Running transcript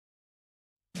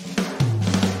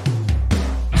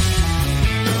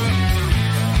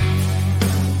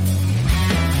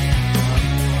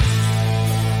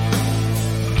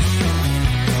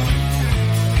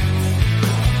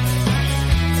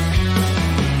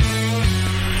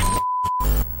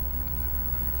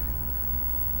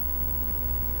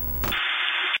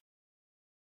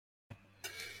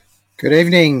Good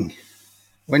evening.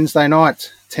 Wednesday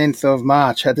night, 10th of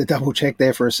March. Had to double check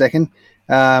there for a second.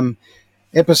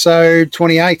 Episode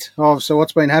 28 of So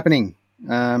What's Been Happening.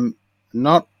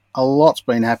 Not a lot's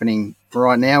been happening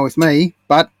right now with me,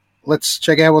 but let's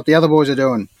check out what the other boys are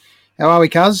doing. How are we,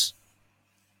 cuz?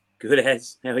 Good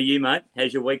as. How are you, mate?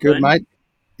 How's your week Good, been? mate.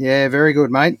 Yeah, very good,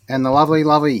 mate. And the lovely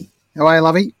Lovey. How are you,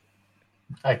 Lovey?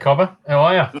 Hey, Cobber. How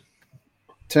are you?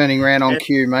 Turning around on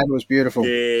cue, mate. It was beautiful.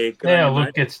 Yeah, good Yeah, on you, look,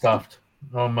 mate. get stuffed.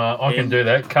 I can do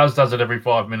that. Cuz does it every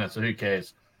 5 minutes, so who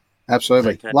cares?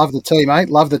 Absolutely. Okay. Love the tea, mate.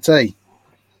 Love the tea.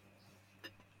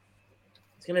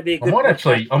 It's going to be a I good might podcast.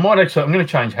 actually, I'm going to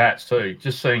change hats too.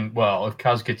 Just seeing, well, if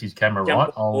Cuz gets his camera right,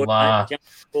 Jump on board, mate. Jump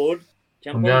on board.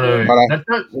 I'm on going board. to. Righto.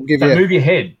 Don't We'll give don't you move your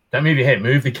head. Don't move your head.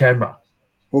 Move the camera.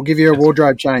 We'll give you a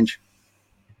wardrobe change.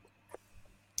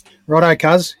 Righto,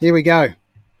 cuz. Here we go.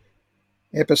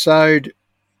 Episode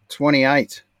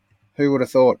 28. Who would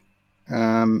have thought?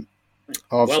 So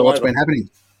what's over. been happening?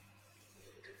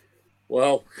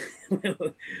 Well,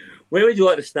 where would you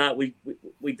like to start? We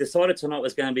decided tonight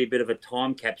was going to be a bit of a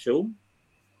time capsule,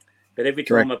 but every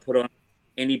time I put on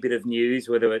any bit of news,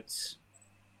 whether it's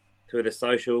through the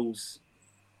socials,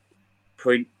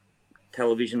 print,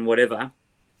 television, whatever,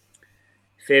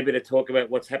 fair bit of talk about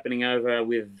what's happening over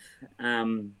with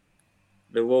the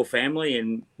royal family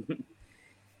and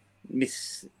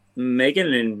Miss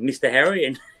Meghan and Mr. Harry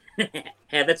and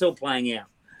how that's all playing out.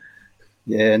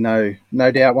 Yeah, no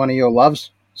doubt one of your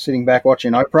loves, sitting back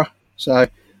watching Oprah. So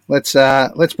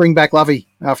let's bring back Lovey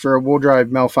after a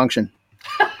wardrobe malfunction.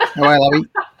 How are you, Lovey?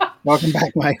 Welcome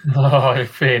back, mate. Oh,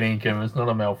 fair income. It's not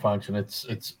a malfunction. It's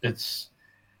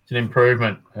an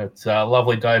improvement. It's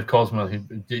lovely Dave Cosma who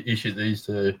issued these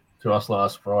to us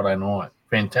last Friday night.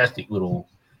 Fantastic little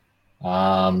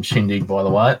shindig, by the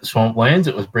way, at Swamplands.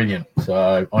 It was brilliant.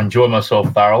 So I enjoyed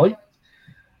myself thoroughly.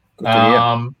 Good to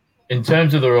hear. In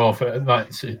terms of the Royal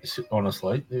Family,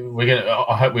 honestly,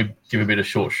 I hope we give a bit of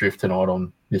short shrift tonight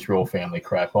on this Royal Family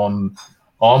crap. I'm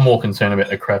more concerned about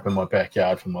the crap in my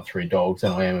backyard for my 3 dogs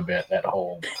than I am about that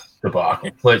whole debacle.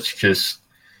 Let's just,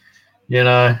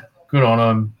 good on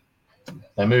them.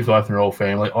 They moved away from the Royal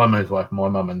Family. I moved away from my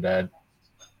mum and dad.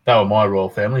 They were my Royal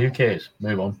Family. Who cares?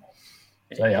 Move on.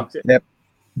 So, yeah.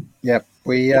 Yep.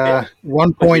 We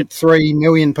 1.3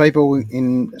 million people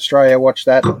in Australia watched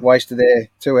that, wasted their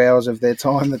 2 hours of their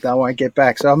time that they won't get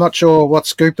back. So I'm not sure what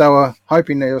scoop they were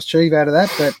hoping to achieve out of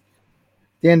that, but at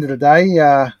the end of the day,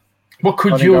 what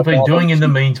could you have been doing in the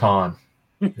meantime?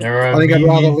 There are I think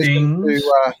things.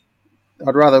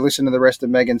 I'd rather listen to the rest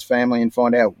of Meghan's family and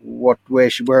find out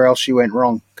where else she went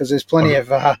wrong, because there's plenty of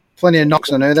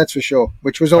knocks on her, that's for sure,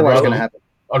 which was always going to happen.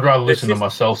 I'd rather listen to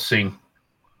myself sing.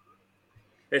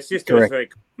 Her sister was very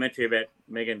complimentary about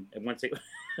Meghan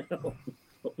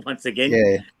once again.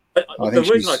 Yeah. The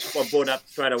reason I brought up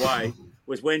straight away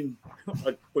was when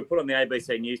we put on the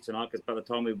ABC News tonight, because by the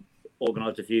time we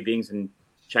organised a few things and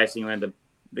chasing around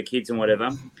the kids and whatever,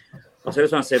 I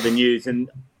just want to say the news, and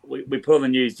we put on the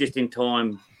news just in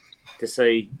time to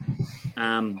see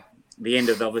the end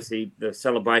of, obviously, the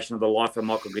celebration of the life of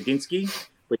Michael Gudinski,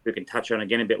 which we can touch on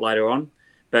again a bit later on.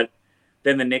 But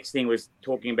then the next thing was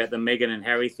talking about the Meghan and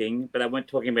Harry thing, but they weren't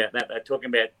talking about that. They were talking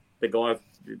about the guy,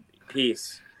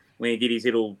 Pierce, when he did his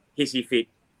little hissy fit.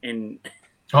 And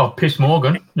Piss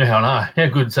Morgan. Yeah, I know. How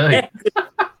good's he?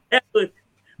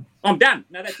 I'm done.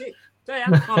 No, that's it. So,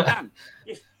 I'm done.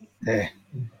 Yeah.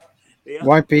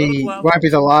 Won't be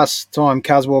the last time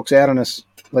Cuz walks out on us.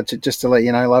 Just to let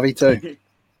you know, Lovey, too.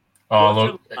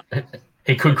 Look,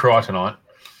 he could cry tonight.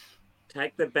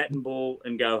 Take the bat and ball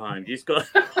and go home. You got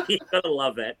to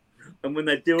love that. And when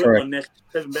they do it on National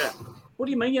 7 Bat, what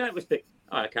do you mean you don't respect?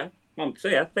 Oh, okay. Well,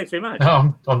 see ya. Thanks very much.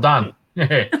 I'm done.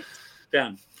 Yeah.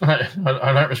 Done. I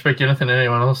don't respect anything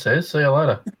anyone else says. See you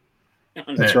later.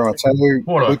 That's right. So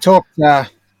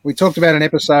we talked about an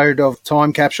episode of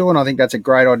Time Capsule, and I think that's a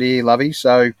great idea, Lovey.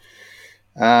 So,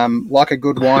 like a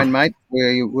good wine, mate,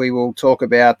 we will talk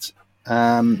about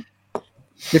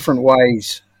different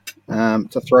ways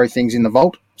to throw things in the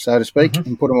vault, so to speak,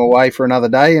 and put them away for another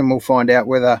day, and we'll find out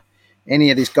whether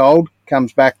any of this gold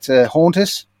comes back to haunt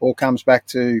us or comes back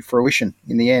to fruition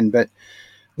in the end. But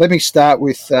let me start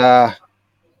with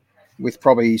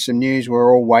probably some news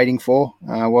we're all waiting for.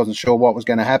 I wasn't sure what was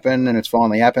going to happen, and it's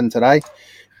finally happened today,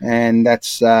 and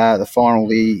that's the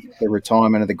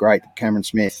retirement of the great Cameron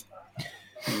Smith.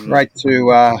 Great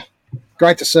to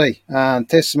see.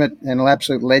 Testament and an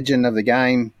absolute legend of the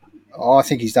game. I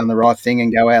think he's done the right thing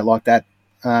and go out like that.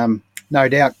 No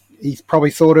doubt he's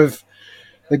probably thought of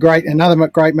another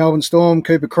great Melbourne Storm,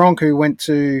 Cooper Cronk, who went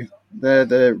to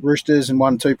the Roosters and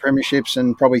won 2 premierships,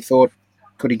 and probably thought,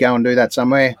 could he go and do that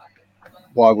somewhere?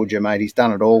 why would you, mate? He's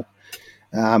done it all.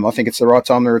 I think it's the right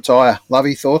time to retire.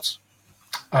 Lovey, thoughts?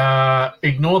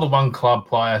 Ignore the one club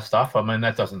player stuff. I mean,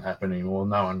 that doesn't happen anymore.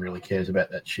 No one really cares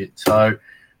about that shit. So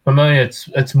for me,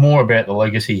 it's more about the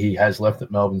legacy he has left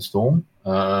at Melbourne Storm.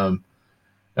 I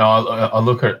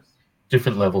look at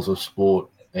different levels of sport,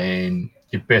 and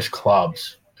your best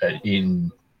clubs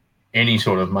in any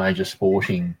sort of major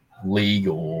sporting league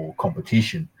or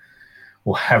competition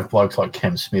will have blokes like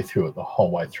Cam Smith through it the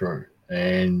whole way through.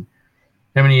 And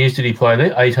how many years did he play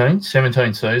there? 18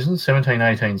 seasons,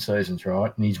 18 seasons,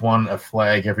 right? And he's won a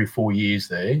flag every 4 years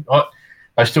there.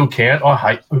 I still count.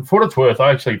 For what it's worth,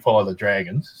 I actually follow the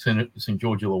Dragons, St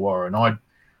George Illawarra, and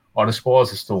I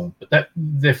despise the Storm. But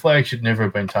their flag should never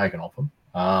have been taken off them.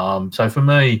 So for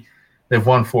me, they've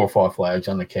won 4 or 5 flags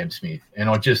under Cam Smith. And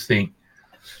I just think,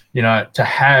 to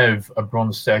have a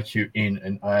bronze statue in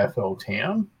an AFL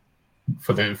town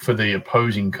for the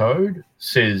opposing code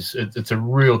says it's a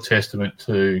real testament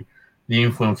to the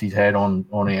influence he's had on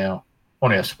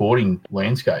our sporting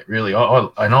landscape. Really,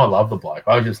 I love the bloke.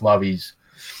 I love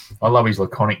his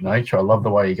laconic nature. I love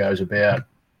the way he goes about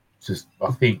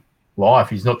I think life.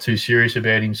 He's not too serious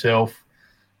about himself.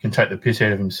 Can take the piss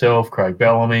out of himself. Craig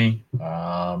Bellamy,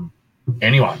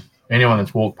 anyone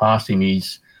that's walked past him,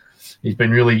 he's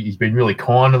been really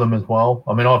kind to them as well.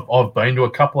 I mean, I've been to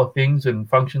a couple of things and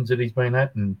functions that he's been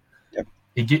at, and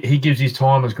he gives his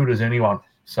time as good as anyone.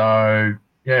 So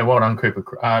yeah, well done, Cooper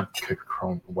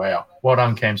Cronk. Wow, well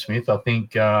done, Cam Smith. I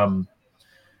think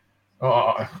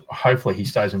hopefully he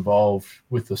stays involved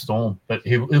with the Storm, but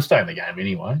he'll stay in the game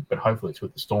anyway. But hopefully it's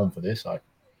with the Storm for their sake.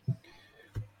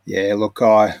 Yeah, look,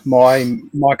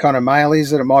 my kind of mail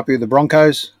is that it might be with the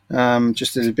Broncos.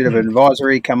 Just as a bit of an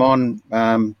advisory, come on,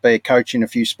 be a coach in a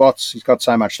few spots. He's got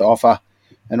so much to offer,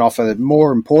 and offer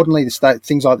more importantly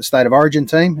things like the State of Origin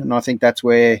team, and I think that's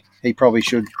where he probably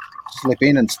should slip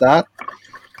in and start.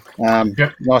 Nice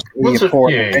to hear you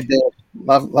pouring red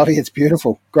there. Lovey, it's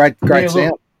beautiful. Great sound.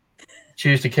 Look,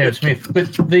 cheers to Cam Smith.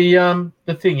 But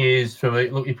the thing is, for me,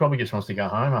 look, he probably just wants to go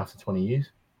home after 20 years.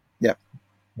 Yep.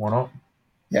 Why not?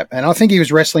 Yep, and I think he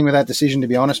was wrestling with that decision, to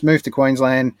be honest. Moved to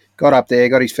Queensland, got up there,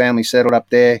 got his family settled up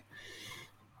there,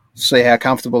 see how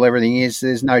comfortable everything is.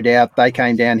 There's no doubt they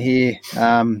came down here,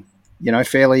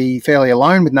 fairly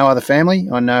alone with no other family.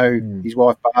 I know his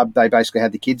wife, Barb, they basically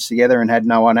had the kids together and had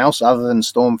no one else other than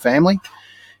Storm family,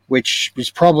 which was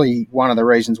probably one of the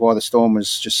reasons why the Storm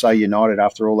was just so united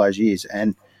after all those years.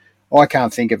 And I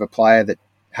can't think of a player that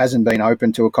hasn't been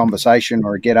open to a conversation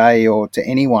or a g'day or to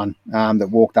anyone that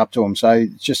walked up to him. So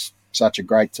it's just such a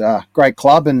great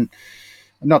club. And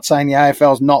I'm not saying the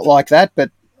AFL is not like that, but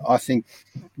I think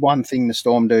one thing the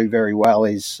Storm do very well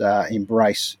is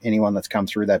embrace anyone that's come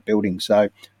through that building. So,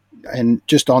 and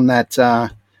just on that,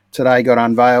 today got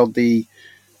unveiled the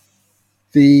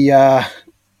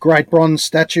great bronze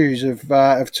statues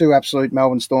of 2 absolute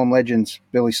Melbourne Storm legends,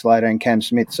 Billy Slater and Cam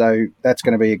Smith. So that's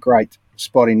going to be a great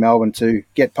spot in Melbourne to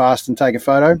get past and take a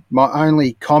photo. My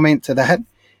only comment to that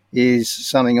is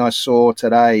something I saw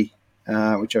today,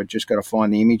 which I just got to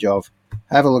find the image of.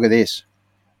 Have a look at this.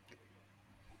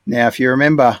 Now, if you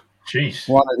remember,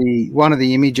 one of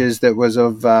the images that was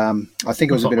of, I think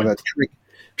it was a bit of a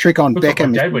trick on Beckham. Like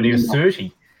my dad when he was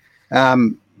 30.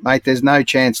 Mate, there's no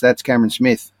chance that's Cameron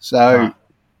Smith. So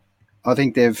I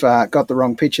think they've got the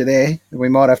wrong picture there. We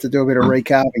might have to do a bit of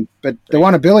recarving. But the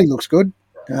one of Billy looks good.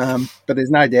 But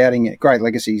there's no doubting it. Great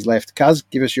legacy he's left. Cuz,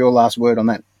 give us your last word on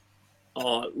that.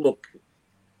 Oh, look,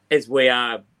 as we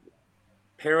are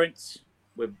parents,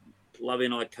 Lovey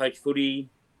and I coach footy.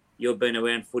 You've been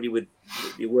around footy with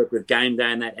you work with Game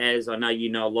Day and that. As I know, you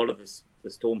know a lot of the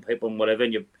Storm people and whatever,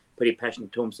 and you're pretty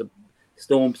passionate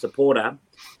Storm supporter.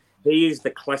 He is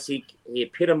the classic. He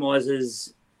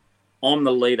epitomises. I'm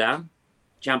the leader.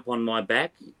 Jump on my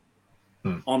back.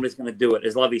 I'm just going to do it.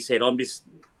 As Lovey said,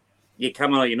 you're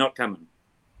coming or you're not coming.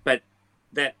 But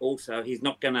that also, he's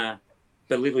not going to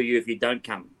belittle you if you don't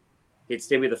come. He'd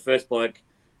still be the first bloke,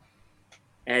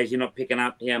 as you're not picking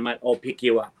up here, mate, I'll pick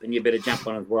you up and you better jump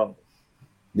on as well.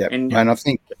 Yeah, and I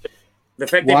think the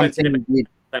fact that I've said it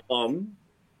that long,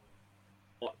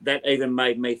 that even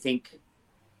made me think,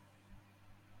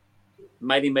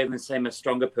 made him even seem a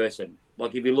stronger person.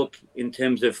 Like if you look in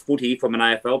terms of footy from an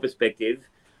AFL perspective,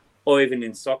 or even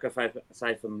in soccer,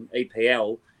 say from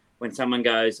EPL, when someone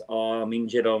goes, oh, I'm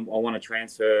injured, I want to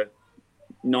transfer,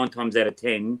 9 times out of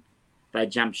 10, they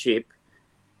jump ship.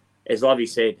 As Lovey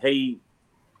said,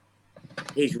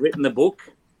 he's written the book,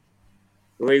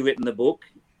 rewritten the book,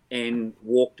 and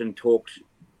walked and talked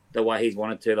the way he's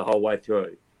wanted to the whole way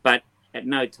through. But at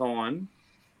no time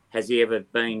has he ever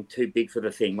been too big for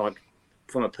the thing. Like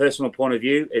from a personal point of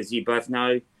view, as you both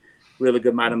know, really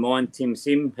good mate of mine, Tim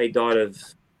Sim. He died of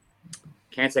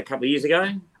cancer a couple of years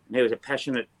ago. He was a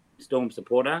passionate Storm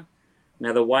supporter.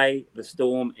 Now, the way the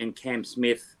Storm and Cam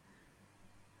Smith,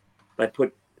 they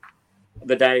put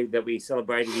the day that we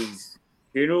celebrated his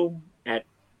funeral at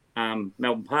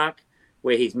Melbourne Park,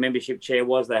 where his membership chair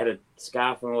was, they had a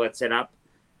scarf and all that set up.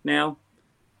 Now,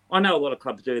 I know a lot of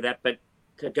clubs do that, but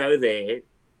to go there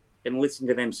and listen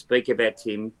to them speak about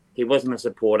Tim, he wasn't a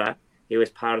supporter. He was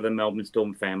part of the Melbourne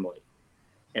Storm family.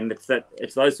 And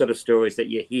it's those sort of stories that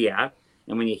you hear.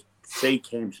 And when you see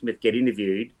Cam Smith get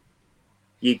interviewed,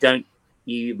 you want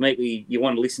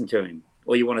to listen to him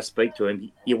or you want to speak to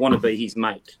him. You want to be his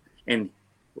mate and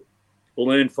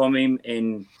learn from him.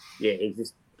 And yeah,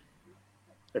 it's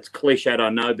cliched, I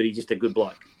know, but he's just a good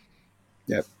bloke.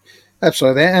 Yep.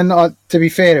 Absolutely. And to be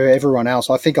fair to everyone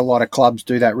else, I think a lot of clubs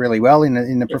do that really well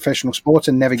in the professional sports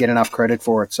and never get enough credit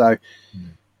for it. So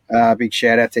big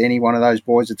shout out to any one of those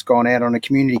boys that's gone out on a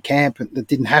community camp that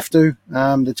didn't have to,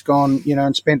 that's gone,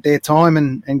 and spent their time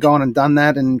and gone and done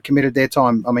that and committed their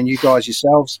time. I mean, you guys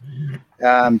yourselves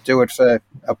do it for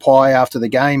a pie after the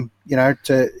game,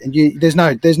 there's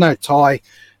no tie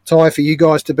for you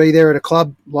guys to be there at a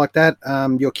club like that.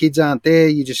 Your kids aren't there.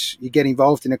 You get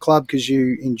involved in a club because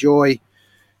you enjoy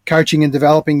coaching and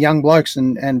developing young blokes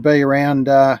and be around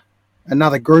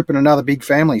another group and another big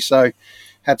family. So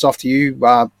hats off to you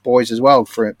boys as well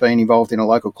for being involved in a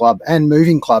local club and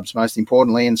moving clubs, most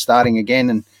importantly, and starting again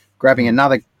and grabbing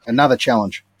another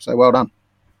challenge. So well done.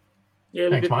 Yeah,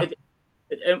 thanks, mate.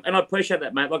 And I appreciate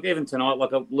that, mate. Like even tonight,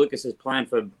 Lucas is playing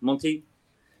for Monty,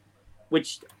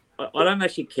 which I don't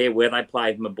actually care where they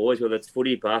play for my boys, whether it's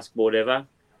footy, basketball, whatever.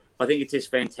 I think it's just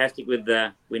fantastic we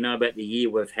know about the year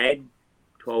we've had,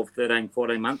 12, 13,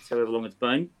 14 months, however long it's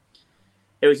been.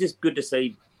 It was just good to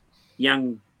see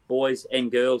young boys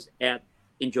and girls out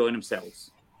enjoying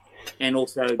themselves. And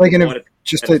also...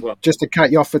 Just to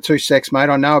cut you off for 2 secs, mate,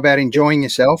 I know about enjoying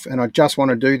yourself, and I just want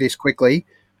to do this quickly.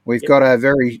 We've got a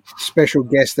very special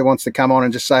guest that wants to come on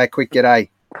and just say a quick g'day.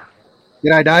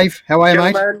 G'day, Dave. How are you,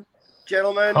 mate?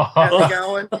 Gentlemen, how's it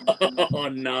going? Oh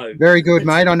no! Very good,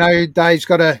 mate. I know Dave's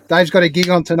got a gig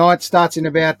on tonight. Starts in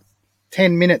about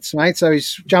 10 minutes, mate. So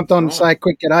he's jumped on to say a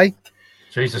quick g'day.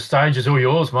 Jeez, the stage is all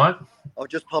yours, mate. I've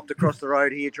just popped across the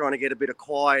road here, trying to get a bit of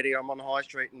quiet here. I'm on High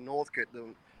Street in Northcote,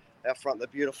 out front the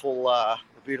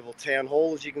beautiful town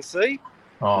hall, as you can see.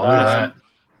 Oh, look at that!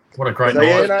 What a great night!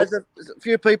 Yeah, there's a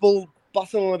few people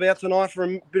bustling about tonight for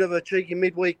a bit of a cheeky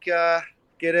midweek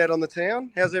get out on the town.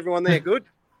 How's everyone there? Good.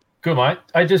 Good, mate.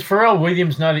 Hey, does Pharrell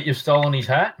Williams know that you've stolen his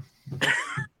hat?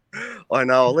 I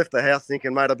know. I left the house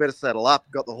thinking, mate, I better saddle up.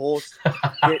 Got the horse.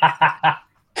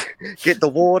 Get the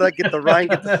water, get the rain,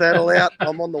 get the saddle out.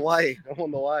 I'm on the way.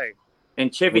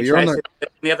 And Chevy Chase and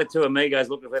the other two amigos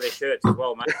looking for their shirts as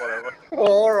well, mate.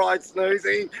 All right,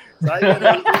 Snoozy.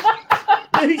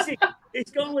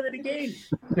 He's gone with it again.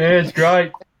 Yeah, it's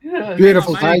great.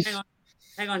 Beautiful, Dave.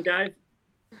 Hang on, Dave.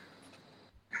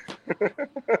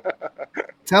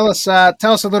 Tell us a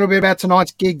little bit about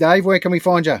tonight's gig, Dave. Where can we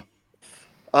find you?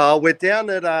 We're down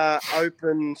at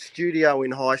Open Studio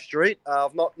in High Street.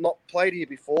 I've not played here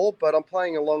before, but I'm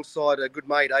playing alongside a good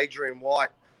mate, Adrian White,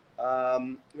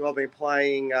 who I've been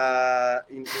playing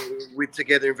with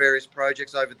together in various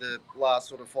projects over the last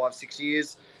sort of 5-6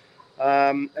 years.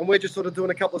 And we're just sort of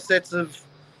doing a couple of sets of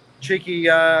cheeky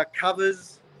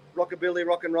covers, rockabilly,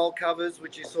 rock and roll covers,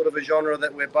 which is sort of a genre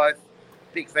that we're both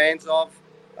big fans of.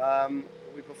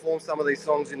 We perform some of these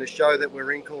songs in the show that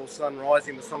we're in called Sun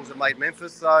Rising, the songs that made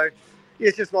Memphis. So yeah,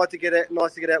 it's just nice to get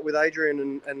out with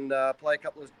Adrian and play a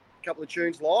couple of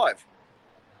tunes live.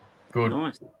 Good,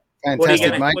 nice,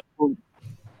 fantastic, mate.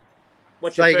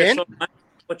 What's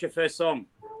your first song?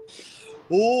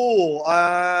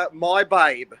 Oh, My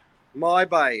Babe,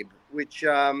 which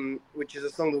is a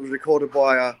song that was recorded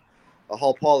by a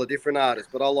whole pile of different artists,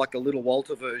 but I like a Little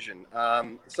Walter version.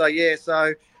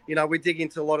 We dig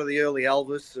into a lot of the early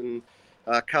Elvis and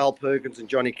Carl Perkins and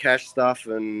Johnny Cash stuff,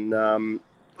 and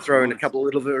throw in a couple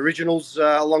of little originals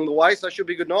along the way. So it should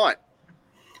be a good night.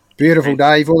 Beautiful,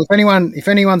 Dave. Well, if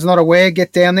anyone's not aware,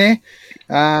 get down there.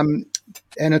 And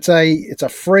it's a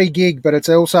free gig, but it's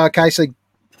also a case of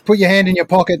put your hand in your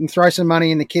pocket and throw some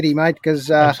money in the kitty, mate, because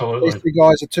these two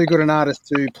guys are too good an artist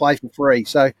to play for free.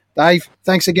 So, Dave,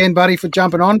 thanks again, buddy, for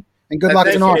jumping on, and good luck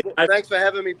tonight. Thanks for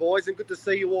having me, boys, and good to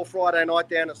see you all Friday night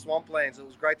down at Swamplands. It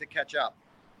was great to catch up.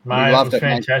 Mate, it was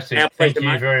fantastic. Mate. Thank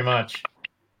you very much.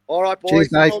 All right, boys. Cheers,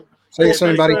 Dave. See you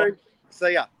soon, buddy.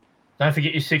 See ya. Don't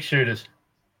forget your 6-shooters.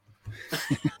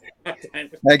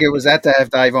 How good was that to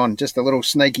have Dave on? Just a little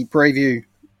sneaky preview,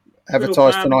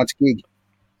 advertise tonight's gig.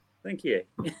 Thank you.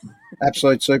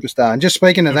 Absolute superstar. And just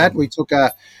speaking of that, we took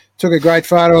a great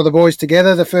photo of the boys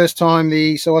together. The first time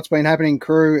the So What's Been Happening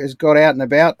crew has got out and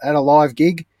about at a live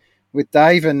gig with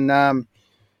Dave and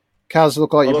Cuz.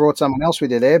 Looked like you brought someone else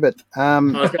with you there, but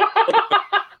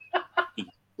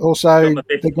also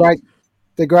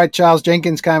the great Charles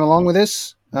Jenkins came along with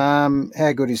us.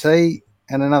 How good is he?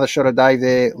 And another shot of Dave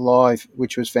there live,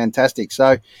 which was fantastic.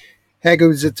 So how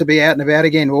good is it to be out and about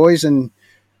again, boys, and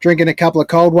drinking a couple of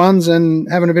cold ones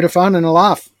and having a bit of fun and a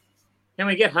laugh? Can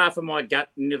we get half of my gut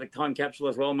into the time capsule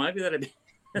as well? Maybe that'd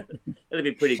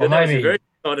be pretty good. Well, That was very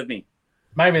excited me.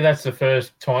 Maybe that's the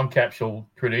first time capsule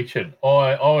prediction.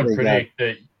 I would predict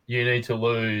that you need to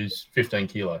lose 15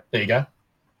 kilo. There you go.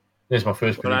 There's my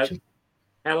first prediction.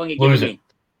 How long are you Lose giving it. me?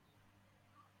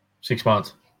 6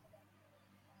 months.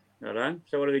 Righto.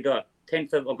 So what have we got? I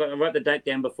wrote the date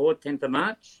down before, 10th of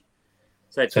March.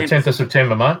 So 10th of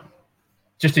September, mate.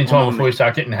 Just in time before we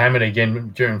start getting hammered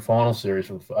again during final series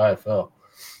with AFL.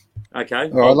 Okay.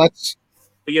 All right, let's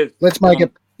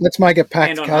make a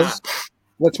pact, cuz.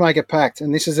 Let's make a pact,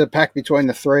 and this is a pact between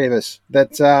the three of us.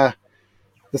 That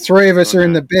the three of us are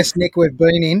in the best nick we've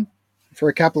been in for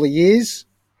a couple of years.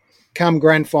 Come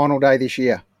grand final day this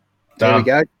year. There we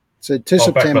go. So to I'll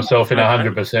September. back myself in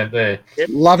 100% there. Yep.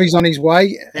 Lovey's on his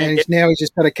way, and he's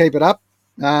just got to keep it up.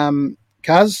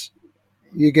 Cuz,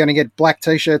 you're going to get black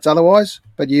t-shirts otherwise,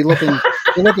 but you're looking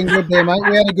good there, mate.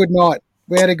 We had a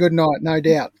good night, no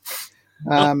doubt.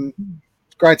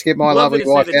 It's great to get my lovely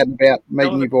wife out and about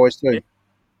meeting you boys too.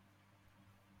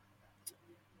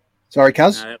 Sorry,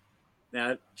 Cuz.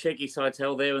 Now, cheeky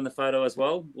Sitel there in the photo as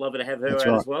well. Lovely to have her That's out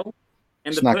right. as well.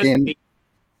 And Snuck in.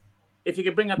 If you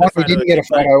could bring up One the photo. we didn't get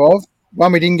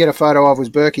a photo of was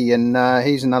Berkey, and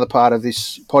he's another part of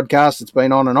this podcast that's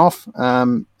been on and off.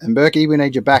 And Berkey, we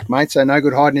need you back, mate. So no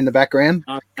good hiding in the background.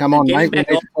 Come on, mate. We need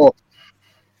to talk.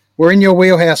 We're in your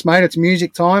wheelhouse, mate. It's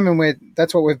music time, and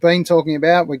that's what we've been talking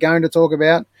about. We're going to talk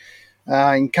about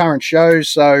in current shows.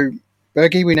 So,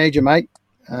 Berkey, we need you, mate.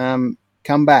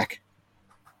 Come back,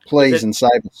 please, and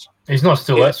save us. He's not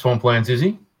still at Swamplands, is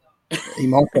he? He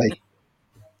might be.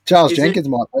 Charles Jenkins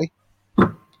might be.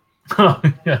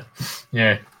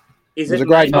 Yeah. Is it was it a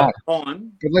great night.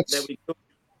 Time that we took,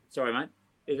 sorry, mate.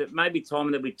 Is it maybe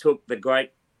time that we took the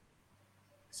great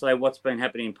So What's Been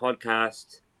Happening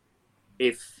podcast?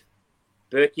 If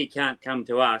Berkey can't come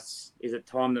to us, is it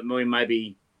time that we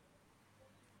maybe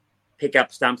pick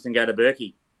up stumps and go to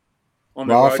Berkey?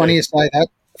 Well, funny you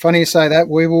say that.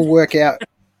 We will work out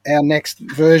our next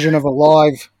version of a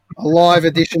live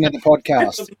edition of the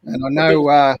podcast. And I know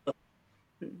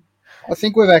I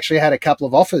think we've actually had a couple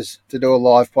of offers to do a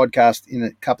live podcast in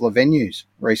a couple of venues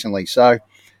recently. So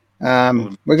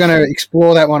we're going to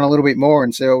explore that one a little bit more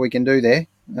and see what we can do there.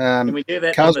 Can we do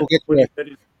that? Cuz,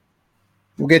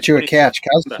 we'll get you a couch,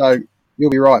 Cuz, so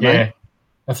you'll be right, mate. Yeah,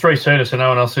 a 3-seater so no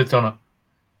one else sits on it.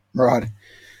 Right.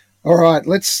 All right,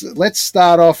 let's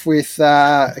start off with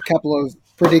a couple of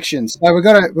predictions. So we've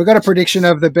got a prediction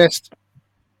of the best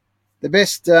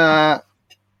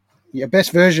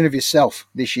version of yourself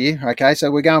this year. Okay,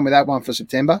 so we're going with that one for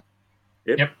September.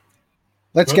 Yep.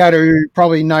 Let's go to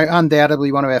probably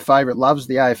undoubtedly one of our favourite loves,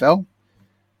 the AFL.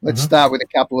 Let's start with a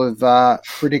couple of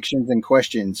predictions and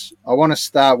questions. I want to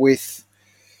start with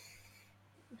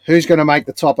who's going to make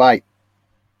the top 8.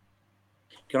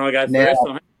 Can I go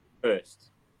first?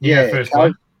 Yeah, first,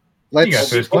 Glenn. Let's you go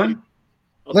first, Glenn.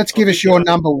 Let's give us your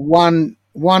number 1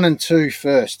 and 2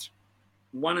 first.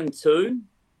 1 and 2.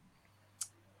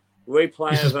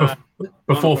 Replay This is of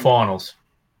before finals.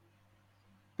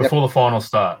 Before the finals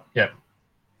start. Yep.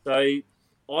 So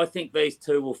I think these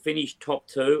two will finish top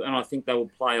 2, and I think they will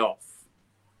play off.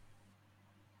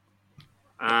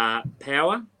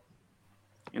 Power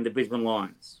and the Brisbane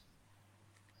Lions.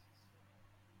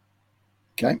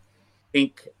 Okay. I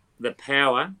think the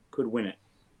Power could win it.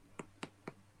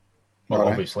 Well,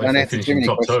 obviously, don't if answer they're too many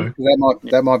finishing top questions. 2.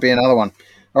 That might be another one.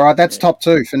 All right, that's top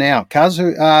 2 for now. Cuz,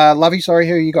 Lovey, sorry,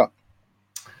 who you got?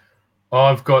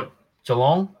 I've got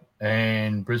Geelong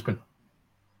and Brisbane.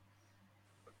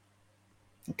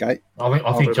 Okay.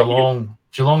 I think Geelong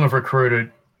have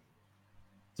recruited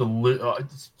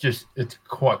it's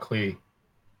quite clear.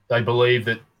 They believe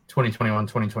that 2021,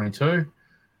 2022,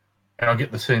 and I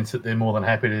get the sense that they're more than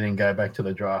happy to then go back to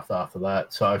the draft after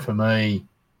that. So for me,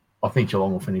 I think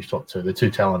Geelong will finish top 2. They're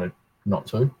too talented not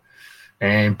to.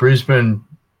 And Brisbane,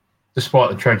 despite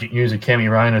the tragic news of Cammy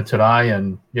Rayner today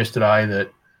and yesterday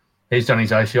that he's done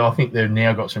his ACL, I think they've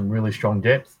now got some really strong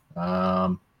depth,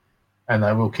 and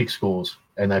they will kick scores.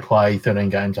 And they play 13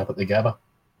 games up at the Gabba,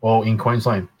 or in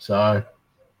Queensland. So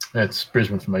it's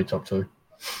Brisbane for me, top 2.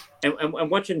 And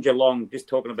watching Geelong, just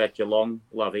talking about Geelong,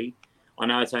 Lovey, I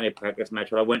know it's only a practice match,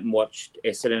 but I went and watched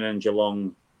Essendon and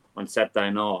Geelong on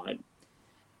Saturday night,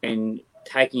 and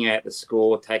taking out the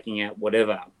score, taking out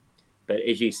whatever. But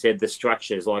as you said, the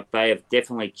structures, like they have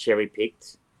definitely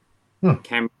cherry-picked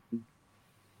Cameron,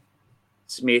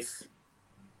 Smith,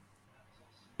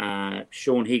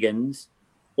 Sean Higgins,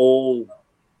 all,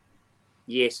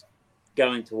 yes,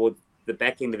 going towards the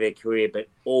back end of their career, but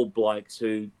all blokes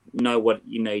who know what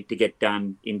you need to get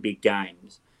done in big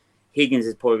games. Higgins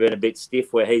has probably been a bit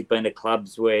stiff where he's been to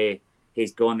clubs where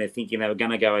he's gone there thinking they were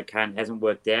going to go okay and it hasn't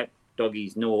worked out.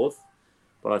 Doggies North.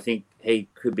 But I think he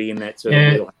could be in that sort of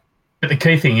middle. But the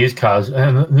key thing is, Cuz,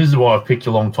 and this is why I've picked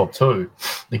Geelong top 2,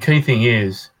 the key thing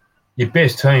is your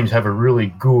best teams have a really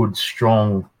good,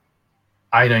 strong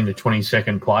 18 to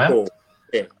 20-second player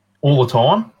all the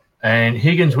time. And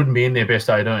Higgins wouldn't be in their best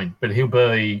 18, but he'll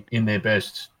be in their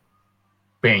best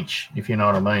bench, if you know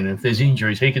what I mean. And if there's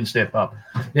injuries, he can step up.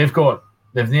 They've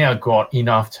now got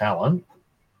enough talent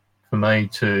for me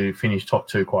to finish top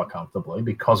 2 quite comfortably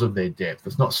because of their depth.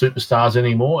 It's not superstars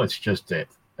anymore, it's just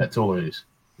depth. That's all it is.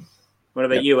 What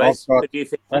about you, Ace? What do you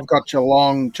think? I've got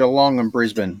Geelong and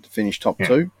Brisbane to finish top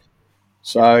 2.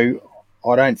 So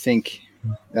I don't think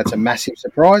that's a massive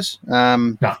surprise.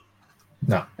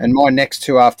 No. And my next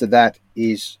 2 after that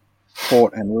is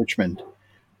Port and Richmond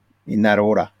in that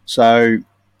order. So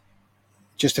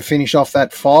just to finish off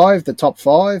that 5, the top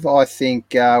 5, I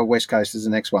think West Coast is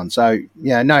the next one. So,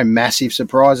 no massive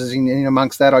surprises in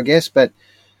amongst that, I guess, but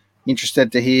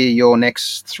interested to hear your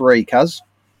next 3, Cuz.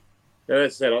 So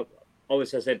as I said,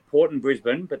 obviously I said Port and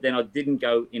Brisbane, but then I didn't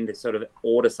go into sort of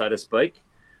order, so to speak.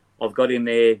 I've got in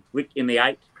there, in the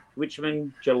 8,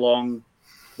 Richmond, Geelong,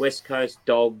 West Coast,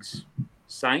 Dogs,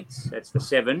 Saints, that's the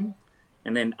 7,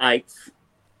 and then 8th,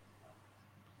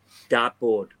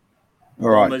 Dartboard. All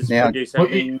right. Now, you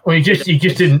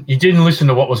didn't listen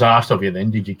to what was asked of you then,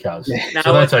 did you, Cuz? No,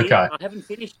 so that's okay. I haven't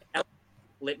finished.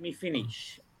 Let me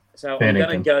finish. So I'm going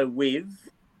to go with.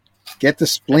 Get the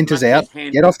splinters out.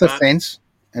 Get off the fence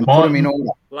and put them in order.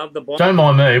 Love the bottom. Don't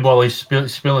mind me while he's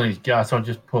spilling his guts. I'll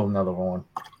just pull another one.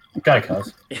 Go,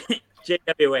 Cuz.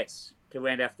 GWS to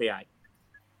round off the 8.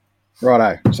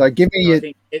 Righto. So give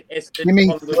me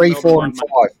 3, 4, and 5.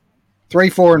 3,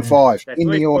 4, and 5 in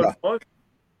the order.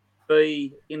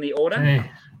 Be in the order. Yeah.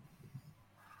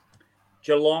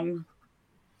 Geelong,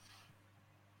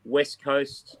 West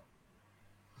Coast,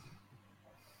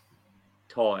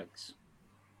 Tigers.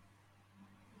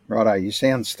 Righto. You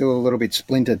sound still a little bit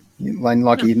splintered,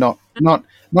 like you're not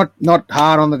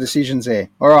hard on the decisions there.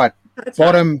 All right.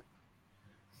 Bottom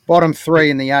 3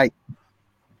 in the 8.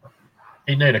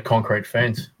 You need a concrete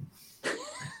fence.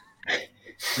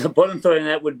 The bottom 3 in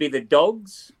that would be the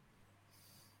Dogs,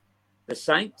 the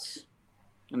Saints,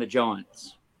 and the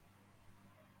Giants.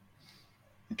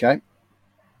 Okay.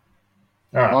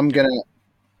 All right. I'm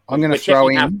gonna throw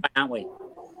in. Up, aren't we?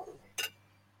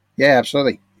 Yeah,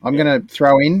 absolutely. I'm gonna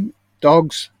throw in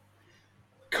Dogs,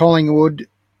 Collingwood,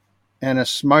 and a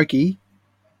smoky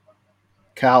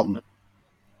Carlton.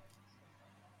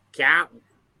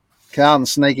 Carlton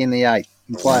sneak in the 8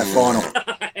 and play a final.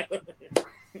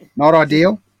 Not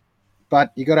ideal,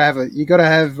 but you got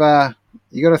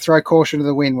to throw caution to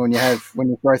the wind when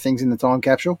you throw things in the time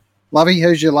capsule. Lovey,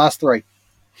 who's your last 3?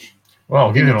 Well,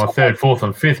 I'll give you my 3rd, 4th,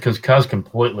 and 5th because Cuz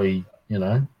completely,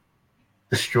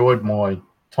 destroyed my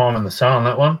time in the sun on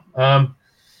that one.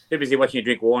 Too busy watching you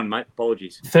drink wine, mate.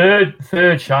 Apologies. Third,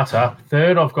 shut up.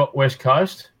 3rd, I've got West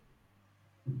Coast.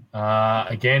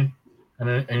 Again,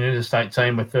 an interstate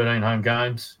team with 13 home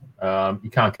games. You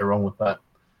can't go wrong with that.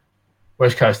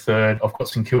 West Coast 3rd. I've got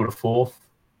St Kilda 4th.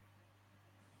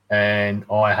 And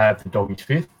I have the Doggies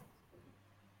 5th.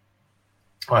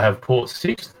 I have Port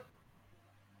 6th.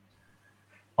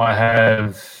 I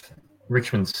have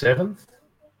Richmond 7th.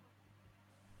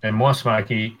 And my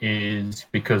smoky is,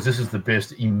 because this is the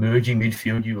best emerging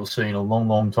midfield you will see in a long,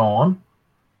 long time,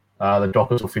 the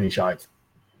Dockers will finish 8th.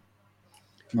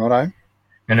 Righto.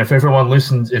 And if everyone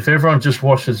just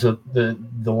watches the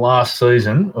last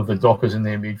season of the Dockers in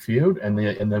their midfield and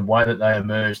the way that they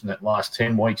emerged in that last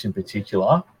 10 weeks in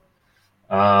particular,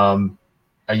 a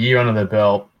year under their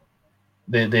belt,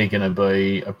 they're going to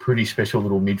be a pretty special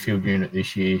little midfield unit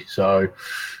this year. So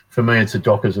for me, it's the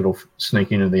Dockers that'll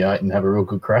sneak into the 8 and have a real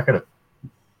good crack at it.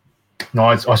 No,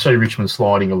 I see Richmond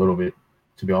sliding a little bit,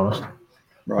 to be honest.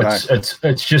 Right.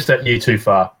 It's just that year too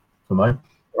far for me.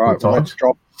 Right, well, let's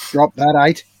drop that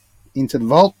 8 into the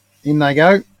vault. In they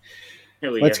go.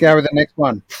 Let's go with the next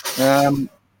one.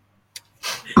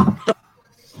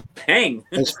 Bang.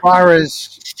 As far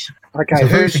as...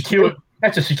 Okay, so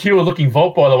That's a secure-looking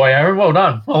vault, by the way, Aaron. Well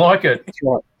done. I like it. That's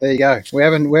right. There you go. We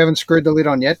haven't screwed the lid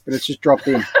on yet, but it's just dropped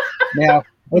in. Now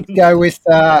let's go with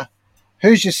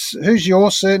who's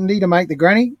your certainty to make the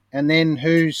granny, and then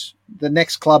who's the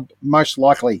next club most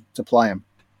likely to play him.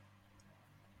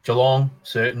 Geelong,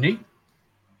 certainty.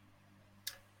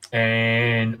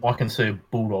 And I can see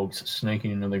Bulldogs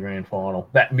sneaking into the grand final.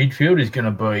 That midfield is going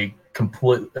to be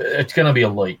it's going to be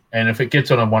elite. And if it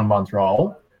gets on a 1 month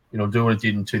roll, it'll do what it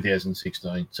did in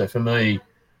 2016. So for me,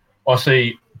 I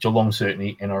see Geelong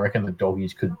certainty, and I reckon the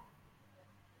Doggies could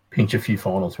pinch a few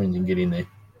finals wins and get in there.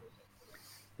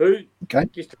 Okay.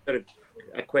 Just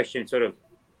a question sort of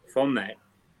from that.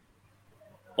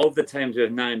 Of the teams we've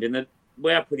named, and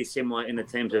we are pretty similar in the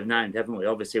teams we've named, haven't we?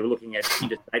 Obviously, we're looking at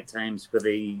interstate teams for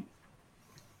the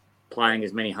playing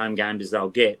as many home games as they'll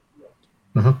get.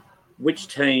 Mm-hmm.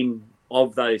 Which team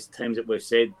of those teams that we've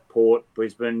said, Port,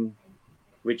 Brisbane,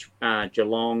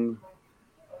 Geelong,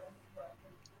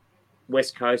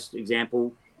 West Coast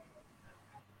example,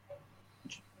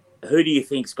 who do you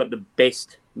think's got the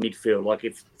best midfield? Like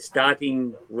if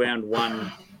starting round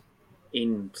one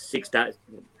in 6 days,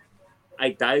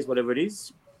 8 days, whatever it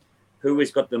is, who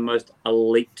has got the most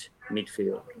elite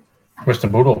midfield?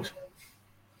 Western Bulldogs.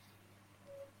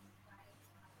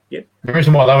 Yep. The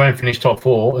reason why they won't finish top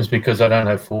 4 is because they don't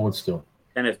have forwards still.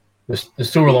 And they're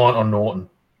still reliant on Norton,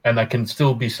 and they can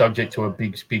still be subject to a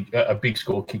big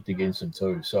score kicked against them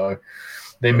too. So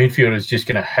their midfield is just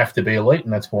going to have to be elite,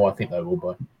 and that's why I think they will be.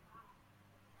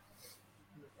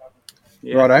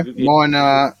 Yeah. Righto. Mine,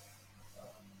 I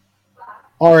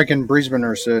reckon Brisbane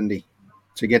are a certainty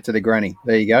to get to the granny.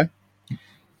 There you go.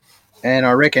 And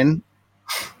I reckon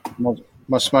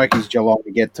my Smokies Geelong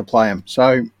to get to play them.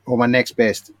 So, or my next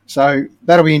best. So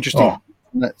that'll be interesting.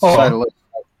 Hold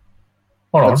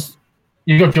on.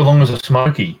 You got Geelong as a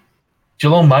Smoky.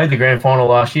 Geelong made the grand final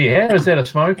last year. How is that a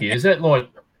Smoky? Is that like...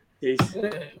 It's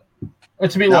a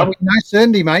bit like... No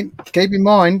certainty, mate. Keep in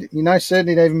mind,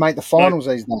 certainty to even make the finals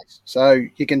these days. So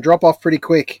you can drop off pretty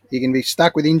quick. You can be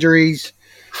stuck with injuries.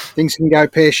 Things can go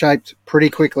pear-shaped pretty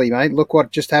quickly, mate. Look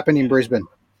what just happened in Brisbane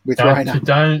with Rayner.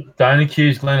 Don't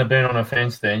accuse Glenn of being on a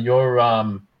fence there. Your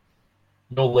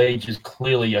lead is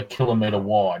clearly a kilometre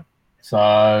wide. So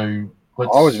I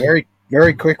was very,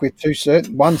 very quick with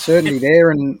one certainty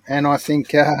there, and I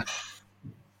think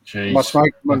my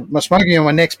smoking on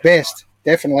my next best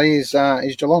definitely is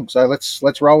Geelong. So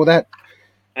let's roll with that.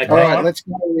 Okay. All right, let's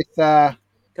go with. Can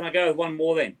I go with one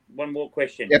more then? One more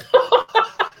question. Yep.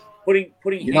 Putting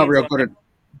You're not real good at.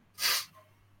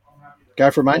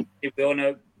 Go for it, mate. If we all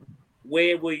know,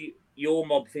 where will your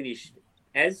mob finish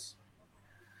as?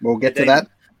 We'll get to that.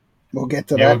 We'll get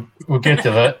to that. We'll get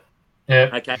to that. Yeah.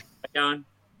 Okay. Go on.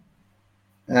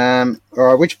 All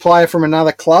right. Which player from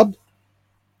another club,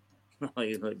 and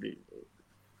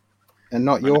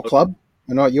not your club,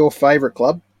 and not your favourite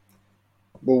club,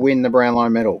 will win the Brownlow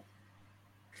medal?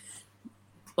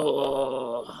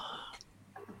 Oh.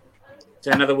 So,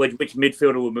 in other words, which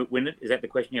midfielder will win it? Is that the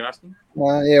question you're asking?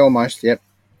 Yeah, almost. Yep.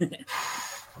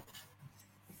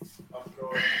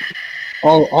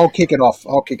 I'll kick it off.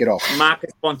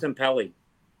 Marcus Bontempelli.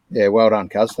 Yeah, well done,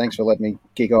 cuz. Thanks for letting me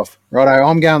kick off. Righto,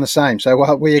 I'm going the same.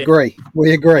 So we agree.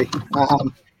 We agree.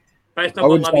 Based on I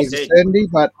wouldn't say it's a certainty,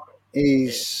 but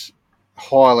he's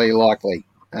highly likely.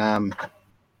 Highly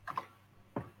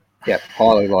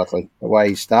likely. The way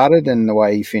he started and the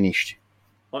way he finished.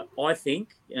 I think,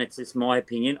 and it's just my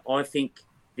opinion, I think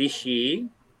this year,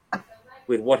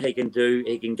 with what he can do,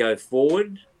 he can go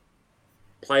forward,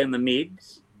 play on the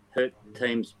mids, hurt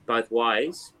teams both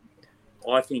ways.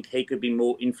 I think he could be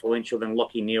more influential than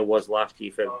Lachie Neale was last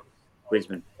year for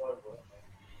Brisbane.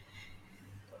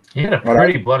 He had a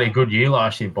pretty bloody good year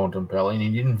last year, Bontempelli, and he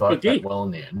didn't vote that well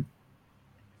in the end.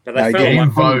 But they he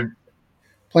didn't vote.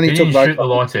 Plenty he took didn't vote. Shoot the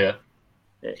lights out.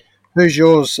 Yeah. Who's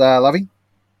yours, Lovey?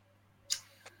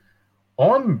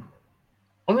 I'm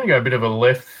going to go a bit of a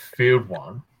left field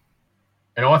one,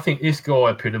 and I think this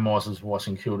guy epitomises why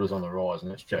St Kilda's on the rise,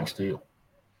 and that's Jack Steele.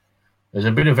 There's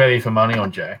a bit of value for money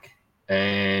on Jack,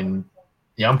 and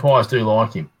the umpires do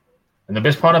like him. And the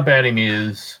best part about him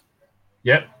is,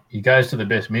 he goes to the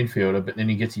best midfielder, but then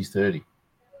he gets his 30.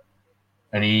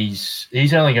 And he's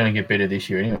only going to get better this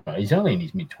year anyway. He's only in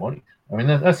his mid-20s. I mean,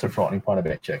 that's the frightening part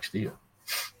about Jack Steele.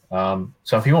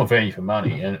 So if you want value for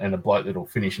money and a bloke that will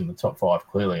finish in the top 5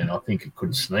 clearly, and I think it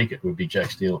could sneak it, would be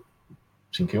Jack Steele,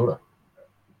 St Kilda.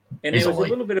 And there was a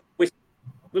little bit of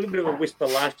a whisper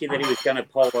last year that he was going to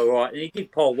poll all right, and he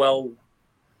did poll well.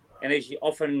 And as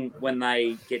often when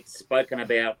they get spoken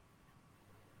about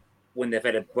when they've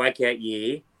had a breakout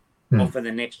year, often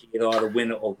the next year they'll either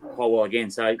win it or quite well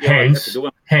again. So yeah, that's a good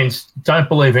one. Hence, don't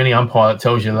believe any umpire that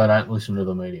tells you they don't listen to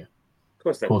the media. Of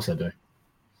course they do.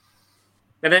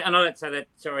 And I don't say that.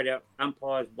 Sorry, to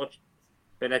umpires watch,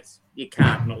 but you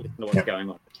can't not listen to what's going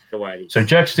on. The way it is. So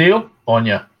Jack Steele, on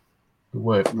you. Good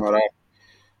work. Right.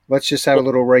 Let's just have a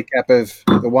little recap of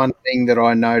the one thing that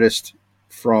I noticed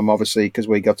from, obviously, because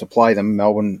we got to play them,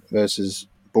 Melbourne versus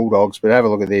Bulldogs. But have a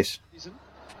look at this.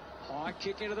 High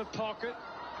kick into the pocket.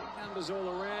 Numbers all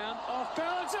around. Off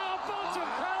balance. Bolton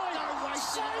Pelly. No way.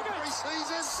 Save it.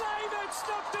 Save it.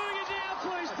 Stop doing it now,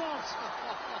 please, Box.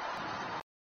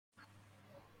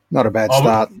 Not a bad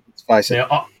start, let's face it.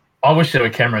 Yeah, I wish there were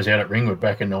cameras out at Ringwood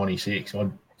back in '96. I'd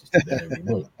just do that every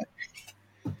week.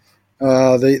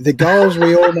 The goals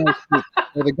we almost kicked,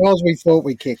 or the goals we thought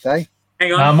we kicked, eh?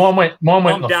 Hang on. Mine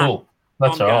went in the done. full.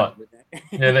 That's all right.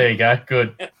 Yeah, there you go.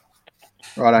 Good.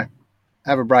 Righto.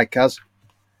 Have a break, cuz.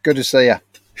 Good to see you.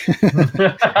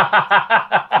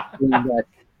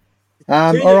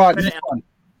 All right, next one.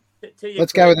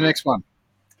 Let's go with the next one.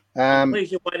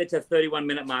 Please, you waited to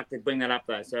 31-minute mark to bring that up,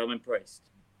 though, so I'm impressed.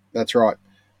 That's right.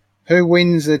 Who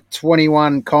wins the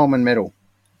 21 Coleman medal?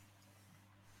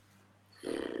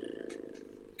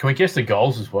 Can we guess the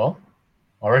goals as well?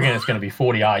 I reckon it's going to be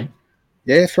 48.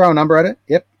 Yeah, throw a number at it.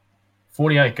 Yep.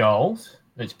 48 goals.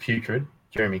 It's putrid.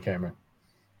 Jeremy Cameron.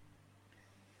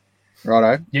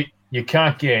 Righto. You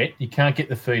can't get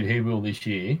the feed he will this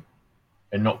year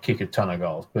and not kick a ton of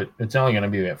goals, but it's only going to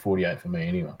be about 48 for me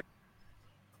anyway.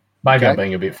 Maybe I'm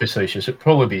being a bit facetious. It'd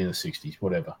probably be in the 60s,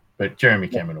 whatever. But Jeremy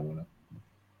Cameron will win it.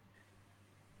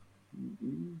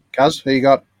 Cuz, who you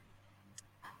got?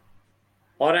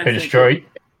 I don't Peter think Street.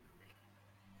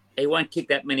 He won't kick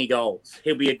that many goals.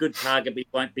 He'll be a good target, but he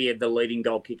won't be the leading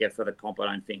goal kicker for the comp, I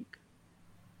don't think.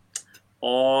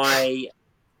 I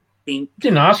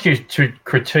didn't ask you to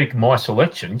critique my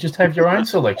selection. Just have your own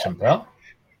selection, pal.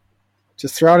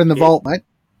 Just throw it in the vault, mate.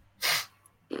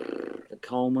 The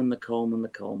Coleman.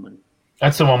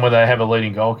 That's the one where they have a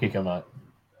leading goal kicker, mate,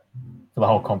 for the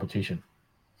whole competition.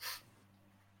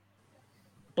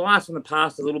 Blast from the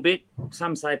past a little bit.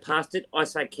 Some say past it. I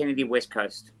say Kennedy West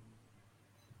Coast.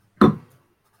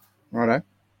 Righto.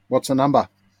 What's the number?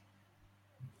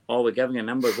 Oh, we're giving a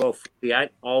number as well. 48.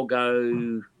 I'll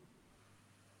go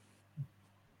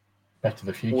Back to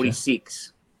the Future.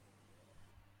 46.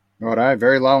 Righto.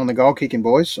 Very low on the goal kicking,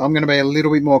 boys. I'm going to be a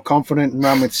little bit more confident and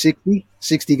run with 60.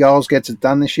 60 goals gets it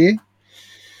done this year.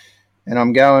 And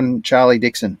I'm going Charlie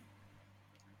Dixon.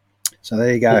 So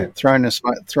there you go. Cool.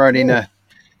 Throw it in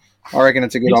I reckon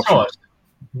it's a good option.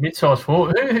 Mid-size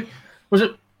forward. Was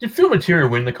it? Did Phil Material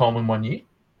win the Coleman one year?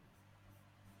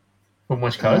 From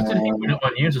West Coast? Did he win it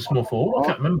 1 year as a small forward? I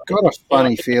can't remember. Got a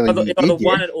funny feeling he either did,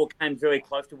 won it or came very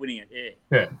close to winning it,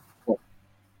 yeah.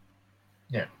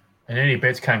 Yeah. And Eddie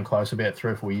Betts came close about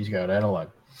 3 or 4 years ago at Adelaide.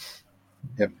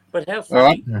 Yep. But how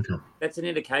funny, Okay. That's an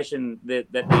indication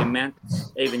that the amount,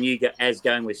 even you as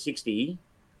going with 60,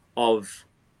 of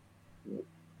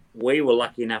we were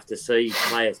lucky enough to see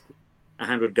players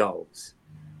 100 goals.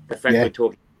 The fact we're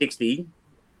talking 60,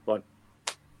 like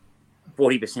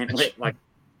 40%, like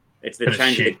it's the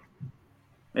change.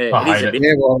 I hate it.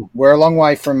 Yeah, well, we're a long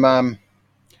way from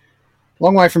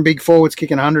big forwards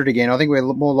kicking 100 again. I think we're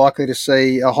more likely to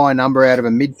see a high number out of a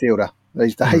midfielder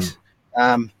these days.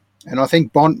 And I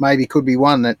think Bont maybe could be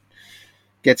one that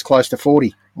gets close to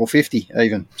 40 or 50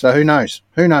 even. So who knows?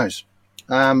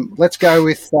 Let's go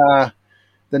with the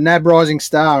NAB Rising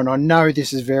Star. And I know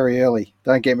this is very early.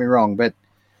 Don't get me wrong. But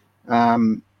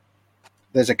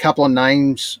there's a couple of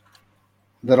names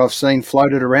that I've seen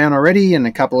floated around already and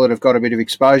a couple that have got a bit of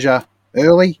exposure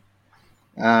early.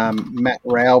 Matt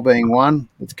Rowell being one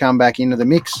that's come back into the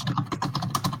mix.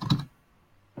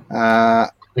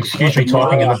 Excuse me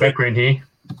typing in the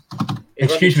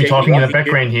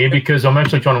background here. Because I'm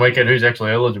actually trying to work out who's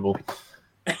actually eligible.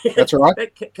 That's all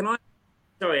right. Can I?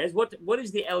 Sorry, what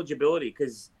is the eligibility?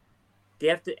 Because do you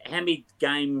have to? How many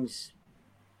games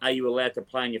are you allowed to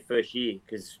play in your first year?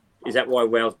 Because is that why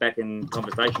Wales back in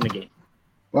conversation again?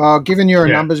 Well, given you're a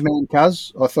numbers man,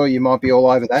 Cuz, I thought you might be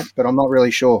all over that, but I'm not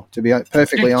really sure, to be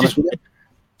perfectly honest with you.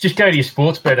 Just go to your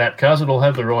sports bet app, Cuz. It'll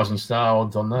have the Rising Star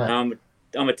odds on that. I'm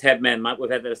a tab man, mate.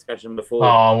 We've had that discussion before.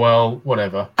 Oh, well,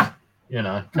 whatever.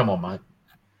 Come on, mate.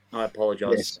 I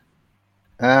apologise.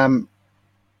 Yes. I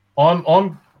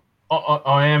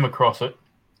am across it.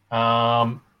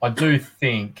 I do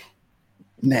think.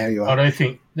 Now you are. I don't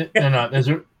think. No. There's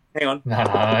a. Hang on.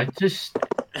 No. Just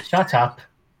shut up.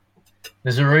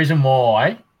 There's a reason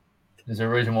why. I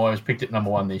was picked at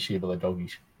number 1 this year by the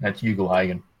Doggies. That's Ugle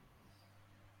Hagen.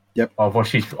 Yep. I've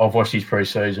watched his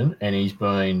pre-season, and he's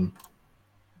been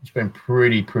He's been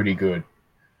pretty good.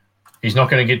 He's not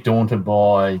going to get daunted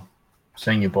by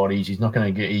senior bodies. He's not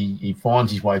going to get. He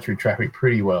finds his way through traffic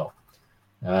pretty well.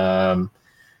 And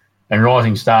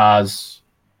rising stars,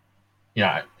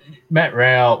 Matt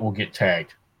Rowell will get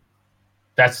tagged.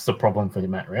 That's the problem for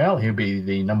Matt Rowell. He'll be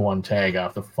the number one tag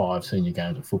after 5 senior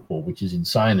games of football, which is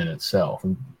insane in itself,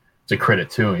 and it's a credit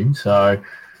to him. So,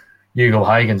 Ugle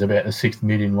Hagen's about the 6th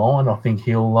mid in line. I think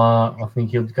he'll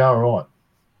go all right.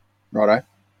 Righto.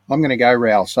 I'm going to go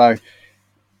Rowell. So,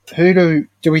 who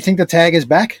do we think the tagger's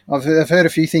back? I've heard a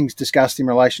few things discussed in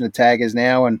relation to taggers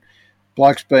now, and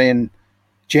blokes being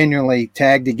genuinely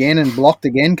tagged again and blocked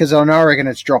again, because I reckon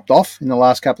it's dropped off in the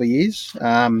last couple of years.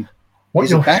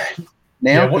 Is it back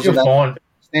now? Yeah, what you'll find,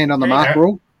 stand on the mark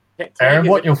rule. Aaron,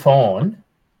 what you'll find.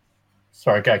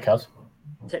 Sorry, go, cuz.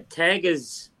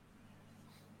 Taggers,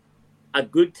 a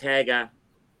good tagger,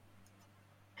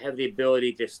 have the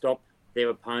ability to stop their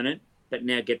opponent, but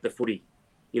now get the footy.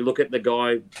 You look at the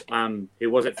guy who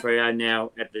was at Freo,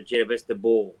 now at the GWS, the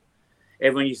ball.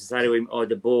 Everyone used to say to him, "Oh,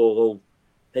 the ball, well,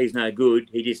 he's no good.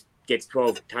 He just gets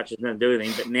 12 touches and doesn't do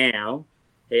anything." But now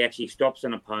he actually stops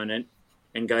an opponent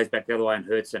and goes back the other way and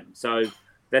hurts him. So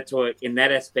that's why, in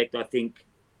that aspect, I think,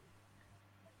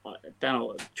 I don't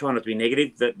know, try not to be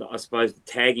negative, that I suppose the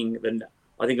tagging,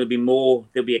 I think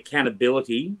there'll be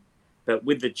accountability, but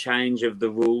with the change of the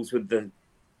rules, with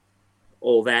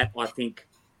all that, I think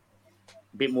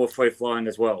a bit more free-flowing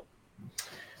as well.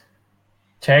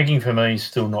 Tagging for me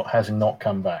has not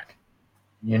come back.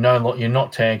 You're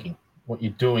not tagging. What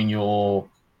you're doing, you're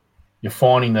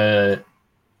finding the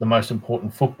most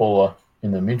important footballer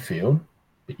in the midfield,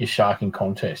 but you're sharking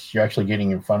contests. You're actually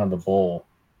getting in front of the ball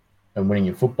and winning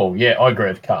your football. Yeah, I agree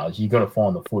with Cars. You've got to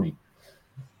find the footy.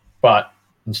 But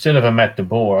instead of a Matt De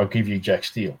Boer, I'll give you Jack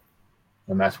Steele.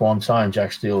 And that's why I'm saying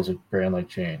Jack Steele's a Brownlow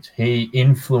chance. He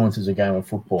influences a game of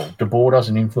football. De Boer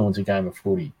doesn't influence a game of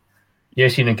footy.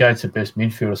 Yes, he negates the best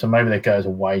midfielder, so maybe that goes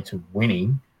away to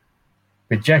winning.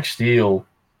 But Jack Steele,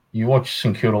 you watched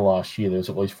St Kilda last year, there was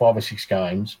at least 5 or 6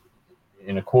 games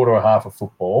in a quarter or a half of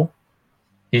football.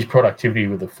 His productivity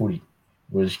with the footy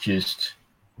was just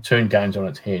turned games on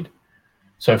its head.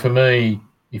 So for me,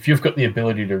 if you've got the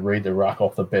ability to read the ruck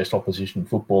off the best opposition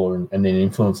footballer and then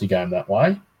influence the game that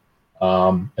way,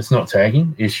 it's not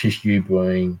tagging. It's just you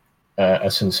being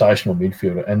a sensational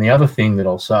midfielder. And the other thing that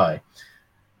I'll say,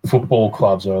 football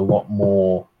clubs are a lot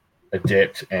more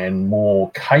adept and more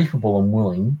capable and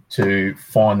willing to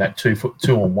find that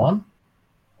 2-on-1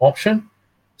 option.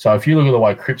 So if you look at the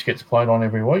way Cripps gets played on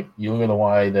every week, you look at the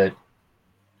way that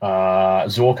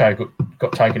Zorko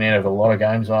got taken out of a lot of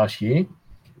games last year,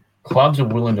 clubs are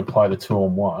willing to play the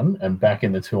 2-on-1 and back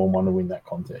in the 2-on-1 to win that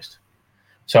contest.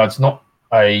 So it's not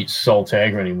a sole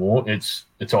tagger anymore. It's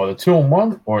either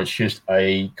 2-on-1 or it's just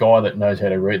a guy that knows how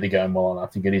to read the game well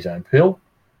enough to get his own pill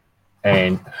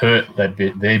and hurt their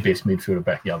best midfielder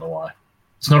back the other way.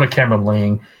 It's not a Cameron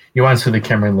Ling. You won't see the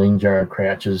Cameron Ling, Jared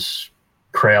Crouches,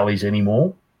 Crowleys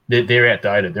anymore. They're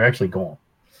outdated. They're actually gone.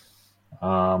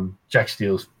 Jack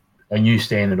Steele's a new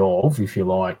standard of, if you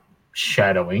like,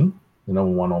 shadowing the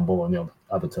number one on ball on the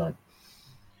other team.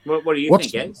 What do you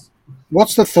think, guys?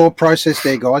 What's the thought process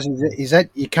there, guys? Is that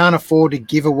you can't afford to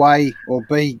give away or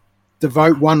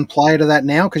devote one player to that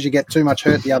now because you get too much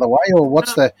hurt the other way, or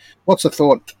what's the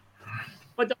thought?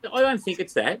 I don't think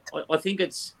it's that. I think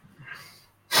it's,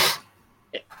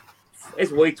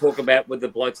 as we talk about with the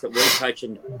blokes that we coach,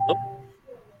 and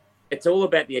it's all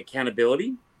about the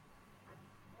accountability.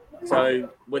 So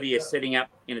whether you're setting up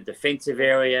in a defensive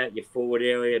area, your forward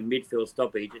area, midfield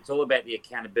stoppage, it's all about the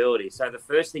accountability. So the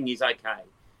first thing is, okay,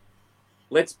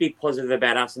 let's be positive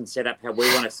about us and set up how we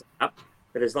want to set up.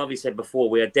 But as Lovey said before,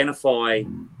 we identify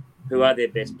who are their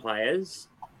best players,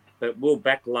 but we'll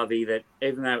back Lovey that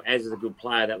even though Az is a good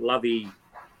player, that Lovey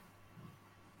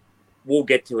will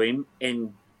get to him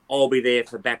and I'll be there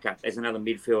for backup as another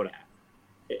midfielder.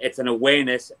 It's an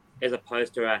awareness as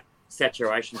opposed to a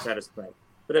saturation, so to speak.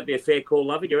 Would that be a fair call,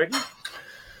 Lovey, do you reckon?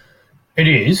 It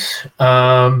is.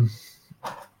 Again,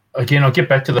 I'll get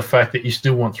back to the fact that you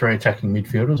still want 3 attacking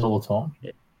midfielders all the time.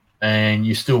 Yeah. And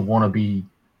you still want to be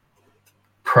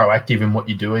proactive in what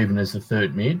you do, even as the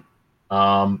third mid.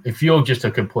 If you're just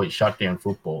a complete shutdown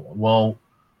footballer, well,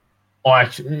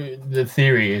 the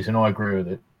theory is, and I agree with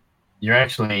it, you're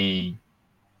actually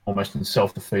almost in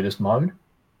self-defeatist mode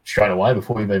straight away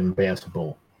before you've even bounced the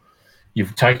ball.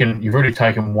 You've already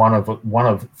taken one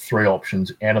of 3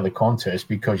 options out of the contest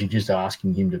because you're just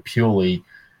asking him to purely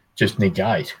just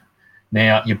negate.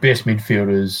 Now, your best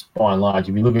midfielders, by and large,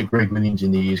 if you look at Greg Williams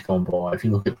in the years gone by, if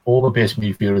you look at all the best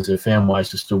midfielders, they've found ways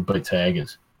to still beat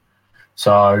taggers.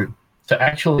 So to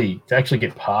actually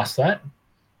get past that,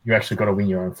 you actually got to win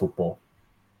your own football.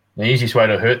 The easiest way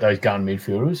to hurt those gun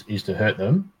midfielders is to hurt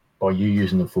them by you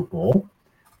using the football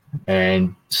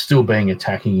and still being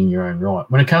attacking in your own right.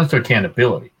 When it comes to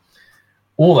accountability,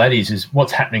 all that is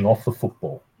what's happening off the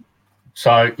football.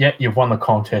 So, yeah, you've won the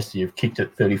contest, you've kicked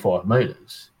it 35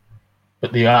 metres,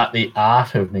 but the art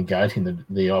of negating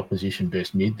the opposition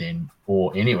best mid then,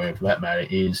 or anywhere for that matter,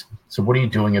 is, so what are you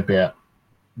doing about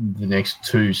the next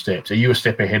 2 steps? Are you a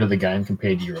step ahead of the game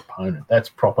compared to your opponent? That's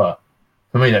proper,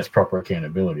 for me, that's proper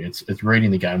accountability. It's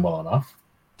reading the game well enough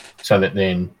so that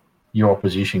then your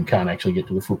opposition can't actually get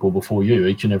to the football before you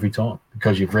each and every time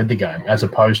because you've read the game, as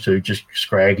opposed to just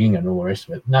scragging and all the rest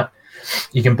of it. No,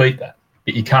 you can beat that,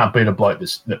 but you can't beat a bloke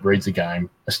that reads the game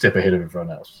a step ahead of everyone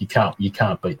else. You can't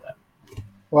beat that.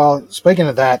 Well, speaking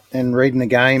of that and reading the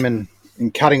game and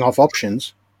cutting off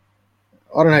options,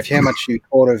 I don't know how much you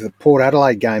caught of the Port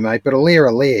Adelaide game, mate, but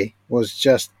Aliir was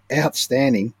just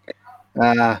outstanding.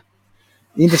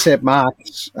 Intercept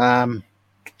marks.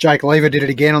 Jake Lever did it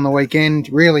again on the weekend,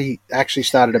 really actually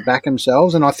started to back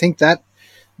themselves, and I think that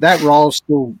role's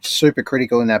still super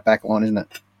critical in that back line, isn't it?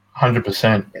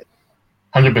 100%.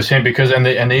 100%, because and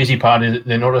the easy part is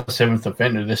they're not a 7th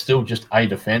defender, they're still just a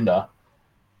defender.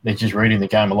 They're just reading the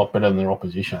game a lot better than their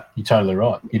opposition. You're totally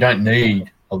right. You don't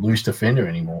need a loose defender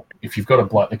anymore. If you've got a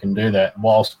bloke that can do that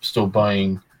whilst still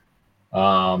being,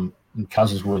 in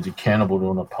Cuz's words, accountable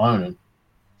to an opponent,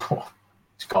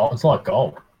 it's gold. It's like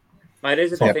gold. Mate,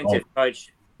 as a defensive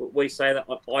coach, I say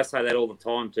that all the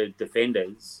time to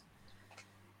defenders,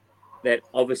 that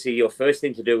obviously your first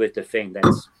thing to do is defend.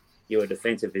 That's your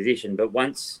defensive position. But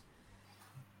once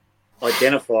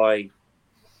identify,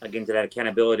 again, to that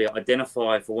accountability,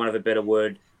 identify, for want of a better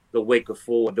word, the weaker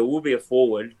forward. There will be a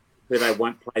forward who they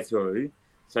won't play through.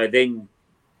 So then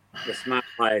the smart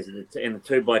players and the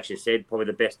 2 blokes you said, probably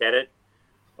the best at it,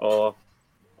 or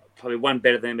probably one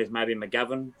better than them is maybe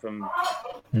McGovern from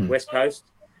West Coast.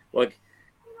 Like,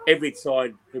 every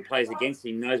side who plays against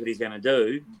him knows what he's going to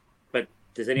do, but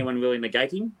does anyone really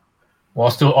negate him? Well,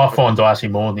 I find Darcy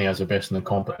Moore now as the best in the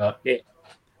comp at that. Yeah.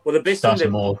 Well, the best Darcy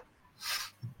thing Moore.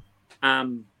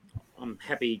 I'm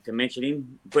happy to mention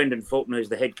him. Brendan Fulton, who's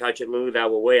the head coach at Lilydale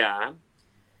where we are,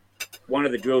 one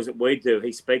of the drills that we do,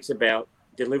 he speaks about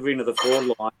delivering to the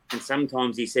forward line, and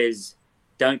sometimes he says,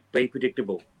 don't be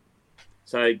predictable.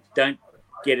 So don't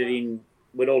get it in.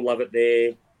 We'd all love it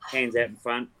there. Hands out in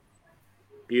front.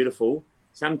 Beautiful.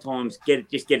 Sometimes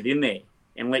just get it in there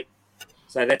and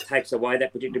so that takes away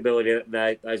that predictability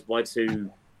that those blokes who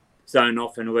zone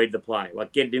off and read the play.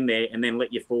 Like, get it in there and then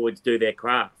let your forwards do their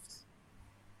crafts.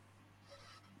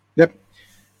 Yep,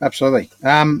 absolutely.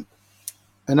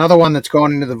 Another one that's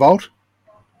gone into the vault,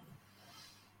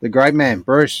 the great man,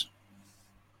 Bruce.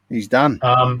 He's done.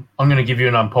 I'm going to give you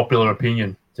an unpopular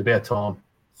opinion. It's about time.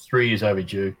 3 years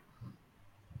overdue.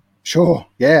 Sure.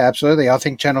 Yeah, absolutely. I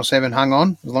think Channel 7 hung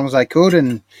on as long as they could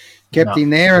and kept him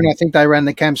there. And I think they ran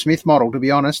the Cam Smith model, to be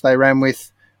honest. They ran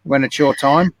with, when it's your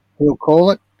time, he'll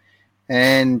call it.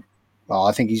 And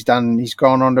I think he's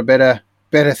gone on to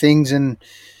better things, and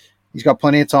he's got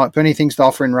plenty of things to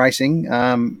offer in racing.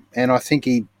 And I think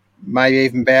he maybe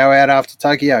even bow out after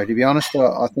Tokyo, to be honest.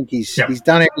 I think he's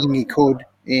done everything he could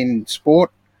in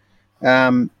sport.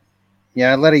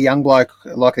 Let a young bloke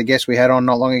like the guest we had on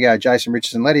not long ago, Jason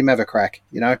Richardson, let him have a crack,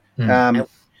 Have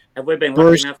we been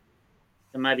Bruce, lucky enough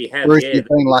to maybe have? Bruce, you've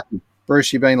been lucky.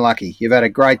 Bruce, you've been lucky. You've had a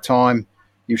great time.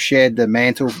 You've shared the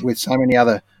mantle with so many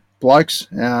other blokes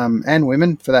and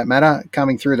women, for that matter,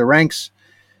 coming through the ranks.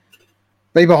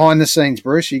 Be behind the scenes,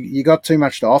 Bruce. You got too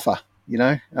much to offer.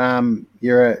 You're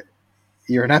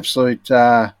an absolute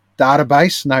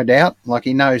database, no doubt. Like,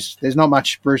 he knows there's not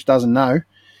much Bruce doesn't know,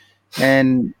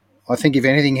 and I think if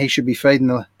anything, he should be feeding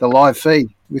the live feed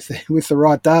with the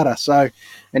right data. So,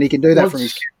 and he can do that from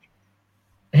his.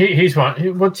 Here's one.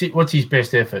 What's his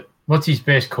best effort? What's his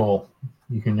best call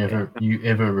you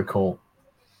ever recall?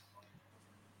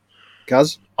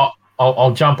 Cuz?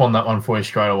 I'll jump on that one for you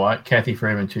straight away. Kathy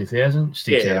Freeman 2000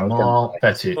 sticks out a mile.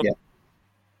 That's it. Yeah.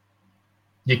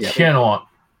 You cannot.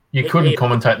 You couldn't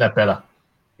commentate that better.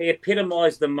 He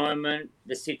epitomised the moment,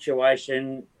 the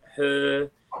situation,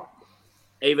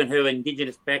 even her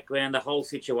Indigenous background, the whole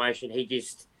situation.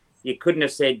 You couldn't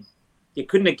have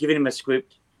given him a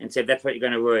script and said, that's what you're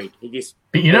going to read.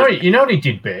 But you know what he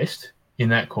did best in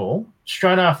that call?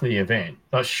 Straight after the event,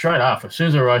 as soon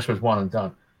as the race was won and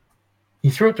done, he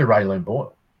threw it to Raylene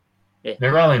Boyle. Yeah. Now,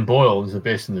 Raylene Boyle is the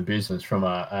best in the business from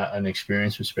an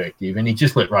experience perspective, and he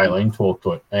just let Raylene talk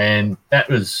to it. And that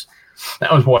was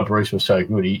why Bruce was so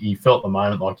good. He felt the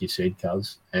moment, like you said,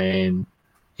 Cuz, and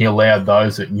he allowed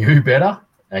those that knew better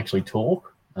actually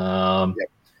talk. And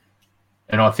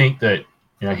I think that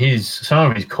some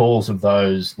of his calls of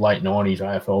those late '90s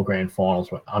AFL Grand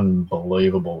Finals were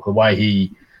unbelievable. The way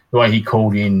he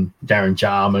called in Darren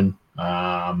Jarman,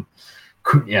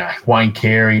 Wayne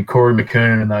Carey, Corey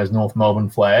McKernan, and those North Melbourne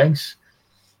flags.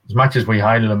 As much as we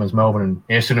hated them as Melbourne and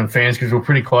Essendon fans, because we were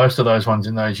pretty close to those ones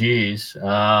in those years, he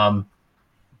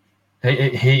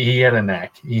had a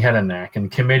knack.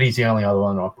 And Committee's the only other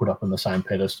one I put up on the same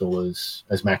pedestal as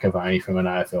McAvaney from an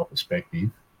AFL perspective.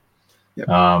 Yep.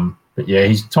 But yeah,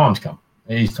 his time's come.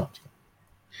 It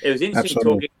was interesting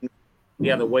talking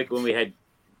the other week when we had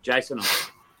Jason on,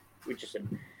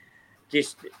 Richardson,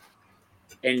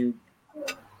 and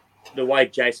the way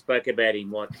Jay spoke about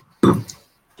him, like,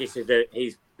 just as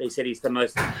he said he's the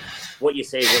most, what you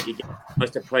see is what you get,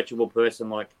 most approachable person.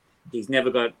 Like, he's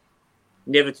never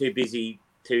too busy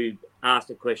to ask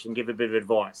a question, give a bit of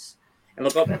advice. And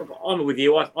look, I'm with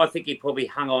you. I think he probably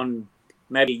hung on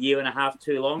maybe a year and a half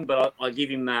too long, but I give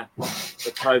him the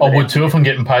COVID. I would too if I'm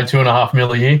getting paid $2.5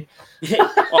 million a year.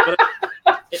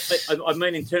 I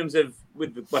mean, in terms of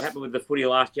with what happened with the footy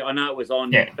last year, I know it was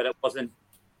on, but it wasn't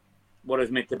what it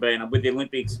was meant to be. And with the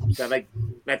Olympics, so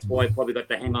that's why he probably got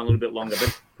to hang on a little bit longer.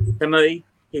 But to me,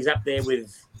 he's up there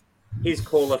with his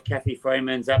call of Kathy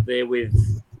Freeman's up there with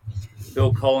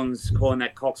Bill Collins calling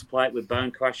that Cox plate with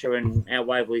Bone Crusher and our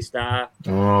Waverley Star.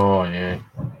 Oh, yeah.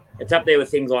 It's up there with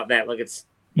things like that. Like, it's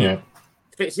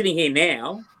sitting here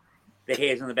now, the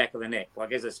hair's on the back of the neck.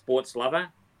 Like, as a sports lover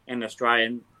and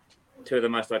Australian, two of the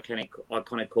most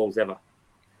iconic calls ever.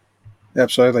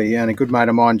 Absolutely, yeah. And a good mate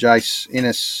of mine, Jace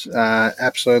Innes,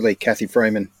 absolutely, Kathy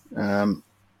Freeman.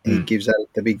 He gives that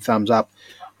the big thumbs up.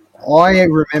 I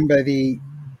remember the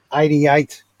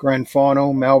 88 grand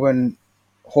final, Melbourne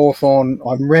Hawthorn.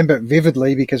 I remember it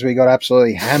vividly because we got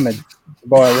absolutely hammered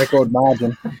by a record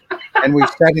margin. And we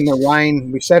sat in the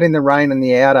rain. We sat in the rain and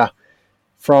the outer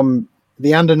from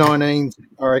the under-19s.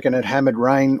 I reckon it hammered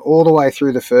rain all the way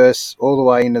through the first, all the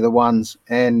way into the ones.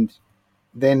 And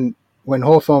then when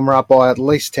Hawthorn were up by at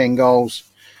least 10 goals,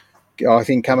 I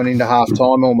think coming into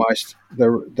half-time almost,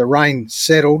 the rain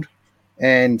settled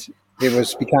and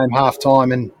it became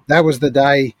half-time. And that was the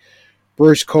day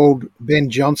Bruce called Ben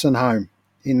Johnson home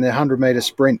in the 100-metre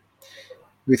sprint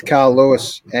with Carl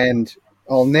Lewis. And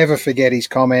I'll never forget his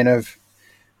comment of,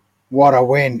 "What a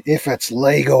win if it's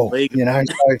legal." So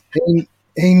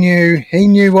he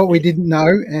knew what we didn't know.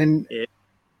 And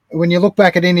when you look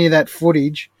back at any of that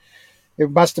footage,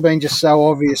 it must have been just so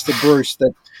obvious to Bruce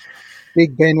that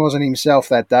Big Ben wasn't himself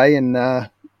that day, and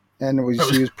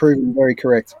he was proven very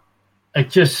correct. It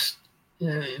just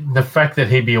the fact that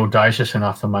he'd be audacious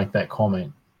enough to make that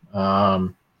comment.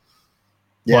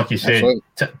 Like you said,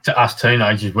 to us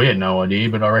teenagers, we had no idea,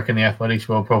 but I reckon the athletics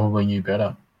world probably knew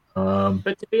better.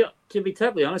 But to be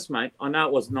totally honest, mate, I know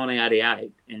it was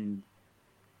 1988 and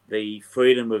the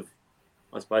freedom of,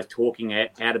 I suppose, talking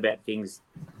out about things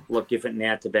a lot different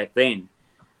now to back then.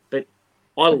 But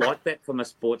I like that from a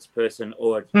sports person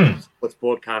or a sports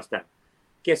broadcaster.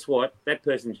 Guess what? That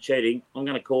person's cheating. I'm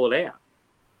going to call it out.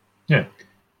 Yeah.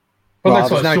 Well,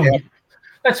 that's like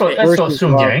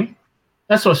Sung Yang.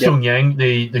 That's like Sung Yang,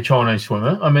 the Chinese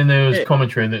swimmer. I mean, there was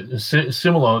commentary that is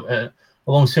similar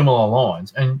along similar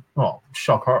lines, and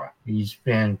shock horror, he's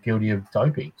found guilty of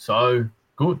doping. So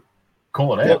good,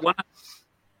 call it out.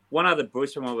 One other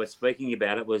Bruce when I was speaking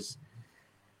about it was,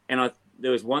 and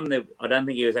there was one that I don't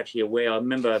think he was actually aware. I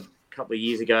remember a couple of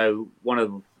years ago, one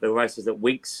of the races that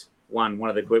Winks won, one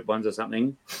of the Group 1s or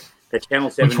something. The Channel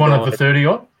 7 Which one of the 30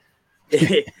 odd?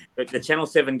 But the Channel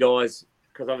 7 guys,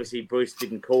 because obviously Bruce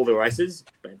didn't call the races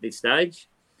at this stage,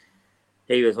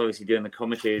 he was obviously doing the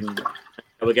commentary, and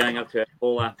they were going up to our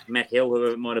caller, Matt Hill,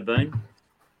 whoever it might have been,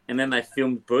 and then they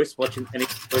filmed Bruce watching, and it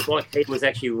was like he was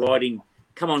actually riding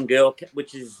 "Come On Girl,"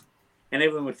 which is, and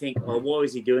everyone would think, "Oh, why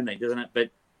is he doing that?" Doesn't it? But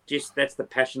just that's the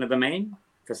passion of the man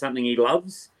for something he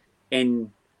loves, and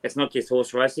it's not just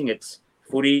horse racing; it's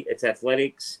footy, it's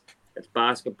athletics, it's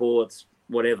basketball, it's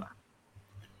whatever.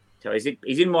 So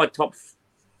he's in my top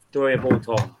 3 of all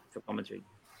time for commentary,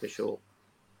 for sure.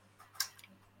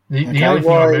 The only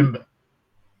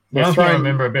thing I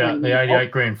remember about the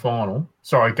 88 grand final.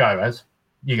 Sorry, go, Az.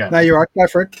 You go. No, you're right. Go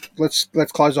for it. Let's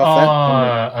close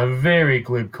off that. A very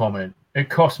glib comment. It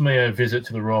cost me a visit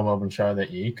to the Royal Melbourne Show that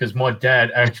year because my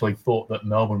dad actually thought that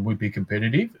Melbourne would be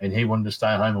competitive and he wanted to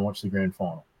stay home and watch the grand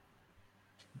final.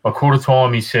 By quarter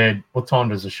time, he said, "What time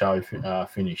does the show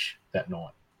finish that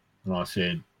night?" And I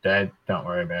said, "Dad, don't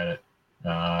worry about it.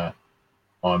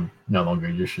 I'm no longer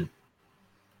interested."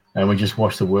 And we just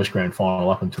watched the worst grand final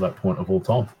up until that point of all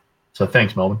time. So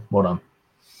thanks, Melbourne. Well done.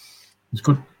 It's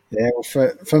good. Yeah,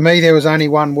 well, for me, there was only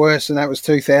one worse, and that was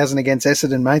 2000 against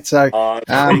Essendon, mate. So, so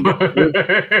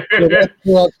that's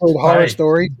the absolute horror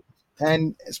story.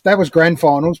 And that was grand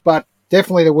finals, but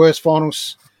definitely the worst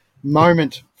finals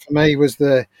moment for me was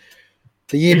the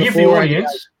year before.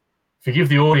 Forgive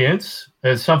the audience.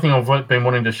 There's something I've been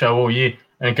wanting to show all year,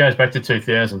 and it goes back to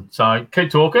 2000. So keep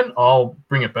talking. I'll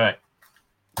bring it back.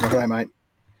 Okay, mate.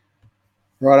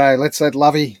 Righto, let's let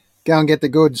Lovey go and get the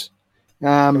goods.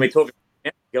 Can we talk?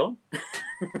 Go on.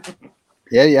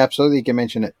 Yeah, absolutely. You can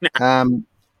mention it. Go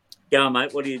on,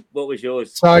 mate. What was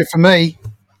yours? So for me,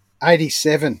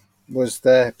 87 was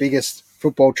the biggest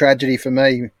football tragedy for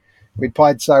me. We'd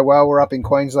played so well. We're up in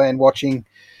Queensland watching,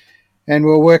 and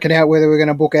we were working out whether we were going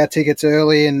to book our tickets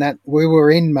early, and that we were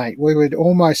in, mate. We were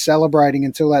almost celebrating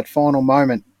until that final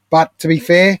moment. But to be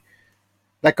fair,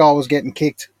 that goal was getting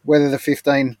kicked, whether the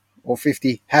 15 or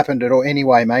 50 happened at all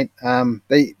anyway, mate.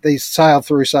 These sailed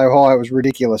through so high, it was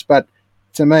ridiculous. But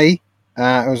to me,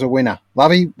 it was a winner.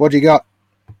 Lovey, what you got?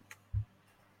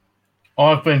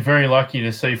 I've been very lucky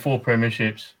to see 4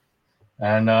 premierships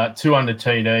and 2 under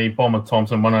TD, Bomber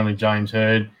Thompson, 1 under James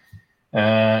Hird,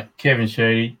 Kevin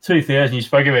Sheedy. 2000, you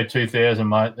spoke about 2000,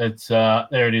 mate. It's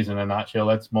there it is in a nutshell.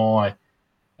 That's my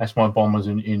Bombers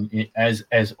in as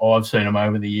I've seen them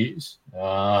over the years.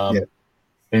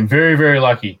 Been very, very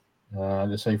lucky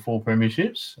to see 4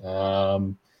 premierships.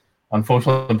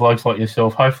 Unfortunately, blokes like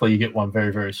yourself, hopefully you get one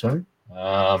very, very soon.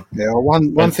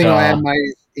 One thing I am,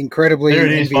 mate, incredibly there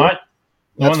it is, mate.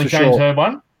 The one, the James Hird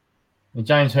one. The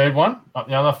James Hird one, up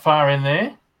the other far in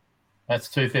there. That's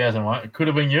 2000, mate. It could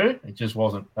have been you. It just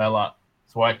wasn't. Bad luck.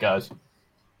 That's the way it goes.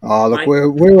 Oh, look,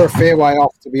 we were a fair way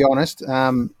off, to be honest.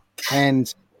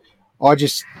 And I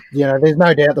just, there's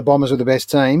no doubt the Bombers were the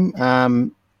best team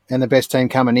and the best team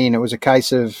coming in. It was a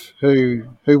case of who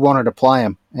wanted to play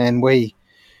them. And we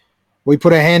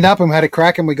put our hand up and we had a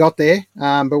crack and we got there.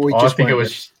 But we just I think it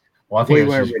was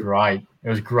great. It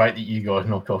was great that you guys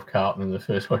knocked off Carlton in the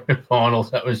first week of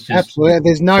finals. That was just absolutely.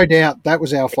 There's no doubt that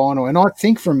was our final. And I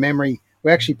think from memory,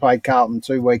 we actually played Carlton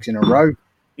 2 weeks in a row.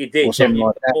 You did, or something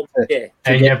like that.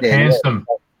 And you pantsed them.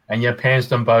 And you pantsed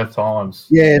them both times.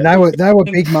 Yeah, they were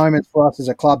big moments for us as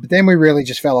a club. But then we really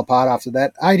just fell apart after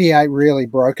that. 88 really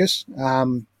broke us,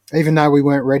 even though we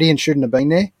weren't ready and shouldn't have been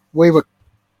there.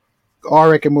 I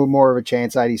reckon we were more of a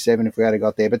chance 87 if we had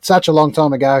got there. But such a long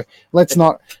time ago. Let's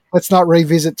not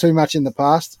revisit too much in the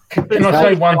past. Can I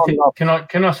say one thing?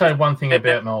 Can I say one thing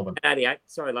about Melbourne? 88.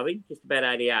 Sorry, Lovey. Just about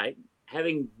 88.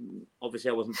 Having obviously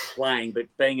I wasn't playing, but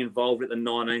being involved at the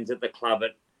 19s at the club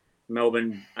at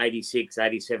Melbourne 86,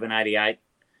 87, 88.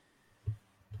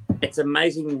 It's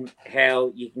amazing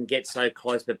how you can get so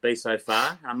close but be so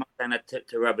far. I'm not saying that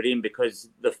to rub it in because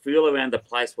the feel around the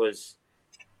place was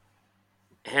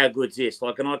how good's this?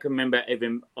 Like, and I can remember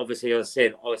even, obviously, as I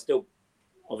said, I was still,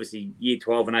 obviously, year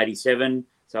 12 and 87,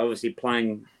 so obviously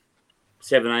playing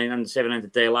 17 under 17 to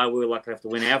DLR, we were lucky enough to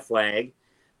win our flag.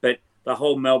 But the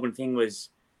whole Melbourne thing was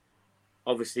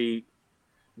obviously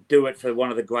do it for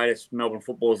one of the greatest Melbourne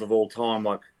footballers of all time.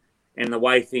 Like, and the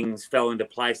way things fell into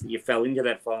place that you fell into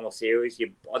that final series,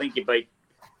 I think you beat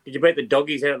the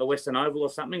Doggies out at the Western Oval or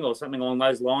something along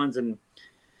those lines. And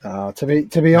to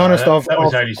be honest, that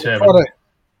was 87.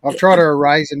 I've tried to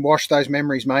erase and wash those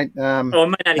memories, mate. I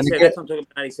mean 87. That's what I'm talking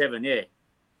about. 87, yeah.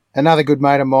 Another good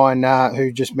mate of mine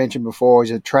who just mentioned before,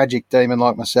 he's a tragic demon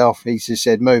like myself. He just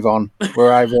said, "Move on,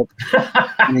 we're over it."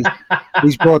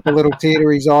 he's brought the little tear to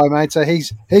his eye, mate. So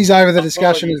he's over the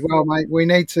discussion as well, mate. We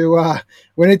need to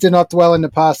not dwell in the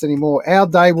past anymore. Our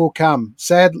day will come.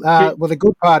 Sad. Well, the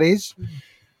good part is,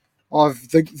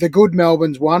 the good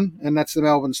Melbourne's won, and that's the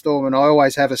Melbourne Storm, and I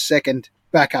always have a second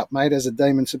backup, mate, as a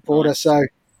Demon supporter. Nice. So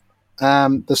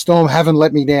the Storm haven't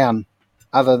let me down,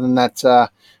 other than that.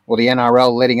 Or the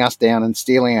NRL letting us down and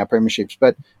stealing our premierships,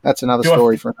 but that's another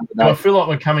story for another day. I feel like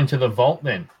we're coming to the vault.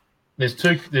 Then there's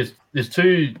two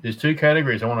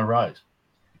categories I want to raise.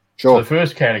 Sure. So the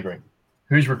first category,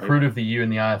 who's recruit of the year in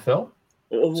the AFL?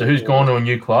 So who's gone to a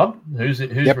new club? Who's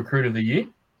recruit of the year?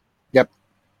 Yep.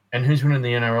 And who's winning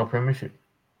the NRL premiership?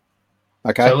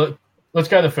 Okay. So let's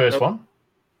go to the first one.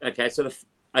 Okay. So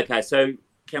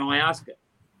can I ask?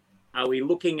 Are we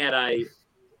looking at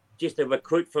just a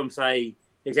recruit from, say,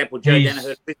 for example, Joe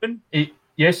Danaher, Brisbane?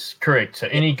 Yes, correct. So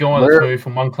any guy that's moved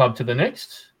from one club to the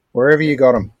next? Wherever you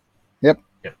got him. Yep.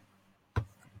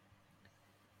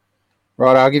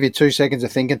 Right, I'll give you 2 seconds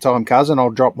of thinking time, cousin.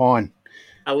 I'll drop mine.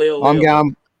 I'm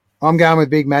going with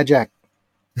Big Majak.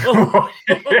 I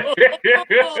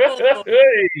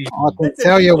can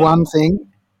tell you one thing.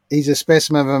 He's a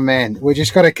specimen of a man. We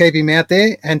just got to keep him out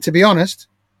there. And to be honest,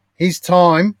 his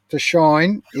time to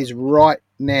shine is right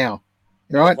now.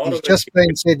 right? He's just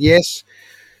been said yes.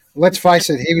 Let's face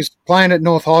it, he was playing at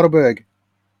North Heidelberg.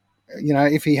 You know,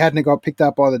 if he hadn't got picked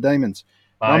up by the Demons.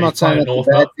 I'm not saying that's a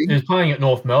bad thing. He's playing at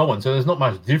North Melbourne, so there's not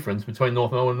much difference between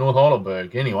North Melbourne and North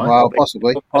Heidelberg anyway. Well,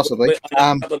 possibly.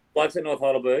 Blokes at North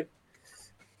Heidelberg.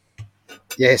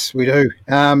 Yes, we do.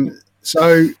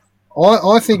 So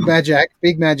I think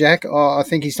Big Majak, I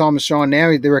think his time is shine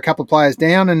now. There are a couple of players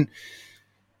down, and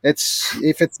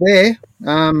if it's there,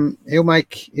 he'll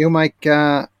make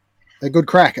a good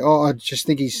crack. I just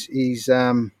think he's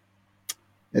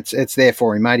it's there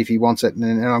for him, mate, if he wants it.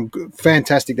 And I'm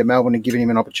fantastic that Melbourne have given him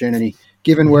an opportunity,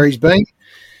 given where he's been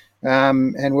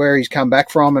and where he's come back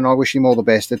from. And I wish him all the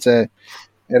best. It'll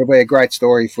be a great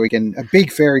story a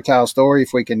big fairy tale story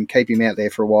if we can keep him out there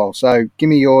for a while. So give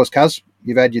me yours, cuz.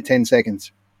 You've had your 10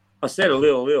 seconds. I said a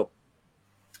little.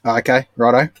 Okay,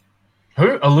 righto.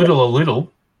 Who? A little?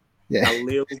 Yeah. A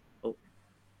little.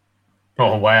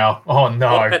 Oh, wow. Oh,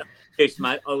 no. Yes,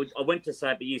 mate. I went to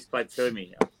say it, but you spoke through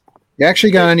me. You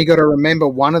actually only got to remember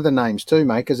one of the names too,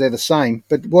 mate, because they're the same.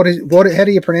 But how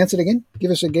do you pronounce it again? Give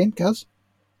us again, cuz.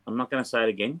 I'm not going to say it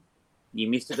again. You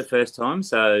missed it the first time,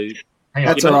 so... Hang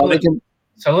on. That's all right.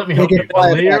 So let me help you.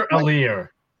 Alir.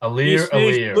 Blues.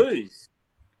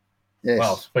 Yes.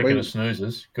 Well, speaking of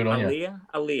snoozers, good on you.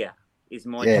 Alir is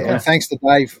my... Yeah, and thanks to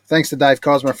Dave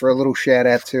Cosma for a little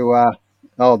shout-out to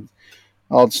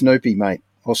old Snoopy, mate,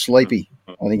 or Sleepy.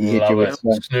 I think he hit you with...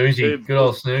 Snoozy. Good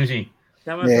old Snoozy.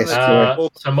 Yes,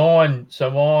 so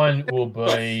mine will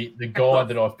be the guy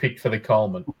that I've picked for the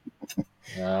Coleman,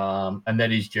 and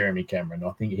that is Jeremy Cameron. I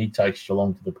think he takes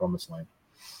Geelong to the promised land.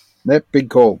 Yep,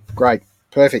 big call. Great.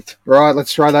 Perfect. Right,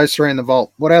 let's throw those three in the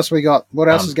vault. What else we got? What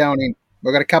else is going in?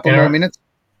 We've got a couple more minutes.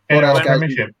 What else goes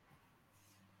in?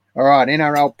 All right,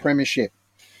 NRL Premiership.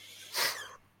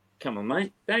 Come on,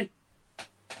 mate. Don't.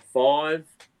 5,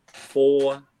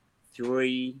 4,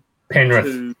 3, Penrith.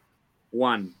 2,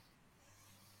 1.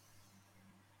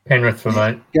 Penrith for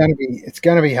me. It's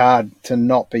going to be hard to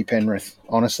not be Penrith,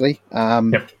 honestly.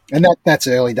 Yep. And that's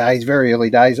early days, very early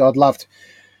days. I'd love to,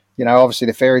 obviously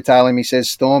the fairy tale in me says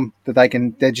Storm, that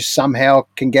they just somehow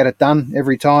can get it done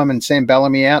every time, and Sam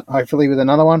Bellamy out, hopefully with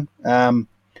another one.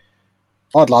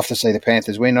 I'd love to see the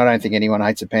Panthers win. I don't think anyone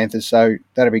hates the Panthers, so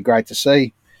that'd be great to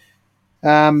see.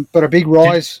 But a big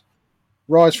rise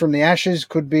from the ashes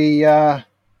could be,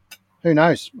 who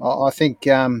knows? I think,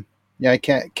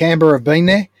 Canberra have been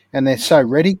there, and they're so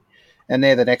ready, and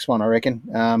they're the next one, I reckon.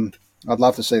 I'd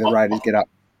love to see the Raiders get up.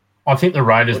 I think the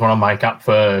Raiders want to make up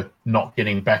for not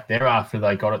getting back there after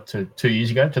they got it to 2 years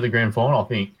ago to the grand final.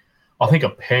 I think a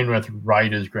Penrith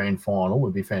Raiders grand final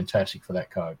would be fantastic for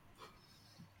that code.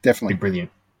 Definitely. It'd be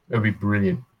brilliant. It would be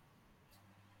brilliant.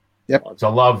 Yep. So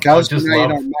I love. You're not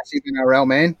a massive NRL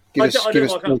man. I'm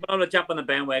going to jump on the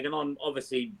bandwagon. On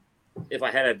obviously, if I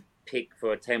had a pick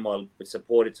for a team I would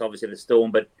support, it's obviously the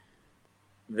Storm, but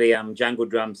the Jungle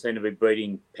Drums seem to be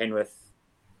breeding Penrith.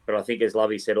 But I think, as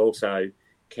Lovey said, also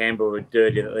Canberra were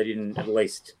dirty that they didn't at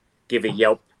least give a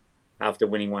yelp after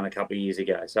winning one a couple of years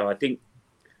ago. So I think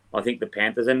the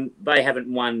Panthers, and they haven't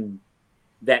won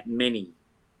that many.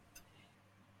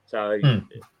 So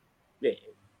yeah,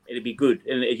 it'd be good.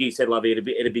 And as you said, Lovey,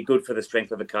 it'd be good for the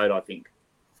strength of the code, I think.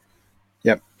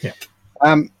 Yep. Yeah.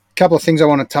 Couple of things I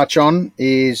want to touch on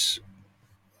is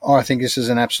I think this is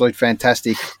an absolute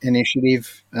fantastic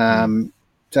initiative. To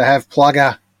have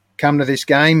Plugger come to this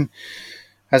game,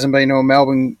 hasn't been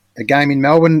to a game in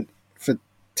Melbourne for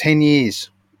 10 years.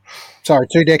 Sorry,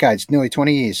 2 decades, nearly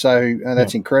 20 years. So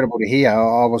that's incredible to hear.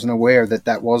 I wasn't aware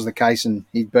that was the case, and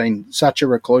he'd been such a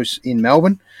recluse in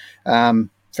Melbourne.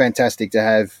 Fantastic to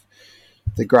have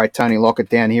the great Tony Lockett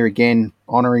down here again,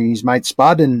 honouring his mate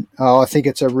Spud. And I think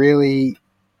it's a really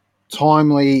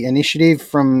timely initiative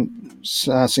from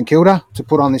St Kilda to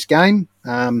put on this game.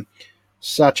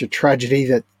 Such a tragedy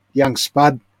that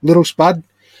little Spud,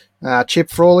 Chip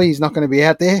Frawley, he's not going to be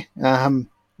out there.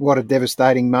 What a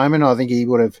devastating moment. I think he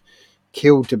would have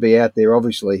killed to be out there,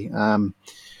 obviously,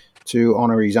 to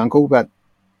honour his uncle. But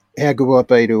how good will it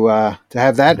be to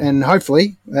have that? And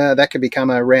hopefully that can become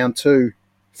a round 2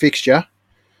 fixture,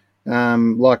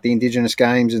 like the Indigenous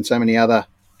games and so many other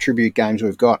tribute games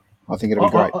we've got. I think it'll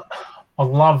be great. I'd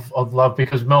love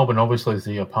because Melbourne obviously is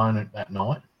the opponent that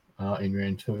night in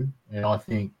round 2, and I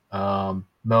think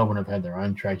Melbourne have had their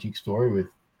own tragic story with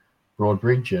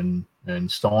Broadbridge and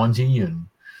Steinsey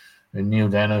and Neil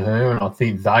Danaher, and I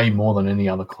think they, more than any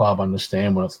other club,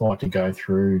 understand what it's like to go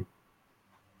through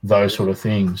those sort of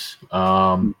things.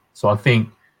 So I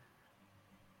think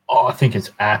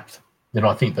it's apt that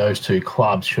I think those 2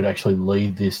 clubs should actually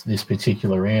lead this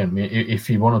particular round. I mean, if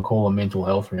you want to call a mental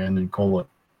health round and call it,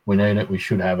 we need it, we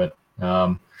should have it.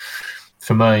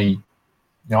 For me,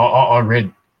 I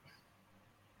read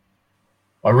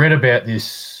about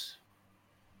this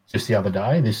just the other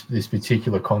day. This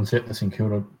particular concept that St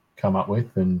Kilda come up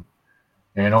with, and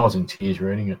I was in tears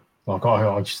reading it. Like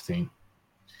I just think,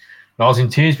 and I was in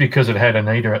tears because it had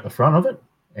Anita at the front of it,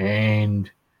 and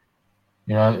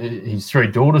his 3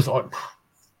 daughters.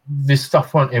 This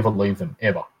stuff won't ever leave them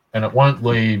ever, and it won't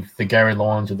leave the Gary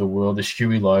Lyons of the world, the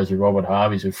Stewie Lowe's, the Robert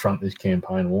Harveys who front this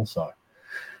campaign also.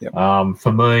 Yep.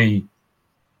 For me,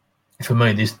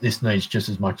 this needs just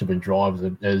as much of a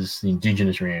drive as the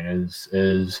Indigenous round,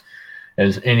 as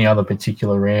any other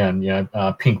particular round.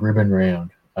 Pink ribbon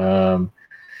round.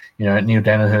 Neil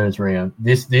Danaher's round.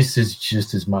 This is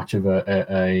just as much of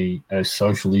a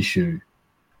social issue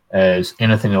as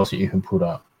anything else that you can put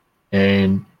up.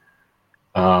 And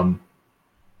I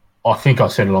think I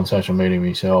said it on social media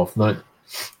myself that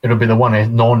it'll be the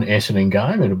one non-Essendon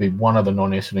game. It'll be one of the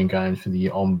non-Essendon games for the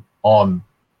year. I'm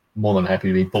more than happy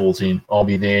to be balls in. I'll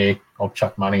be there. I'll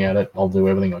chuck money at it. I'll do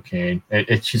everything I can.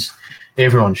 It's just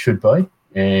everyone should be.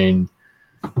 And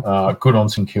good on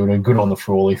St Kilda, good on the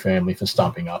Frawley family for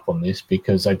stumping up on this,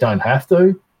 because they don't have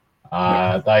to.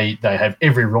 They have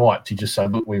every right to just say,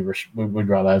 look, we would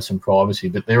rather have some privacy,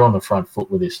 but they're on the front foot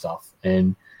with this stuff.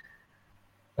 And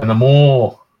the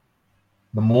more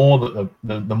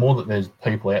that there's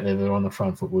people out there that are on the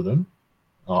front foot with them,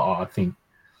 I think,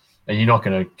 and you're not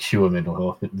going to cure mental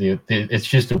health. It's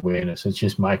just awareness. It's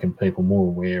just making people more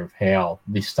aware of how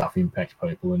this stuff impacts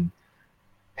people and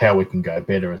how we can go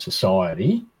better as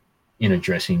society in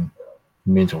addressing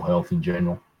mental health in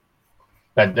general.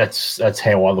 That's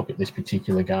how I look at this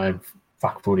particular game.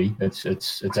 Fuck footy.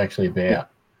 It's actually about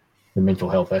the mental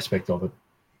health aspect of it.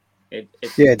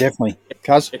 Yeah, definitely.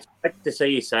 Cuz? It's great to see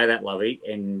you say that, Lovey.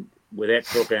 And without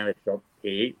talking out of the shop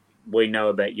here, we know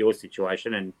about your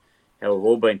situation and how we've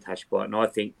all been touched by it. And I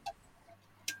think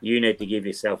you need to give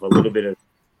yourself a little bit of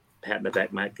pat in the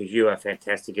back, mate, because you are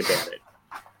fantastic about it.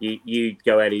 You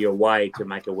go out of your way to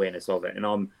make awareness of it.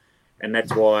 And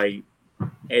that's why,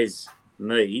 as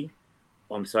me,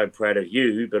 I'm so proud of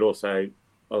you, but also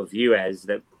of you as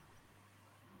that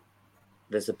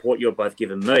the support you're both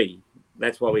given me.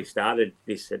 That's why we started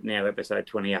this at now episode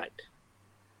 28.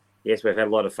 Yes, we've had a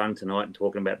lot of fun tonight and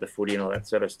talking about the footy and all that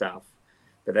sort of stuff.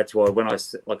 But that's why when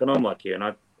and I'm like you,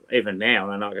 and even now,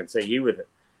 and I can see you with it.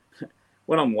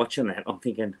 When I'm watching that, I'm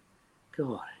thinking,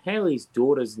 God, how are his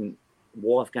daughters and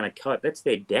wife going to cope? That's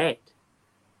their dad.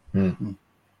 Mm-hmm.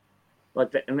 Like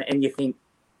that, and you think,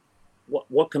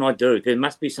 what can I do? There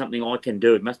must be something I can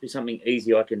do. It must be something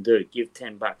easy I can do. Give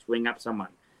 $10, ring up someone.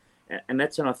 And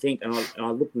that's when I think, and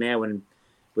I look now and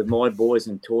with my boys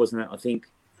and tours and that, I think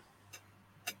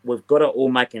we've got to all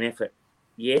make an effort.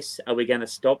 Yes, are we going to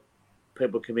stop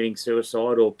people committing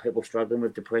suicide or people struggling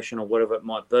with depression or whatever it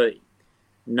might be?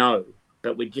 No,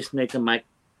 but we just need to make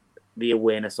the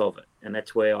awareness of it. And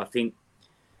that's where I think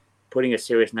putting a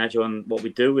serious nudge on what we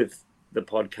do with the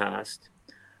podcast,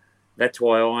 that's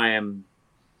why I am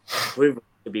privileged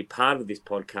to be part of this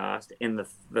podcast. And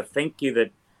the thank you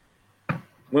that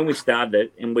when we started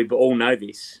it, and we all know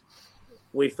this,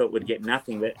 we thought we'd get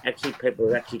nothing, but actually people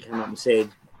have actually come up and said,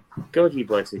 God, you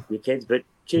blokes are dickheads, but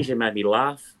geez, you made me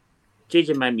laugh. Geez,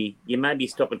 you made me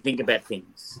stop and think about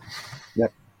things.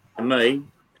 Yep. And me,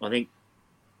 I think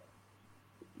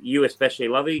you especially,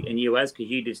 Lovey, and you because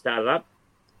you did start it up.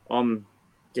 I'm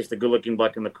just a good-looking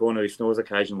bloke in the corner who snores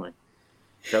occasionally.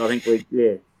 So I think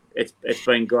it's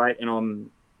been great, and I'm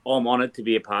honoured to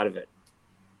be a part of it.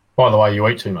 By the way, you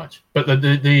eat too much, but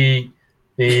the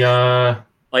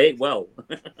I eat well.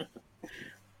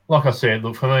 Like I said,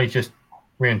 look, for me, just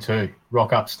round 2,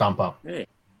 rock up, stump up. Yeah.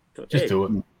 Just do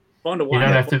it. Find a way. You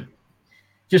don't have to.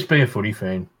 Just be a footy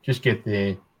fan. Just get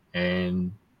there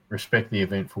and respect the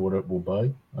event for what it will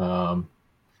be.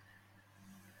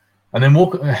 And then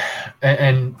walk.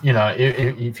 And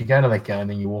if you go to that game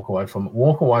and you walk away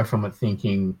from it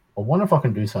thinking, I wonder if I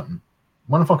can do something.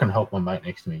 I wonder if I can help my mate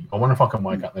next to me. I wonder if I can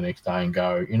wake up the next day and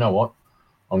go, you know what?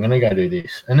 I'm going to go do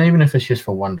this. And even if it's just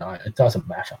for one day, it doesn't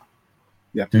matter.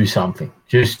 Yeah. Do something.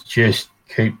 Just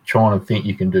keep trying to think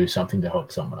you can do something to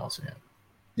help someone else out.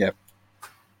 Yep.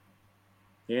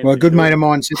 Yeah, well, a good sure. mate of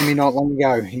mine said to me not long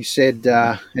ago, he said,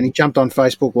 and he jumped on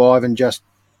Facebook Live and just,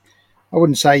 I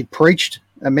wouldn't say he preached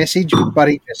a message, but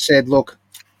he just said, look,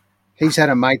 he's had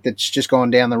a mate that's just gone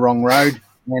down the wrong road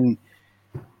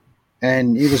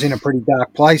and he was in a pretty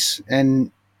dark place.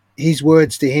 And his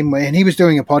words to him, and he was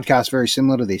doing a podcast very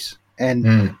similar to this,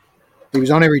 and he was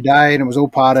on every day, and it was all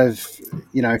part of,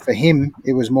 for him,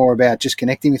 it was more about just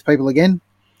connecting with people again.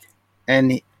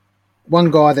 And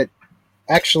one guy that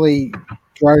actually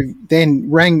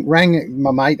rang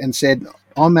my mate and said,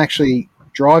 I'm actually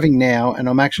driving now and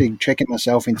I'm actually checking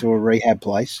myself into a rehab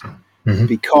place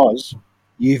because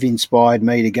you've inspired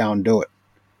me to go and do it.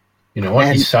 You know what?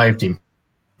 And he saved him.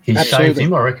 He saved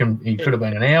him. I reckon he could have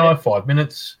been an hour, 5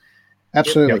 minutes.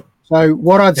 Absolutely. Yep. So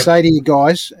what I'd say to you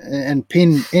guys, and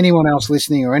pin anyone else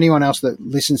listening or anyone else that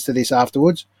listens to this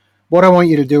afterwards, what I want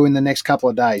you to do in the next couple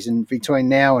of days, and between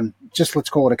now and just let's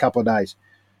call it a couple of days,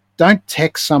 don't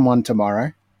text someone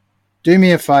tomorrow. Do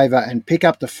me a favour and pick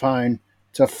up the phone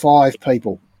to 5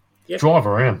 people. Yep. Drive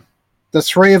around. The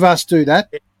 3 of us do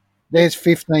that. There's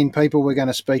 15 people we're going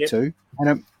to speak to,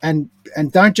 and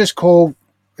don't just call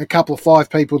a couple of 5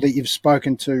 people that you've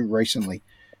spoken to recently.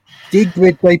 Dig a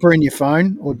bit deeper in your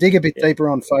phone, or dig a bit deeper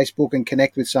on Facebook and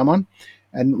connect with someone.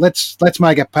 And let's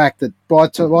make a pact that by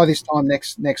this time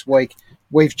next week,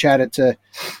 we've chatted to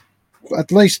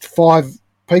at least 5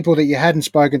 people that you hadn't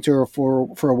spoken to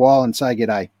for a while and say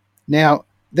g'day. Now,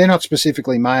 they're not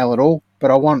specifically male at all,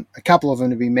 but I want a couple of them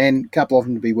to be men, a couple of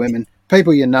them to be women,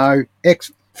 people you know,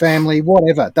 ex-family,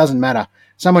 whatever, it doesn't matter.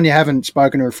 Someone you haven't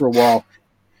spoken to for a while.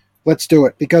 Let's do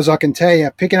it, because I can tell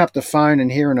you, picking up the phone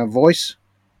and hearing a voice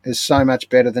is so much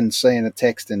better than seeing a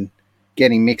text and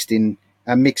getting mixed in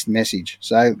a mixed message.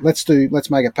 So let's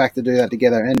make a pact to do that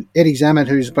together. And Eddie Zammit,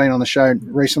 who's been on the show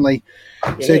recently,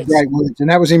 said great words,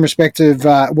 and that was in respect of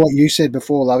what you said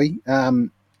before, Lovey,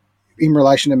 in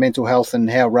relation to mental health and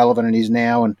how relevant it is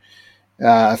now, and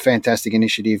a fantastic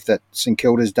initiative that St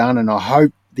Kilda's done. And I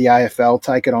hope the AFL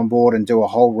take it on board and do a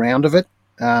whole round of it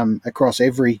across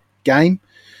every game.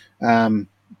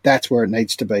 That's where it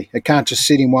needs to be. It can't just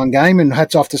sit in one game, and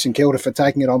hats off to St Kilda for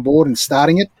taking it on board and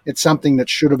starting it. It's something that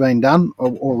should have been done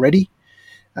already.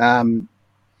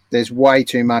 There's way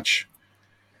too much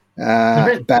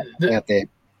out there.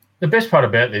 The best part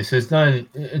about this is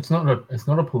it's not a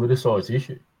politicised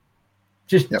issue.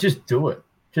 Just do it.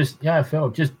 Just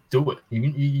AFL, just do it.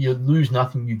 You lose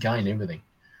nothing, you gain everything.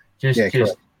 Just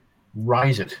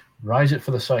raise it for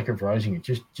the sake of raising it.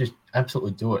 Just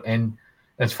absolutely do it. And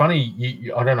it's funny.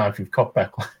 I don't know if you've copped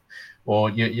back, or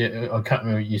I can't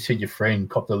remember. You said your friend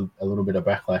copped a little bit of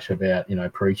backlash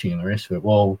about preaching and the rest of it.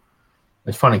 Well,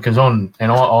 it's funny because I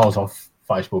was off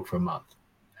Facebook for a month,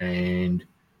 and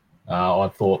I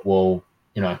thought, well,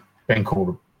 being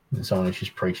called someone who's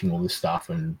just preaching all this stuff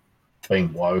and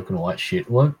being woke and all that shit.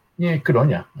 Well, yeah, good on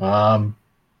you.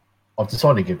 I've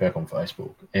decided to get back on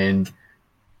Facebook, and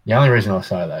the only reason I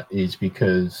say that is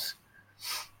because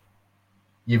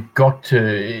you've got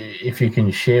to, if you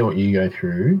can share what you go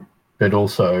through, but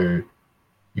also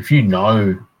if you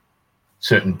know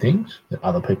certain things that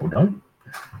other people don't,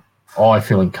 I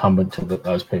feel incumbent to let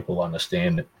those people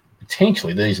understand that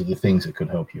potentially these are the things that could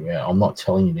help you out. I'm not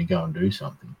telling you to go and do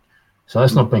something. So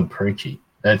that's not being preachy.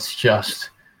 That's just,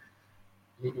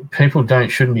 people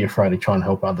shouldn't be afraid to try and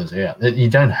help others out. You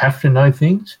don't have to know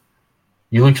things.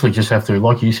 You literally just have to,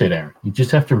 like you said, Aaron, you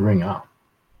just have to ring up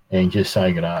and just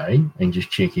say good day and just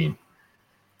check in.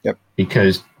 Yep.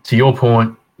 Because to your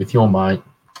point with your mate,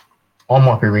 I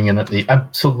might be ringing at the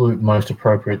absolute most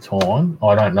appropriate time.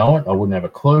 I don't know it. I wouldn't have a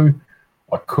clue.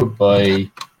 I could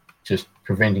be just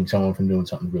preventing someone from doing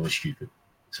something really stupid.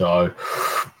 So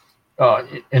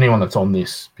anyone that's on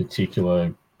this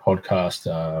particular podcast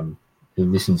who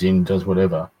listens in, does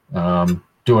whatever,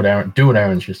 do what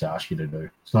Aaron's just asked you to do.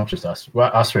 It's not just us. Well,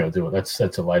 us three will do it.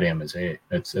 That's a lay down his hair.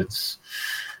 It's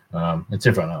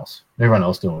everyone else. Everyone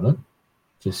else doing it.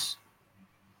 Just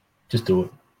do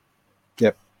it.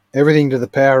 Yep. Everything to the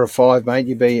power of 5, mate.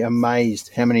 You'd be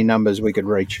amazed how many numbers we could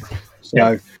reach.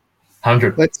 So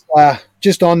 100. Let's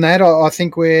just on that. I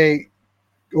think we're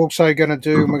also going to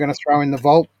do, and we're going to throw in the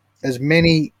vault as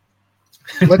many.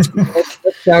 Let's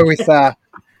go with the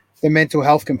mental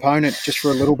health component just for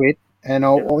a little bit. And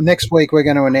next week we're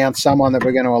going to announce someone that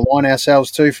we're going to align ourselves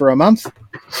to for a month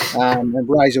and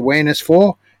raise awareness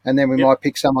for, and then we might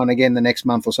pick someone again the next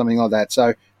month or something like that.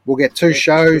 So we'll get 2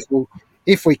 shows.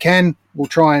 If we can, we'll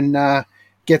try and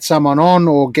get someone on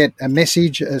or get a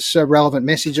message, a relevant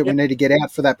message that we need to get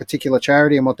out for that particular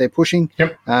charity and what they're pushing,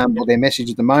 or their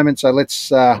message at the moment. So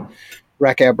let's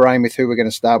rack our brain with who we're going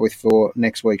to start with for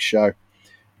next week's show.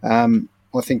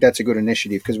 I think that's a good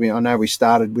initiative because I know we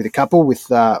started with a couple with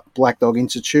Black Dog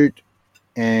Institute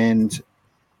and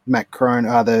Matt Cronin,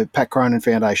 the Pat Cronin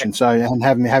Foundation. So and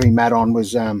having Matt on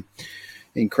was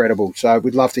incredible. So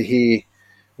we'd love to hear.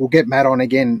 We'll get Matt on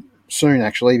again soon,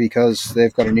 actually, because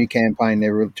they've got a new campaign they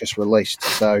just released.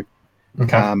 So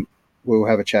we'll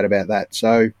have a chat about that.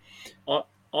 So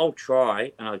I'll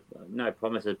try, and no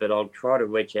promises, but I'll try to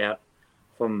reach out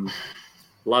from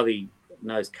Lovey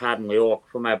knows Carden York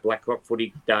from our Black Rock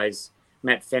footy days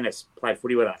Matt Fennis played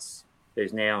footy with us,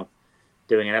 who's now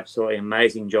doing an absolutely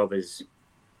amazing job as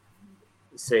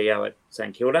CEO at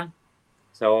St Kilda.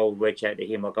 So I'll reach out to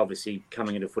him, like obviously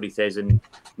coming into footy season,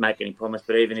 make any promise,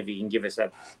 but even if he can give us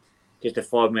just a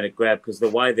 5-minute grab, because the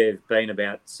way they've been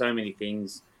about so many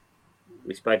things,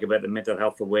 we spoke about the mental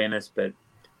health awareness, but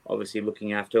obviously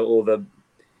looking after all the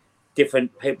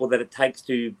different people that it takes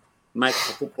to make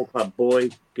a football club, boy,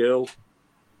 girl,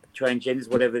 transgenders,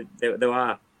 whatever there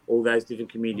are, all those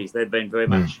different communities. They've been very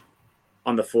much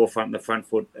on the forefront, the front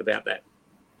foot about that.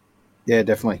 Yeah,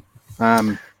 definitely.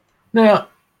 Now,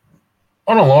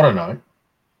 on a lighter note,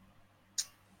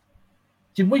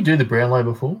 did we do the Brownlow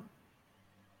before?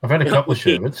 I've had a couple of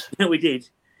sherbets. No, we did.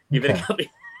 You've had a Okay. couple.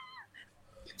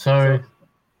 So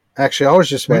Actually, I was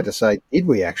just about to say, did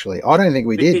we actually? I don't think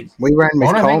we We did. did. We ran with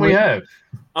I don't think we Coleman, have.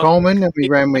 Coleman, and we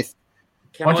ran with.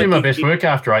 I do my best work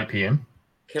after 8 p.m.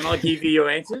 Can I give you your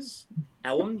answers?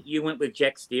 Alan, you went with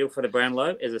Jack Steele for the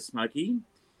Brownlow as a smoky.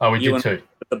 Oh, we You did went too.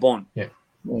 with the Bond. Yeah,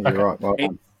 Okay. you're right. Well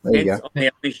done. There you Hence, go. on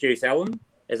the orange juice, Alan,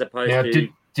 as opposed Now, to...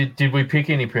 did we pick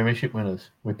any premiership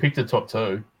winners? We picked the top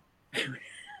 2.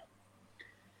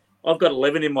 I've got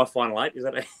 11 in my final 8. Is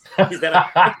that a...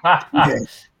 Yeah.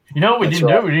 You know what we That's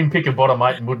didn't right. do? We didn't pick a bottom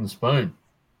 8 and wooden spoon.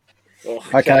 Oh,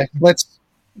 Okay, let's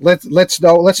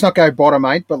not go bottom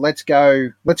 8, but let's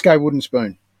go wooden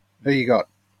spoon. Who you got?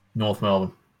 North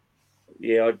Melbourne.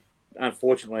 Yeah,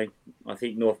 unfortunately, I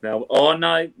think North Melbourne... Oh,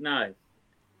 no.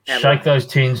 Shake those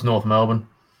tins, North Melbourne.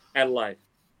 Adelaide.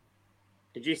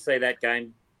 Did you see that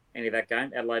game? Any of that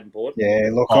game? Adelaide and Port? Yeah,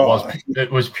 look, It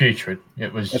was putrid.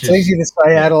 It was it's just... easy to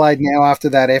say Adelaide now after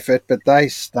that effort, but they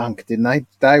stunk, didn't they?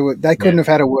 They couldn't have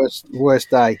had a worse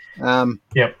day.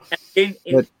 Yep.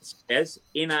 Even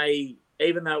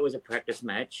though it was a practice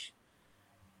match,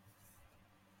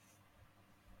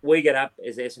 we get up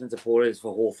as Essendon supporters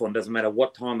for Hawthorn. Doesn't matter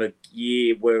what time of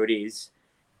year, where it is,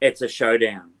 it's a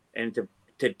showdown. And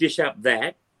to dish up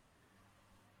that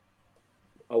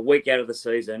a week out of the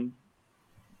season,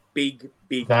 big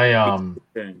They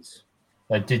concerns.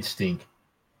 They did stink.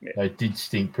 Yeah. They did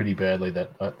stink pretty badly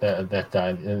that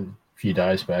day, a few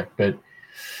days back. But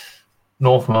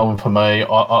North Melbourne for me,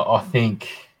 I think,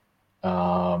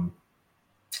 I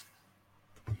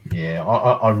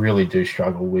really do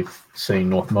struggle with seeing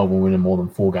North Melbourne winning more than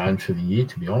 4 games for the year,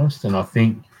 to be honest. And I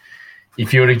think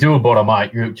if you were to do a bottom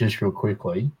 8, just real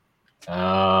quickly,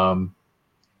 I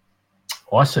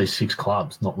see 6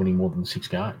 clubs not winning more than 6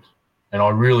 games. And I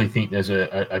really think there's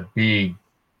a big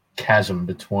chasm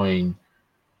between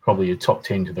probably your top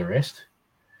 10 to the rest.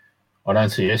 I don't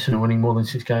see Essendon winning more than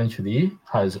 6 games for the year,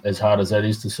 as hard as that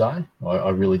is to say. I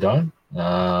really don't.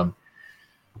 I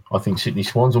think Sydney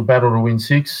Swans will battle to win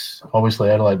 6. Obviously,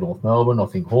 Adelaide, North Melbourne. I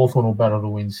think Hawthorn will battle to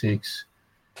win 6.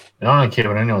 And I don't care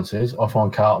what anyone says. I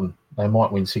find Carlton, they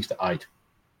might win 6 to 8.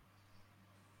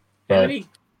 How many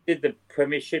did the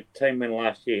premiership team win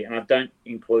last year? And I don't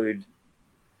include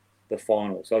the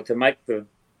final. So to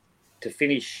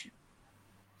finish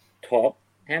top,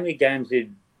 how many games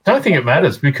did... I don't think it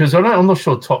matters because I'm not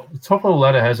sure top of the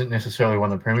ladder hasn't necessarily won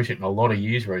the premiership in a lot of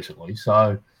years recently.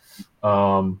 So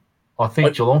I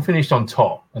think Geelong finished on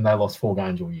top and they lost 4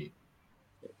 games all year.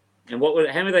 And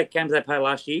how many games did they play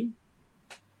last year?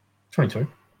 22.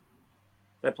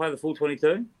 They played the full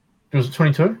 22? It was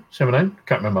 22, 17?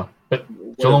 Can't remember. But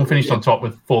Geelong finished on top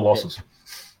with 4 losses.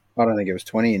 I don't think it was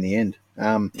 20 in the end.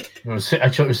 It was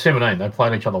 17. They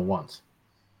played each other once.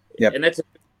 Yep. And that's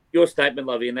your statement,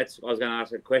 Lovey, and I was going to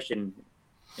ask a question,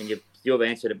 and you've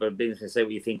answered it, but I'd be interested to see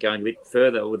what you think going a bit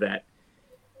further with that.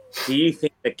 Do you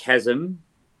think the chasm,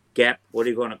 gap,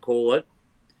 whatever you want to call it,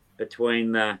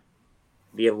 between the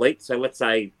elite, so let's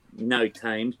say no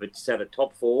teams, but say the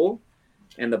top 4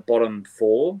 and the bottom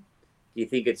 4, do you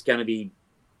think it's going to be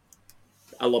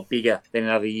a lot bigger than in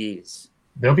other years?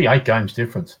 There'll be 8 games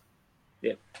difference.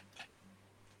 Yeah.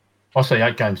 I see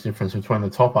 8 games difference between the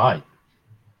top 8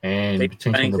 and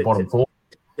potentially the bottom 4.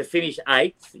 To finish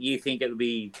 8th, you think it'll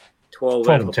be 12 12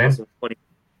 out of and a 10. possible 20?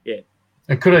 Yeah.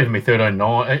 It could even be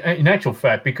 13-9. In actual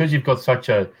fact, because you've got such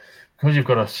a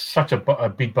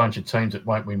big bunch of teams that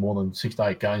won't win more than 6 to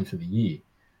 8 games for the year,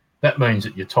 that means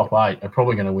that your top 8 are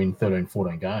probably going to win 13,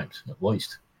 14 games at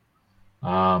least.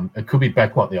 It could be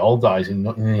back like the old days in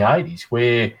the 80s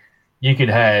where you could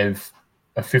have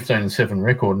a 15-7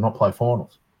 record and not play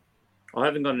finals. I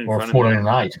haven't got it in Or a front of me.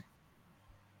 14-8.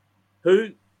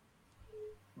 Who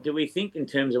do we think, in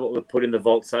terms of what we've put in the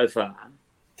vault so far,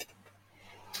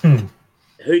 who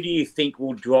do you think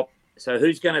will drop? So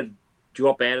who's going to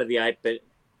drop out of the 8 but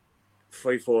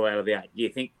free fall out of the 8? Do you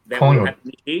think that will Collingwood. happen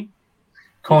this year?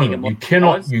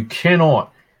 Collingwood, you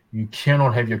cannot You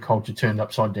cannot have your culture turned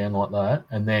upside down like that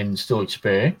and then still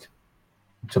expect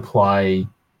to play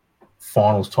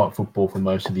finals type football for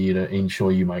most of the year to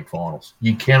ensure you make finals.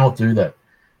 You cannot do that.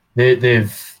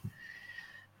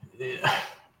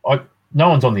 No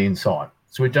one's on the inside,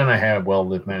 so we don't know how well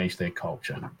they've managed their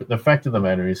culture. But the fact of the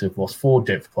matter is they've lost 4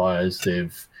 depth players.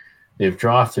 They've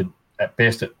drafted at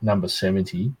best at number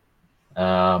 70,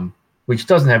 which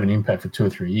doesn't have an impact for 2 or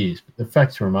 3 years. But the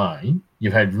facts remain,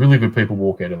 you've had really good people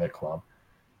walk out of that club.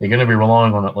 They're going to be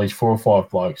relying on at least 4 or 5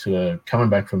 blokes that are coming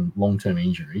back from long-term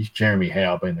injuries, Jeremy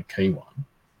Howe being the key one.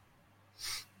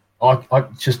 I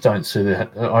just don't see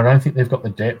that. I don't think they've got the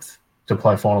depth to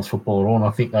play finals football at all, and I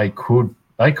think they could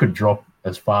drop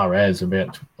as far as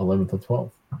about 11th or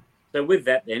 12th. So with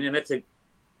that then, and that's a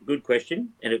good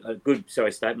question, and a good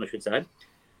statement, I should say.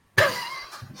 Do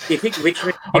you think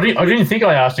Richmond... I didn't think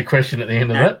I asked a question at the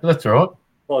end of that, but that's all right.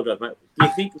 Apologise, mate. Do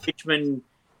you think Richmond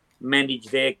manage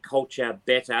their culture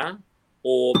better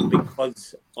or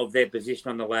because of their position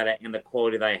on the ladder and the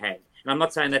quality they had? And I'm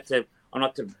not saying that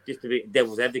just to be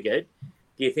devil's advocate.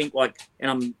 Do you think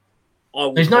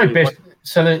there's no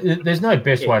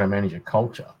best way to manage a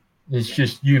culture. It's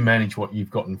just you manage what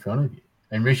you've got in front of you.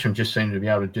 And Richmond just seem to be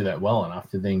able to do that well enough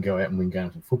to then go out and win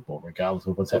games of football, regardless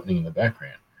of what's happening in the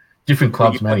background. Different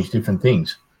clubs manage different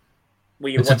things.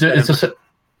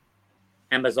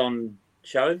 Amazon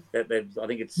show I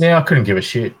think it's... Yeah, I couldn't give a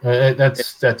shit.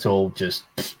 That's all just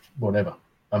whatever.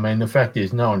 I mean, the fact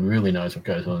is no one really knows what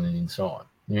goes on inside.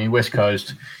 I mean, West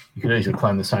Coast, you could easily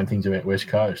claim the same things about West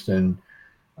Coast, and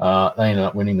they ended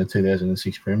up winning the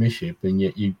 2006 premiership, and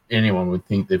yet anyone would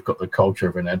think they've got the culture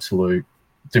of an absolute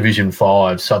Division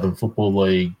 5 Southern Football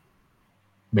League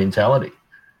mentality.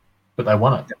 But they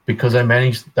won it because they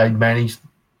managed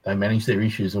their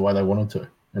issues the way they wanted to.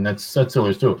 And that's all there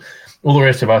is to it. All the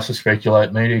rest of us are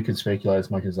speculate. Media can speculate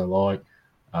as much as they like.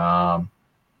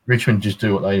 Richmond just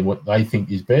do what they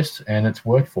think is best, and it's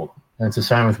worked for them. And it's the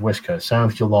same with West Coast, same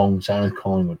with Geelong, same with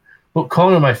Collingwood. Look,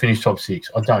 Collingwood may finish top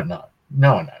 6. I don't know.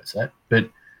 No one knows that. But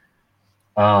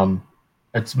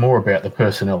it's more about the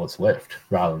personnel that's left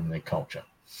rather than their culture.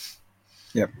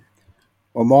 Yep.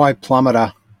 Well, my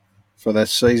plummeter for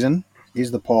this season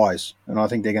is the Pies, and I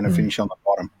think they're going to finish on the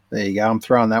bottom. There you go. I'm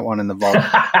throwing that one in the vault.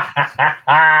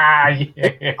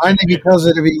 Yeah. Only because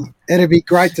it'd be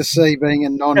great to see being a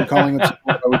non-Collingwood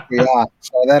supporter, which we are.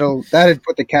 So that'd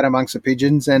put the cat amongst the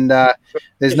pigeons, and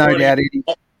there's no doubt.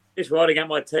 Just writing up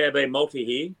my TAB multi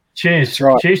here. Cheers.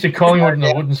 Right. Cheers to Collingwood and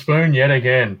the wooden spoon yet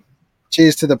again.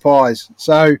 Cheers to the Pies.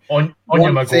 So on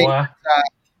your Maguire.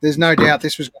 There's no doubt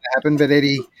this was going to happen, but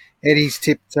Eddie's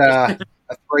tipped a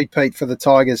three-peat for the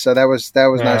Tigers, so that was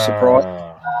no surprise.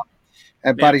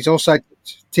 But he's also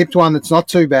tipped one that's not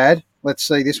too bad. Let's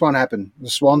see this one happen. The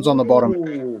Swans on the bottom.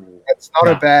 It's not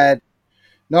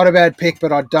a bad pick,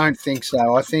 but I don't think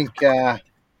so. I think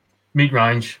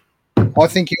mid-range. I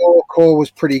think your call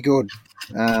was pretty good,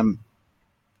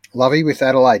 Lovey, with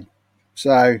Adelaide.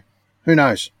 So who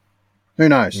knows?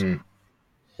 Mm.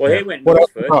 Well, he went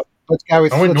north first. Let's go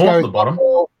with the bottom.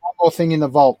 One more thing in the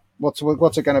vault. What's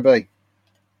it going to be?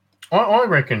 I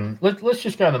reckon let's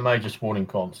just go to the major sporting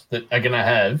comps that are going to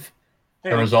have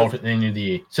a result at the end of the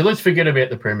year. So let's forget about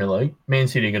the Premier League. Man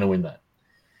City are going to win that.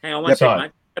 Hang on one second,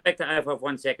 mate. Go back to AFL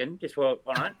 1 second. Just all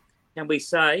right. Can we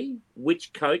say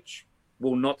which coach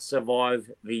will not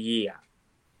survive the year?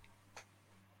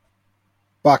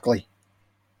 Buckley.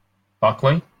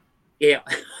 Yeah,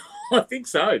 I think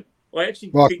so. I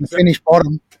actually think so. Finish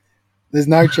bottom. There's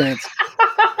no chance.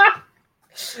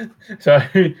 So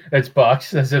it's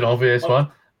Bucks. That's an obvious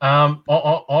one.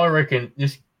 I reckon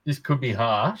this could be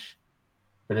harsh,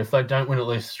 but if they don't win at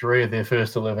least 3 of their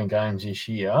first 11 games this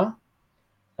year,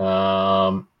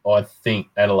 I think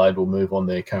Adelaide will move on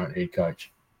their current head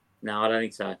coach. No, I don't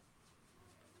think so.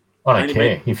 I don't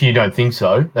care. If you don't think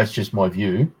so, that's just my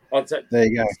view. There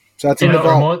you go. So that's you know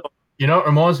what it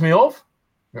reminds me of?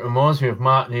 It reminds me of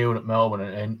Martin Neal at Melbourne,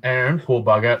 and Aaron, poor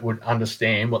bugger, would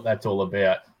understand what that's all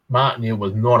about. Martin Neal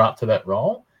was not up to that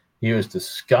role. He was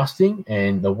disgusting,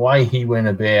 and the way he went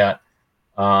about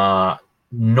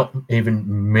not even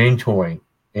mentoring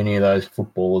any of those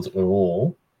footballers at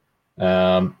all,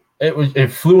 it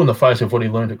flew in the face of what he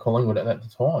learned at Collingwood at that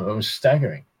time. It was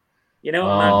staggering. You know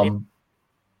what,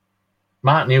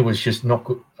 Martin Neal was just not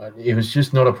good. It was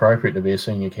just not appropriate to be a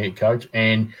senior head coach.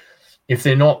 And if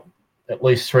they're not at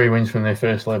least 3 wins from their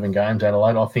first 11 games,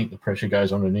 Adelaide, I think the pressure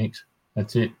goes on to Nix.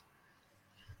 That's it.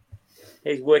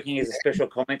 He's working as a special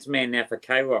comments man now for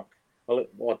K-Rock.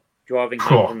 Driving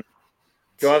home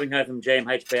from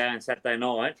GMHBA on Saturday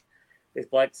night, this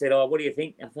bloke said, "Oh, what do you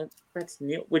think?" I thought, "That's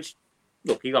Neil." Which,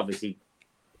 look, he obviously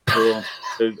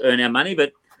to earn our money.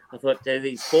 But I thought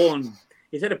he's fallen.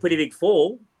 He's had a pretty big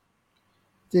fall.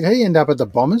 Did he end up at the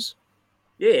Bombers?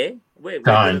 Yeah.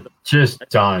 Don't.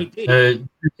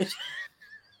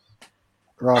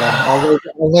 Right, I'll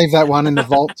leave that one in the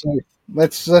vault too.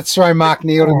 Let's throw Mark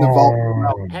Neal in the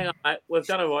vault. Hang on, mate. We've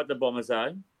done all right at the Bombers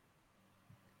though.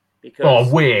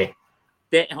 Because where?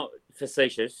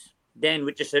 Facetious. Dan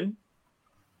Richardson,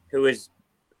 who is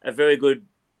a very good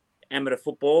amateur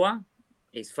footballer.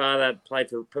 His father played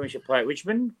for Premiership player at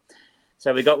Richmond.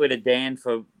 So we got rid of Dan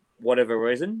for whatever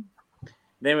reason.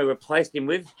 Then we replaced him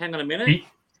with, hang on a minute.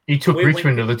 He took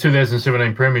Richmond to the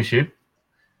 2017 Premiership.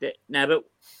 No, but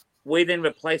we then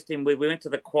replaced him with, we went to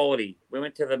the quality. We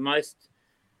went to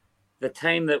the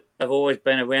team that have always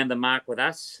been around the mark with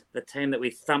us, the team that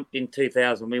we thumped in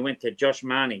 2000. We went to Josh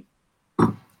Marnie.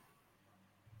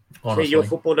 Honestly. So your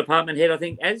football department head, I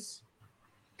think, Az?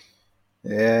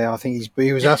 Yeah, I think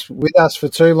he was with us for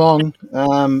too long.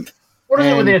 What is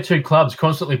it with our two clubs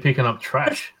constantly picking up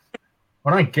trash?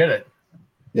 I don't get it.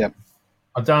 Yep.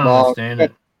 I don't understand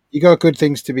it. You got good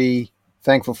things to be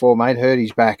thankful for, mate.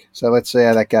 Hurdy's back, so let's see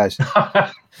how that goes.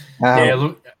 Yeah,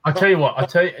 look, I tell you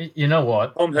what. You know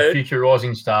what? Tom A Hurd. future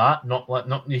rising star,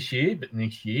 not this year, but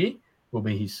next year will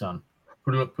be his son.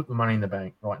 Put the money in the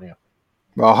bank right now.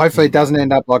 Well, hopefully it doesn't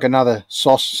end up like another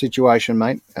sauce situation,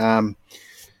 mate. I'm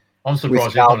surprised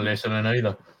he's not a Essendon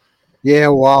either. Yeah,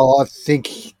 well, I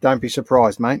think don't be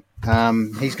surprised, mate.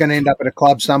 He's going to end up at a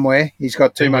club somewhere. He's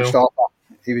got too much to offer.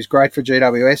 He was great for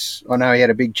GWS. I know he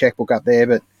had a big checkbook up there,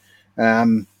 but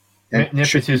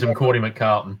nepotism caught him at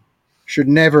Carlton. Should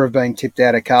never have been tipped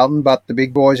out of Carlton, but the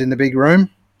big boys in the big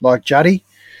room, like Juddy,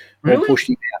 all pushed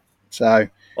him out. So,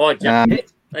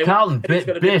 Carlton,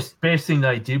 best thing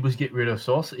they did was get rid of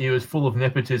Sauce. He was full of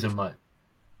nepotism, mate.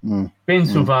 Ben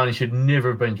Silvani should never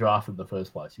have been drafted in the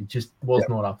first place. He just was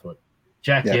not up to it.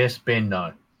 Jack, yes. Ben,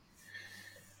 no.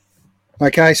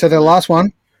 Okay, so the last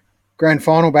one, grand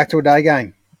final, back to a day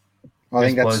game. I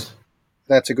think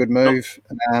that's a good move.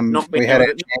 We had a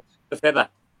chance. The feather.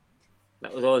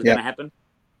 That was always going to happen.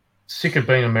 Sick of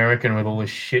being American with all this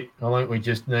shit. I think we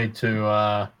just need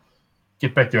to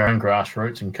get back to our own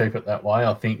grassroots and keep it that way.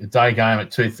 I think the day game at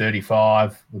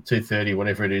 2:35 or 2:30,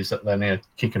 whatever it is that they now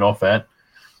kick it off at,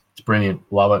 it's brilliant.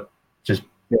 Love it.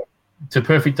 It's a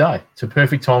perfect day. It's a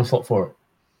perfect time slot for it.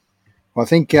 I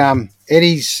think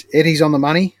Eddie's on the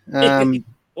money.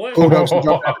 Bulldogs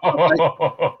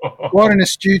quite an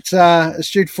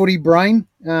astute footy brain.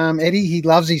 Eddie, he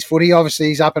loves his footy. Obviously,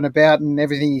 he's up and about, and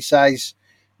everything he says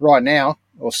right now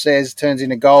or says turns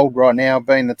into gold right now,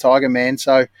 being the Tiger man.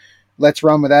 So let's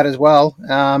run with that as well.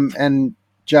 And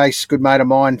Jace, good mate of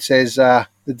mine, says the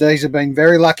D's have been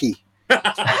very lucky.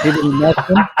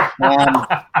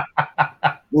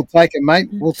 We'll take him, mate.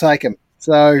 We'll take him.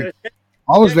 So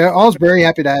I was very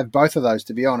happy to have both of those,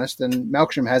 to be honest. And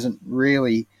Melksham hasn't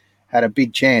really had a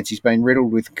big chance. He's been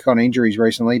riddled with kind of injuries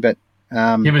recently, but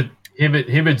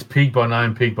Hibbard's pig by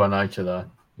name, pig by nature, though.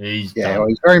 He's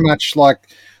very much like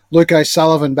Luke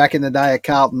O'Sullivan back in the day at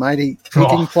Carlton, mate. He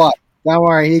can play. Don't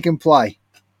worry, he can play.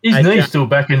 His knee's still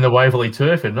back in the Waverley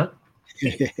turf, isn't it?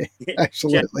 Yeah,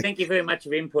 absolutely. Thank you very much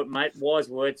for input, mate. Wise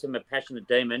words from a passionate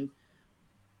demon.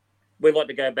 We'd like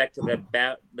to go back to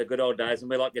the good old days, and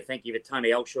we'd like to thank you for Tony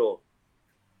Elshaw.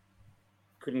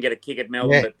 Couldn't get a kick at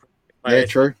Melbourne. Yeah,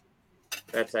 true.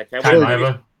 That's okay.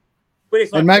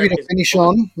 And maybe to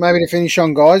finish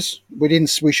on, guys,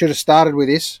 we should have started with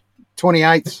this.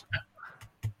 28.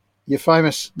 Your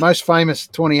most famous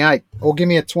 28. Or give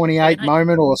me a 28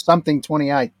 moment or something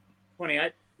 28.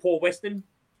 28. Paul Weston.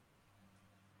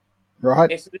 Right.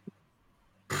 Essendon.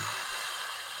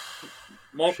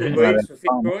 Michael Reeves for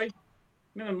Fitzroy.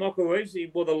 Remember Michael Reeves? He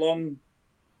wore the long,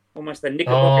 almost the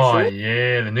Knickerbocker shirt.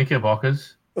 Yeah, the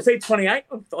Knickerbockers. Was he 28?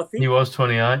 I think he was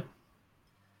 28.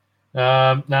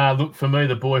 Look, for me,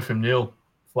 the boy from Nil,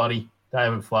 Floody,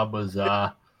 David Flood was.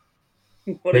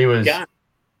 He was.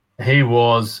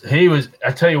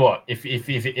 I tell you what, if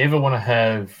you ever want to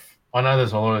have, I know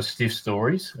there's a lot of stiff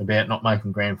stories about not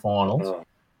making grand finals,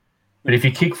 but if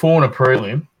you kick 4 in a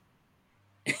prelim,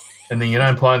 and then you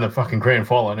don't play in the fucking grand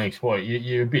final next week,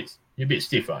 you're a bit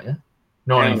stiff, aren't you?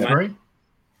 93. Can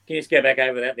you just go back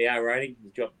over that? The R rating.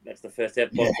 That's the first step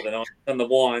for the night. On the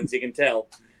wines, you can tell.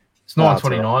 It's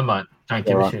 9.29, mate. Don't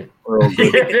give a shit. We're all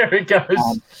good. There it goes.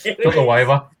 Got the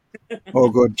waiver. All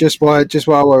good. Just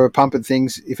while we're pumping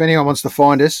things, if anyone wants to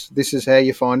find us, this is how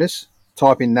you find us.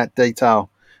 Type in that detail,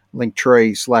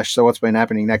 Linktree/so what's been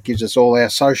happening. That gives us all our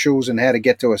socials and how to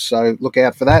get to us. So look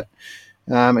out for that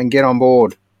and get on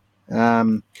board.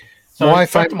 So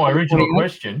back to my original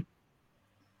question.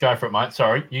 Go for it, mate.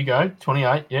 Sorry, you go.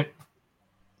 28, yep.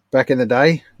 back in the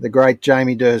day, the great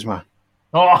Jamie Dersma.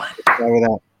 Oh, Go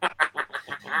with that.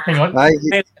 hang on.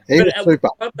 Hey, he was super.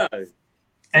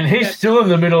 And he's still in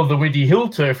the middle of the Windy Hill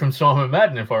tour from Simon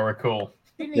Madden, if I recall.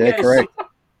 Yeah, correct.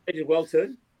 He did well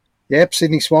too. Yep,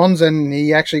 Sydney Swans, and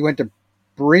he actually went to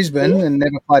Brisbane and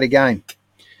never played a game.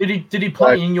 Did he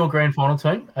play in your grand final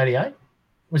team, 88?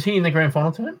 Was he in the grand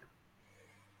final team?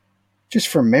 Just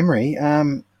from memory,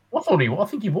 I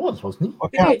think he was, wasn't he? I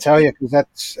can't tell you because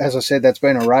that's, as I said, that's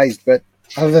been erased. But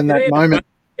other than that moment,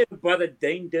 brother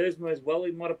Dean Dersma as well.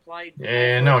 He might have played.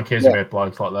 Yeah, no one cares about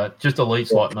blokes like that. Just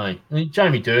elites like me. I mean,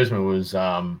 Jamie Dersma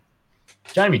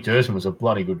was a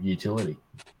bloody good utility.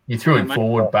 You threw him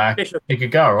forward, back. He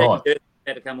could go all right.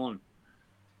 Had to come on.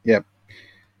 Yep.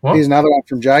 What? Here's another one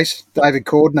from Jace, David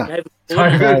Cordner.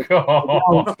 David,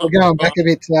 We're going back a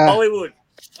bit. Hollywood.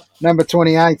 Number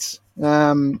 28.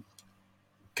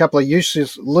 Couple of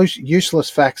useless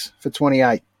facts for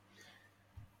 28.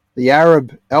 The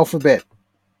Arab alphabet,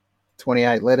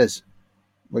 28 letters.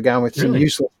 We're going with some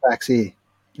useless facts here.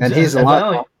 And here's the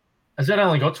last one. Has that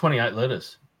only got 28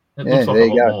 letters? It Yeah, looks like there a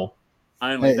you lot go. more.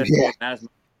 Only that's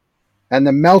And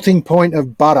the melting point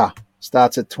of butter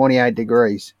starts at 28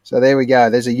 degrees. So there we go.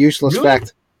 There's a useless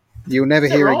fact you'll never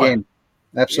hear again.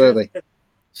 Absolutely. Yeah.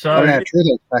 So, I don't know how true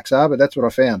those facts are, but that's what I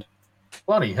found.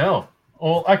 bloody hell.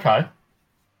 Well, okay.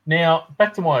 Now,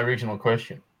 back to my original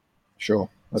question. Sure.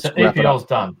 Let's So wrap it up. EPL's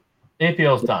done.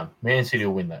 EPL's done. Man City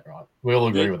will win that, right? We all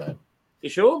agree with that. You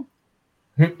sure?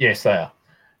 Yes, they are.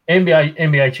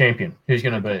 NBA champion. Who's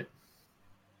going to beat?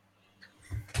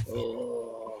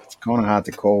 It's kind of hard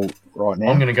to call right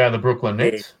now. I'm going to go the Brooklyn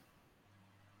Nets.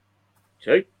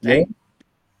 Shoot. Yeah. Hey.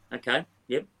 Okay.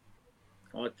 Yep.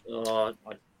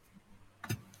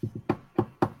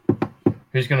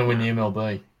 Who's going to win the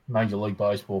MLB? Major League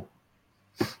Baseball.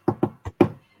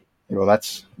 Well,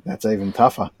 that's even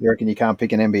tougher. You reckon you can't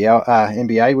pick an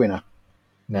NBA winner?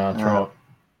 No, that's right.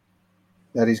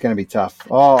 That is going to be tough.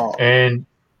 Oh, And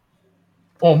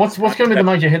what's going to be the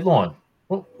major headline?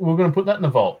 Well, we're going to put that in the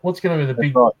vault. What's going to be the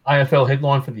big right. AFL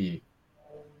headline for the year?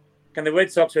 Can the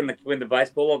Red Sox win the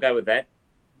baseball? I'll go with that.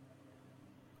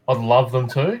 I'd love them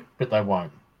to, but they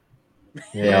won't.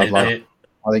 yeah, I'd like.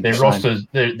 I think Their the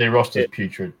same. roster's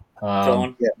putrid.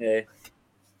 Gone. Yeah.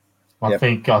 I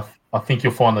think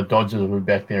you'll find the Dodgers will be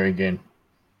back there again.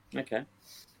 Okay.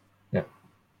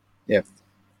 Yep.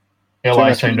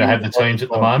 LA seem to have the teams at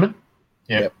the moment.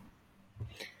 Yep.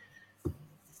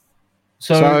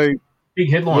 So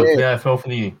big headline for the AFL for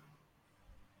the year.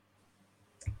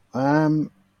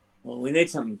 Well, we need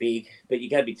something big, but you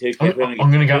can't be too I'm careful.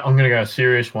 going to go a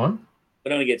serious one. We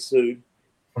don't want to get sued.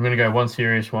 I'm going to go one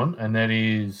serious one, and that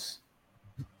is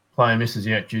player misses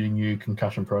out due to new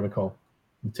concussion protocol,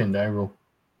 the 10-day rule.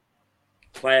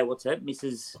 Player, what's that?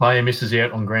 Mrs. Player misses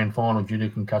out on grand final due to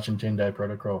concussion 10-day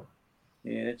protocol.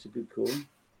 Yeah, that's a good call.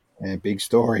 Yeah, big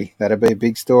story. That'd be a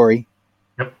big story.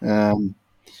 Yep. Or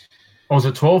was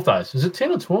it 12 days? Is it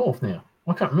 10 or 12 now?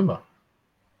 I can't remember.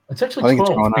 It's actually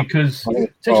 12 because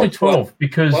it's actually 12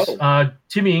 because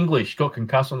Timmy English got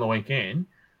concussed on the weekend.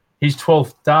 His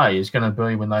 12th day is going to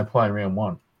be when they play round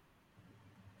 1.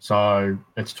 So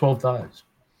it's 12 days.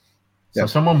 So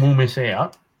someone will miss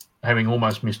out, having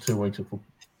almost missed 2 weeks of football.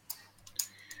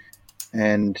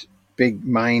 And Big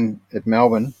Main at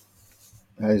Melbourne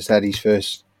has had his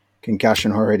first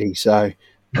concussion already, so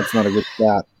that's not a good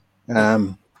start.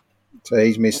 So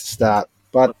he's missed the start.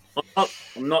 But I'm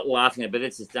not laughing at it, but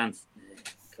it's just done.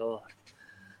 God,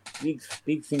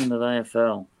 big thing in the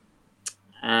AFL.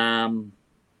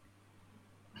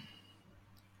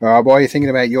 all right, while you're thinking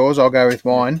about yours, I'll go with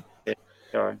mine.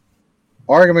 Sorry.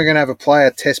 I reckon we're going to have a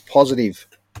player test positive.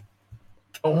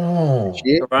 Oh,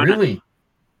 Corona. Really?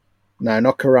 No,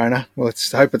 not Corona. Well,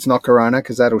 let's hope it's not Corona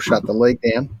because that'll shut the league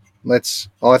down.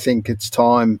 I think it's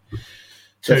time.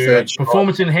 To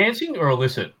performance enhancing or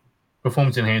illicit?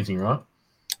 Performance enhancing, right?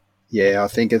 Yeah, I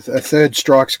think a third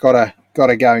strike's got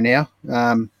to go now.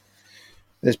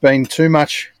 There's been too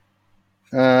much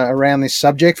around this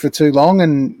subject for too long,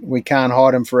 and we can't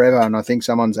hide them forever. And I think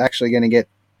someone's actually going to get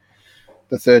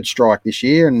the third strike this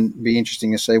year, and it'd be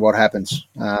interesting to see what happens.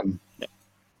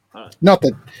 Not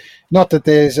that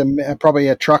there's probably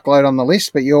a truckload on the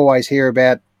list, but you always hear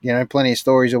about plenty of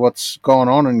stories of what's going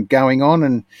on, and guess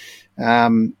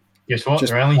what?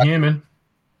 They're only human.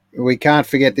 We can't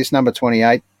forget this number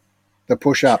 28, the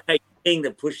push-up. Hey, King,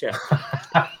 the push-up.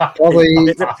 Probably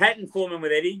There's a pattern forming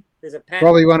with Eddie. There's a pattern.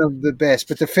 Probably one of the best.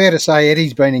 But it's fair to say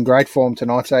Eddie's been in great form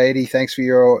tonight. So, Eddie, thanks for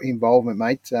your involvement,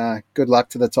 mate. Good luck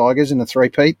to the Tigers in the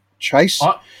three-peat chase.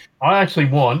 I actually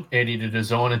want Eddie to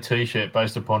design a T-shirt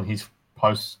based upon his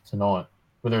posts tonight.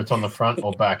 Whether it's on the front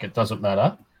or back, it doesn't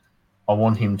matter. I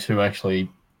want him to actually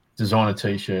design a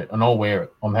T-shirt, and I'll wear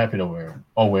it. I'm happy to wear it.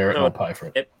 I'll wear it and I'll pay for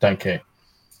it. Yep. Don't care.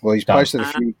 Well, he's Done. posted a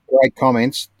few great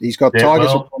comments. He's got Yeah, Tigers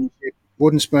well- of Premiership,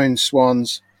 Wooden Spoon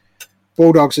Swans,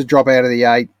 Bulldogs to drop out of the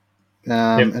 8,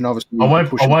 and obviously I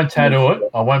won't tattoo it.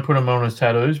 I won't put them on as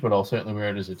tattoos, but I'll certainly wear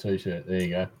it as a T-shirt. There you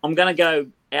go. I'm going to go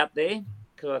out there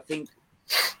because I think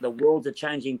the world's a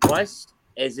changing place,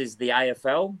 as is the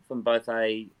AFL from both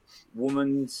a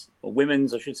women's,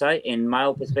 I should say, and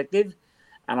male perspective.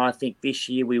 And I think this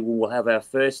year we will have our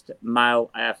first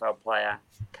male AFL player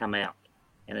come out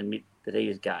and admit that he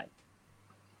is gay.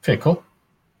 Fair call.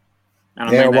 And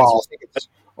I Yeah, mean, well,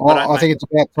 I think it's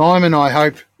about time, and I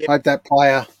hope that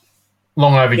player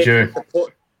Long overdue.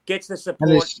 gets the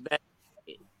support that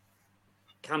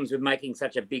comes with making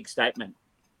such a big statement.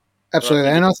 absolutely,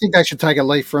 and I think they should take a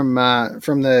leaf from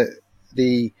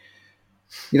the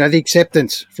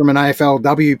acceptance from an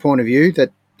AFLW point of view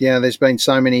that there's been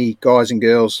so many guys and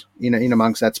girls in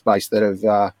amongst that space that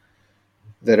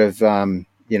have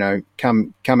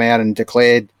come out and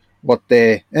declared what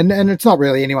they're and it's not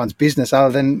really anyone's business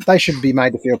other than they should be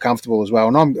made to feel comfortable as well.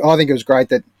 And I think it was great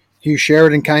that Hugh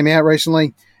Sheridan came out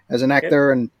recently as an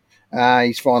actor, and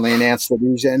he's finally announced that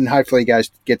and hopefully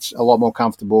gets a lot more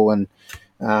comfortable and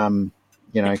can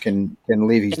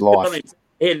live his life.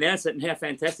 He announced it, and how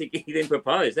fantastic he then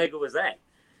proposed. How good was that?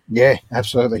 Yeah,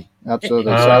 absolutely. My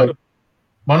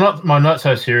not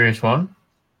so serious one.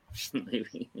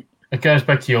 It goes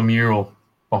back to your mural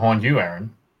behind you,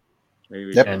 Aaron.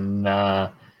 Yep. And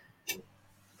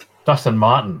Dustin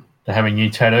Martin to have a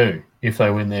new tattoo if they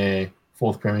win their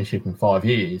 4th premiership in 5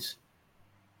 years.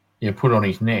 You put on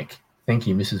his neck. Thank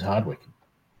you, Mrs. Hardwick.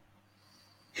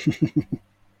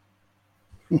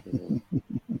 Can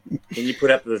you put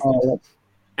up the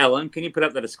Alan? Can you put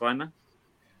up the disclaimer?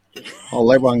 I'll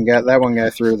let that one go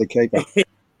through the keeper.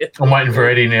 I'm waiting for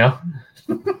Eddie now.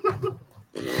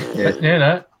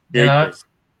 Yeah.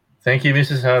 Thank you,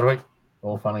 Mrs. Hardwick.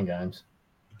 All fun and games.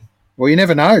 Well, you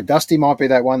never know. Dusty might be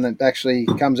that one that actually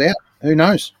comes out. Who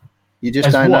knows? You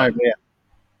just don't know. Yeah.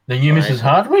 The new Mrs.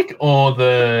 Hardwick or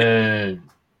the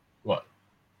what?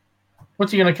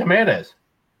 What's he going to come out as?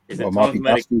 Well,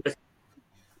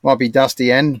 might be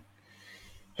Dusty, and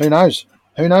who knows?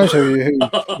 Who knows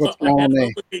what's going on there?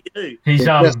 He's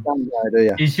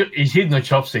He's hitting the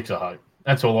chopsticks. I hope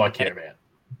that's all I care about.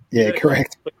 Yeah,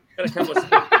 correct. Got a couple of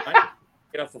steps, mate.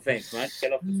 Get off the fence, mate.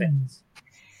 Get off the fence.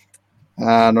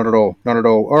 Not at all.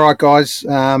 All right, guys.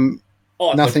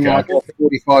 Nothing like a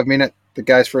 45-minute that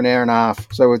goes for an hour and a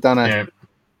half. So we've done a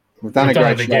great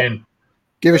show. Again.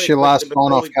 Give us your last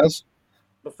sign-off, Cuz.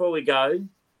 Before we go,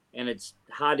 and it's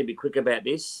hard to be quick about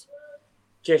this,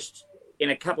 just in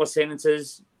a couple of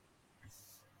sentences,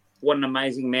 what an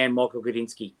amazing man Michael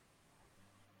Gudinski.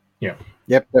 Yeah.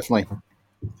 Yep, definitely.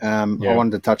 I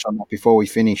wanted to touch on that before we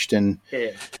finished, and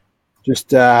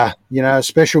just a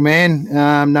special man,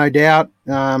 no doubt.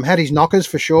 Had his knockers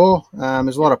for sure.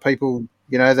 There's a lot of people,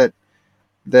 that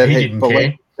he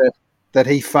believed that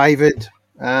he favoured,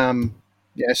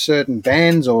 certain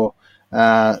bands or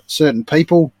certain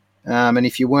people, and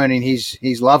if you weren't in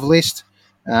his love list,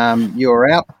 you were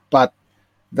out. But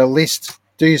the list,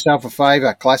 do yourself a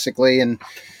favour, classically, and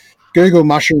Google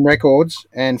Mushroom Records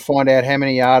and find out how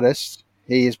many artists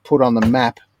he has put on the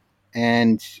map,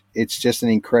 and it's just an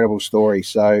incredible story.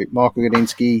 So Michael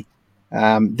Gudinski,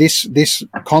 this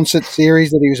concert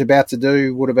series that he was about to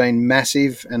do would have been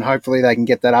massive, and hopefully they can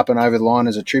get that up and over the line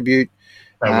as a tribute.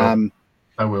 I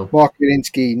will. Michael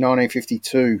Gudinski,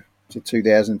 1952 to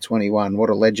 2021. What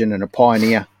a legend and a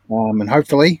pioneer. And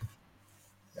hopefully,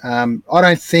 I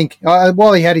don't think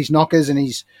while he had his knockers and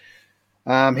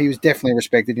he was definitely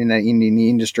respected in the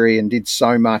industry and did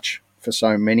so much for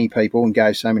so many people and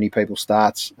gave so many people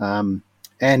starts. And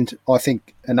I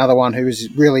think another one who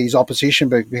was really his opposition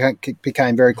but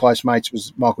became very close mates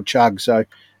was Michael Chugg. So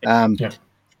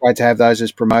great to have those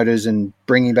as promoters and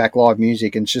bringing back live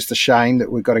music. And it's just a shame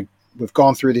that we've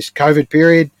gone through this COVID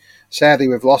period. Sadly,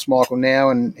 we've lost Michael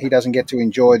now, and he doesn't get to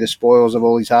enjoy the spoils of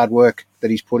all his hard work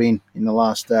that he's put in the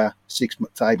last 6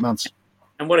 to 8 months.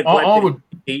 And what a great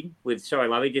thing with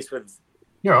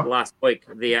last week,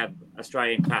 the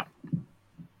Australian Cup.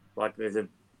 Like there's a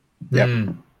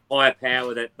higher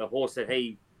power that the horse that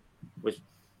he was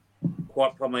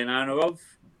quite probably an owner of,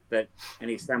 and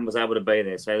his son was able to be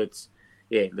there. So it's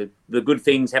the good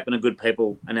things happen to good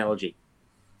people analogy.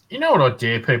 You know what I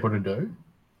dare people to do?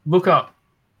 Look up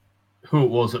who it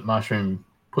was that Mushroom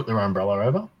put their umbrella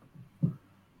over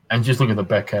and just look at the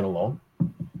back catalogue.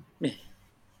 Yeah.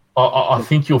 I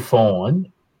think you'll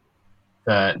find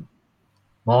that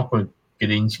Michael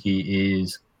Gudinski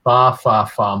is far, far,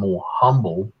 far more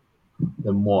humble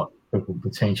than what people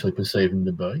potentially perceive him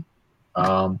to be.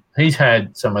 He's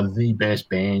had some of the best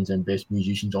bands and best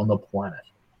musicians on the planet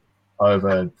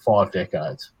over 5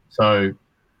 decades. So,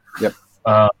 Yep.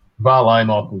 Valet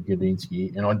Michael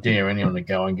Gudinski, and I dare anyone to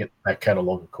go and get that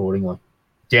catalogue accordingly.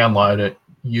 Download it.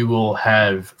 You will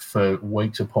have for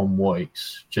weeks upon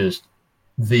weeks just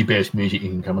the best music you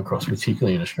can come across,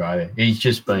 particularly in Australia.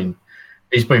 He's been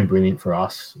brilliant for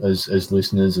us as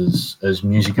listeners, as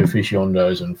music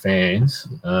aficionados and fans.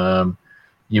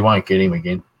 You won't get him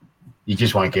again. You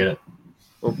just won't get it.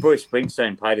 Well, Bruce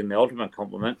Springsteen paid him the ultimate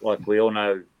compliment. Like, we all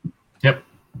know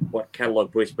what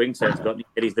catalogue Bruce Springsteen's got. And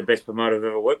he's the best promoter I've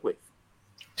ever worked with.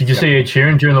 Did you see Ed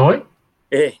Sheeran during the week?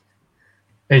 Yeah.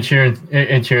 Ed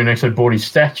Sheeran actually bought his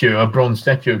statue, a bronze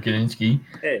statue of Gudinski,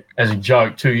 as a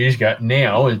joke 2 years ago.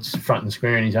 Now it's front and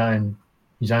square in his own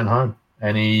home.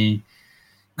 And he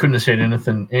couldn't have said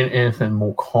anything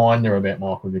more kinder about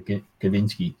Michael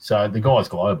Gudinski. So the guy's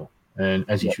global, and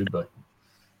as he should be.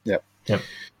 Yep.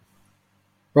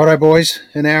 Righto, boys.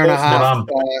 An hour and a half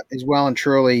is well and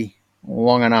truly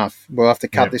long enough. We'll have to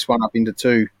cut this one up into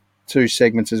two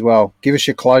segments as well. Give us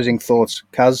your closing thoughts,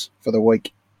 Cuz, for the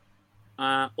week.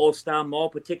 All-Star Mile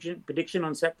prediction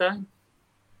on Saturday.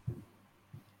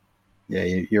 Yeah,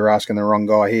 you're asking the wrong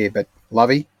guy here, but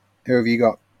Lovey, who have you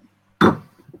got?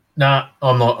 No,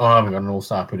 I'm not. I haven't got an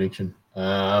all-star prediction.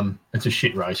 It's a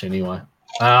shit race anyway.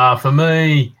 For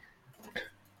me,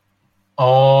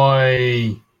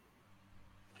 I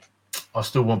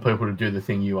still want people to do the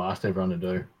thing you asked everyone to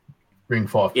do. Bring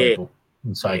 5 people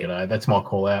and say good day. That's my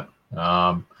call out.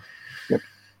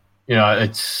 You know,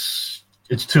 it's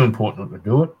too important to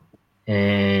do it.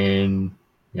 And,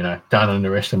 you know, don't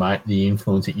underestimate the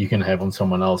influence that you can have on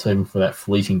someone else, even for that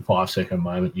fleeting 5-second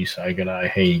moment you say good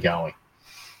day, how you going?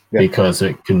 Because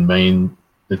it can mean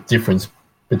the difference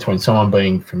between someone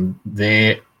being from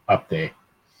there up there.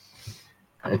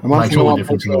 It makes all the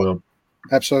difference in the world.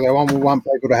 Absolutely. I want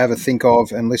people to have a think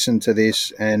of and listen to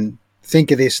this and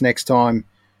think of this next time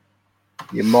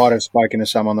you might have spoken to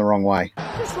someone the wrong way.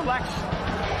 Just relax.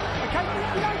 Okay?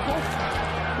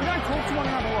 We don't talk to one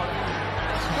another like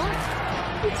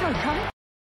it's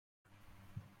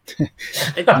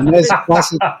okay. And there's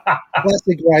classic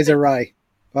Razor Ray.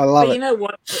 I love it. You know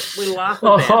what? We laugh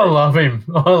about I love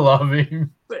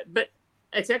him. But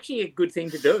it's actually a good thing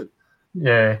to do.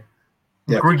 Yeah.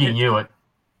 Griggy knew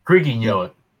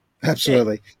it.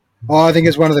 Absolutely. Oh, I think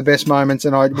it's one of the best moments,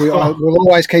 and we'll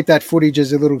always keep that footage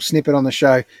as a little snippet on the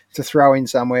show to throw in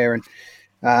somewhere. And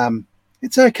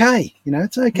it's okay. You know,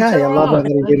 it's okay. I love that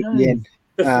little bit at the end.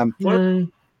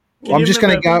 I'm just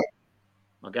going to go.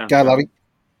 Go, Lovey.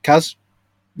 Cuz,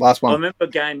 last one. I remember a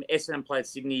game Essendon played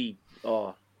Sydney,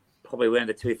 probably around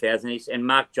the 2000s, and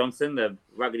Mark Johnson, the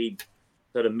ruggedy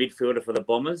sort of midfielder for the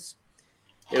Bombers.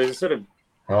 It was a sort of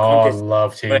I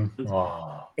loved him.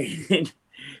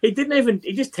 He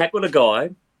just tackled a guy,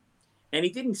 and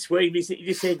he didn't swear. He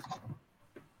just said,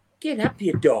 "Get up,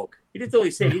 you dog." That's all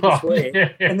he said. He didn't swear. Yeah.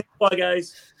 And the guy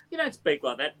goes, "You don't speak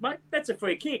like that, mate. That's a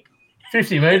free kick."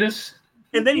 50 metres.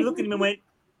 And then he looked at him and went,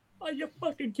 "Are you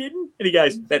fucking kidding?" And he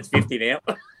goes, "That's 50 now."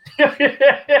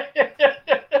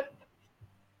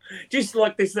 Just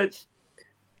like this, that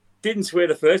didn't swear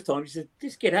the first time. He said,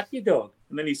 "Just get up, you dog."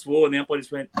 And then he swore, and the umpire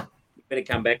just went, "You better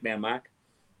come back now, Mark."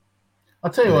 I'll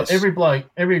tell you what, every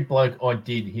bloke I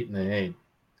did hit in the head,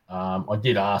 I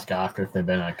did ask after if they've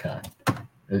been okay.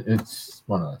 It's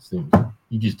one of those things.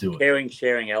 You just do it. Caring,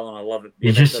 sharing, Alan. I love it.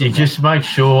 You just make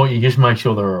sure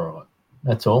they're all right.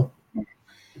 That's all.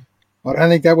 I don't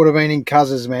think that would have been in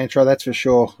Cuz's mantra, that's for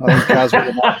sure. I think Cuz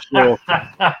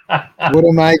would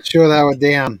have made sure they were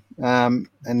down. And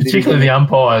particularly the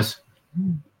umpires.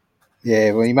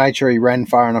 Yeah, well, he made sure he ran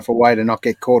far enough away to not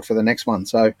get caught for the next one.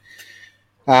 So,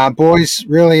 boys,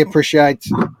 really appreciate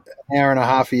an hour and a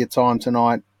half of your time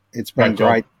tonight. It's been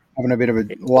great having a bit of a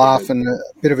laugh and a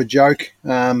bit of a joke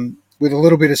with a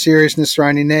little bit of seriousness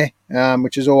thrown in there,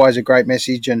 which is always a great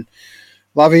message. And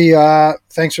Lovey,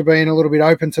 thanks for being a little bit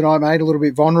open tonight, mate, a little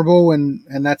bit vulnerable,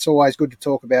 and that's always good to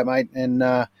talk about, mate. And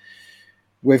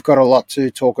we've got a lot to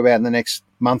talk about in the next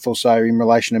month or so in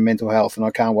relation to mental health, and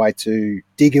I can't wait to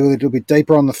dig a little bit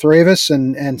deeper on the three of us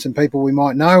and some people we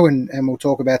might know, and we'll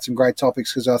talk about some great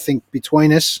topics because I think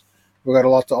between us, we've got a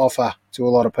lot to offer to a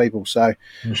lot of people. So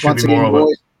once again,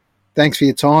 boys, thanks for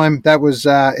your time. That was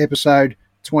episode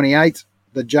 28,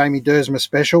 the Jamie Dersma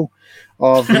special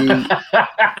of the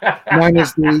known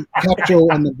as the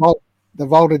Capsule and the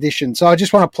Vault edition. So I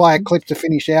just want to play a clip to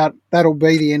finish out. That'll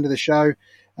be the end of the show.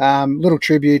 Little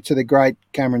tribute to the great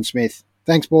Cameron Smith.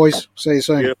 Thanks, boys. See you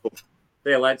soon. Beautiful. See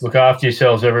you, lads. Look after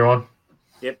yourselves, everyone.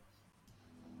 Yep.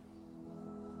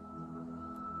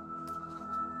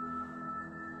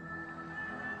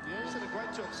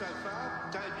 great job so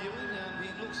far, debuting. He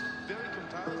looks very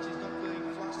composed. He's not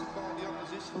being flustered by the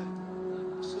opposition.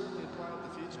 Certainly a player of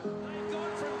the future. They've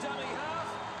gone from dummy half,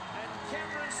 and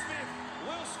Cameron Smith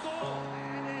will score.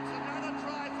 And it's another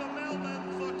try for Melbourne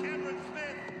for Cameron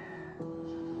Smith.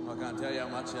 I can't tell you how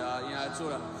much, it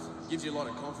sort of gives you a lot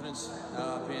of confidence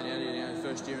being out here,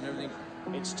 first year and everything.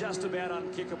 It's just about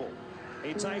unkickable.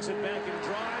 He takes it back and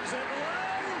drives it late.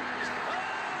 Oh,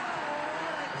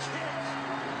 what a kick!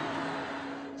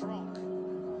 Gronk.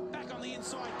 Back on the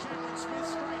inside, Cameron Smith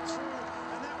straight through.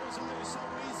 And that was so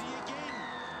easy again.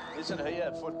 Isn't he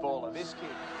a footballer, this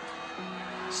kid?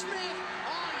 Smith!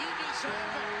 Oh, you deserve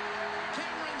it.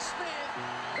 Cameron Smith,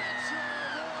 that's your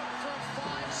award for a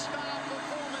 5-star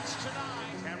performance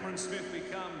tonight. Cameron Smith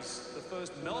becomes the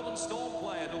first Melbourne Storm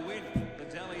player to win the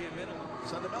Dally M medal.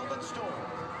 So the Melbourne Storm,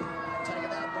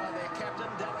 taken out by their captain,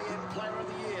 Dally M Player of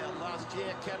the Year last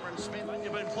year, Cameron Smith.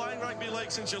 You've been playing rugby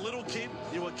league since your little kid.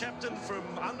 You were captain from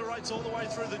under-8s all the way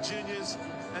through the juniors.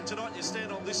 And tonight you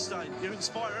stand on this stage. You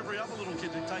inspire every other little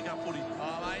kid to take up footy.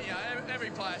 Oh, mate, every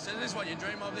player says this is what you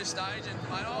dream of, this stage. And,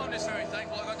 mate, I'm just very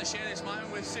thankful I got to share this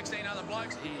moment with 16 other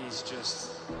blokes. He's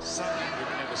just something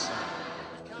you've never seen.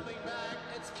 Coming back,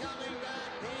 it's coming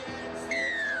back. He hands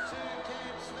to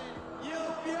Cam Smith. You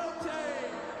beauty!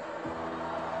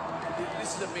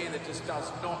 This is a man that just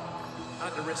does not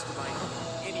underestimate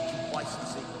any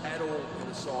complacency at all in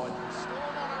the side.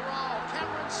 Storm on a roll,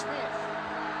 Cameron Smith.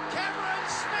 Cameron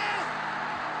Smith!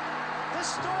 The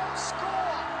Storm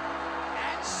score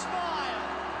and smile.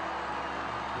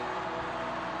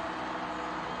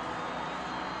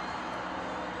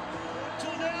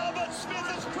 Till now, but Smith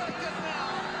has cracked it now.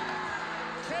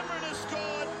 Cameron has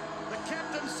scored. The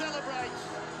captain celebrates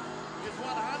his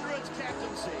 100th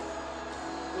captaincy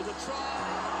with a try.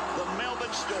 The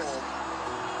Melbourne Storm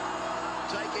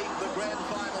taking the grand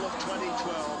final of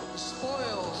 2012.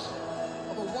 Spoils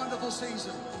of a wonderful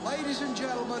season. Ladies and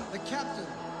gentlemen, the captain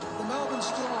of the Melbourne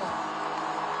Storm,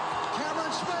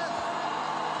 Cameron Smith.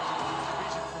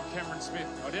 Vision from Cameron Smith.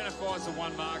 Identifies the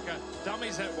one marker,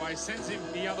 dummies that way, sends him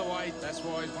the other way. That's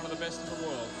why he's one of the best in the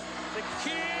world. The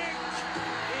kick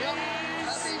is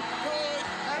good.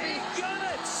 He got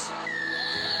it.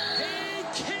 He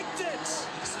kicked it.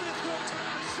 Smith will take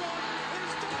a shot.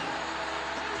 He's done it.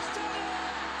 He's done it.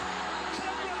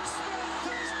 Cameron Smith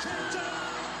has kicked it.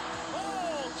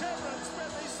 Oh, Cameron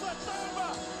Smith, he slipped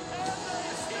over. And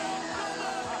they still got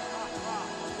it.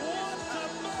 What a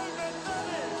moment that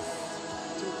is.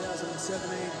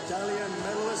 2017 Dally M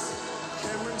medalist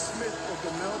Cameron Smith of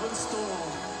the Melbourne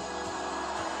Storm.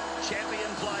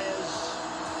 Champion players,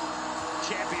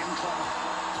 champion club.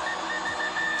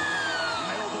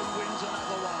 Melbourne wins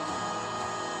another one.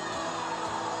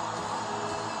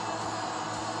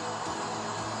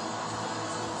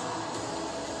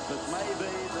 But maybe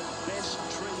the best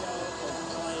trio of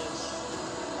players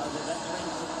over that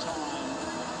length of time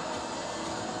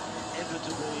ever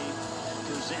to be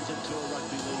presented to a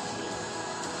rugby league field.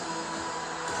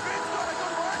 Smith's got a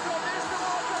good work on this. The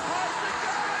ball for post it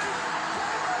goes.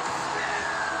 Cameron Smith,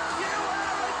 you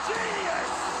are a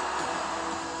genius.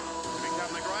 To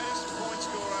become the greatest point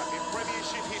scorer in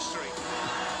Premiership history.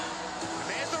 And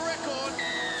there's the record.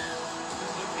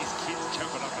 Just look at these kids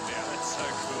jumping up and down. That's so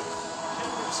cool.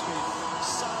 Cameron Smith,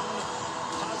 son,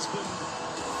 husband,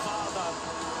 father,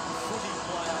 footy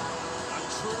player, a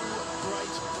true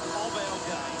great of our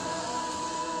game.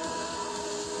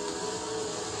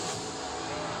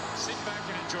 Sit back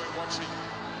and enjoy watching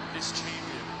this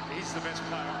champion. He's the best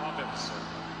player I've ever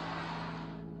seen.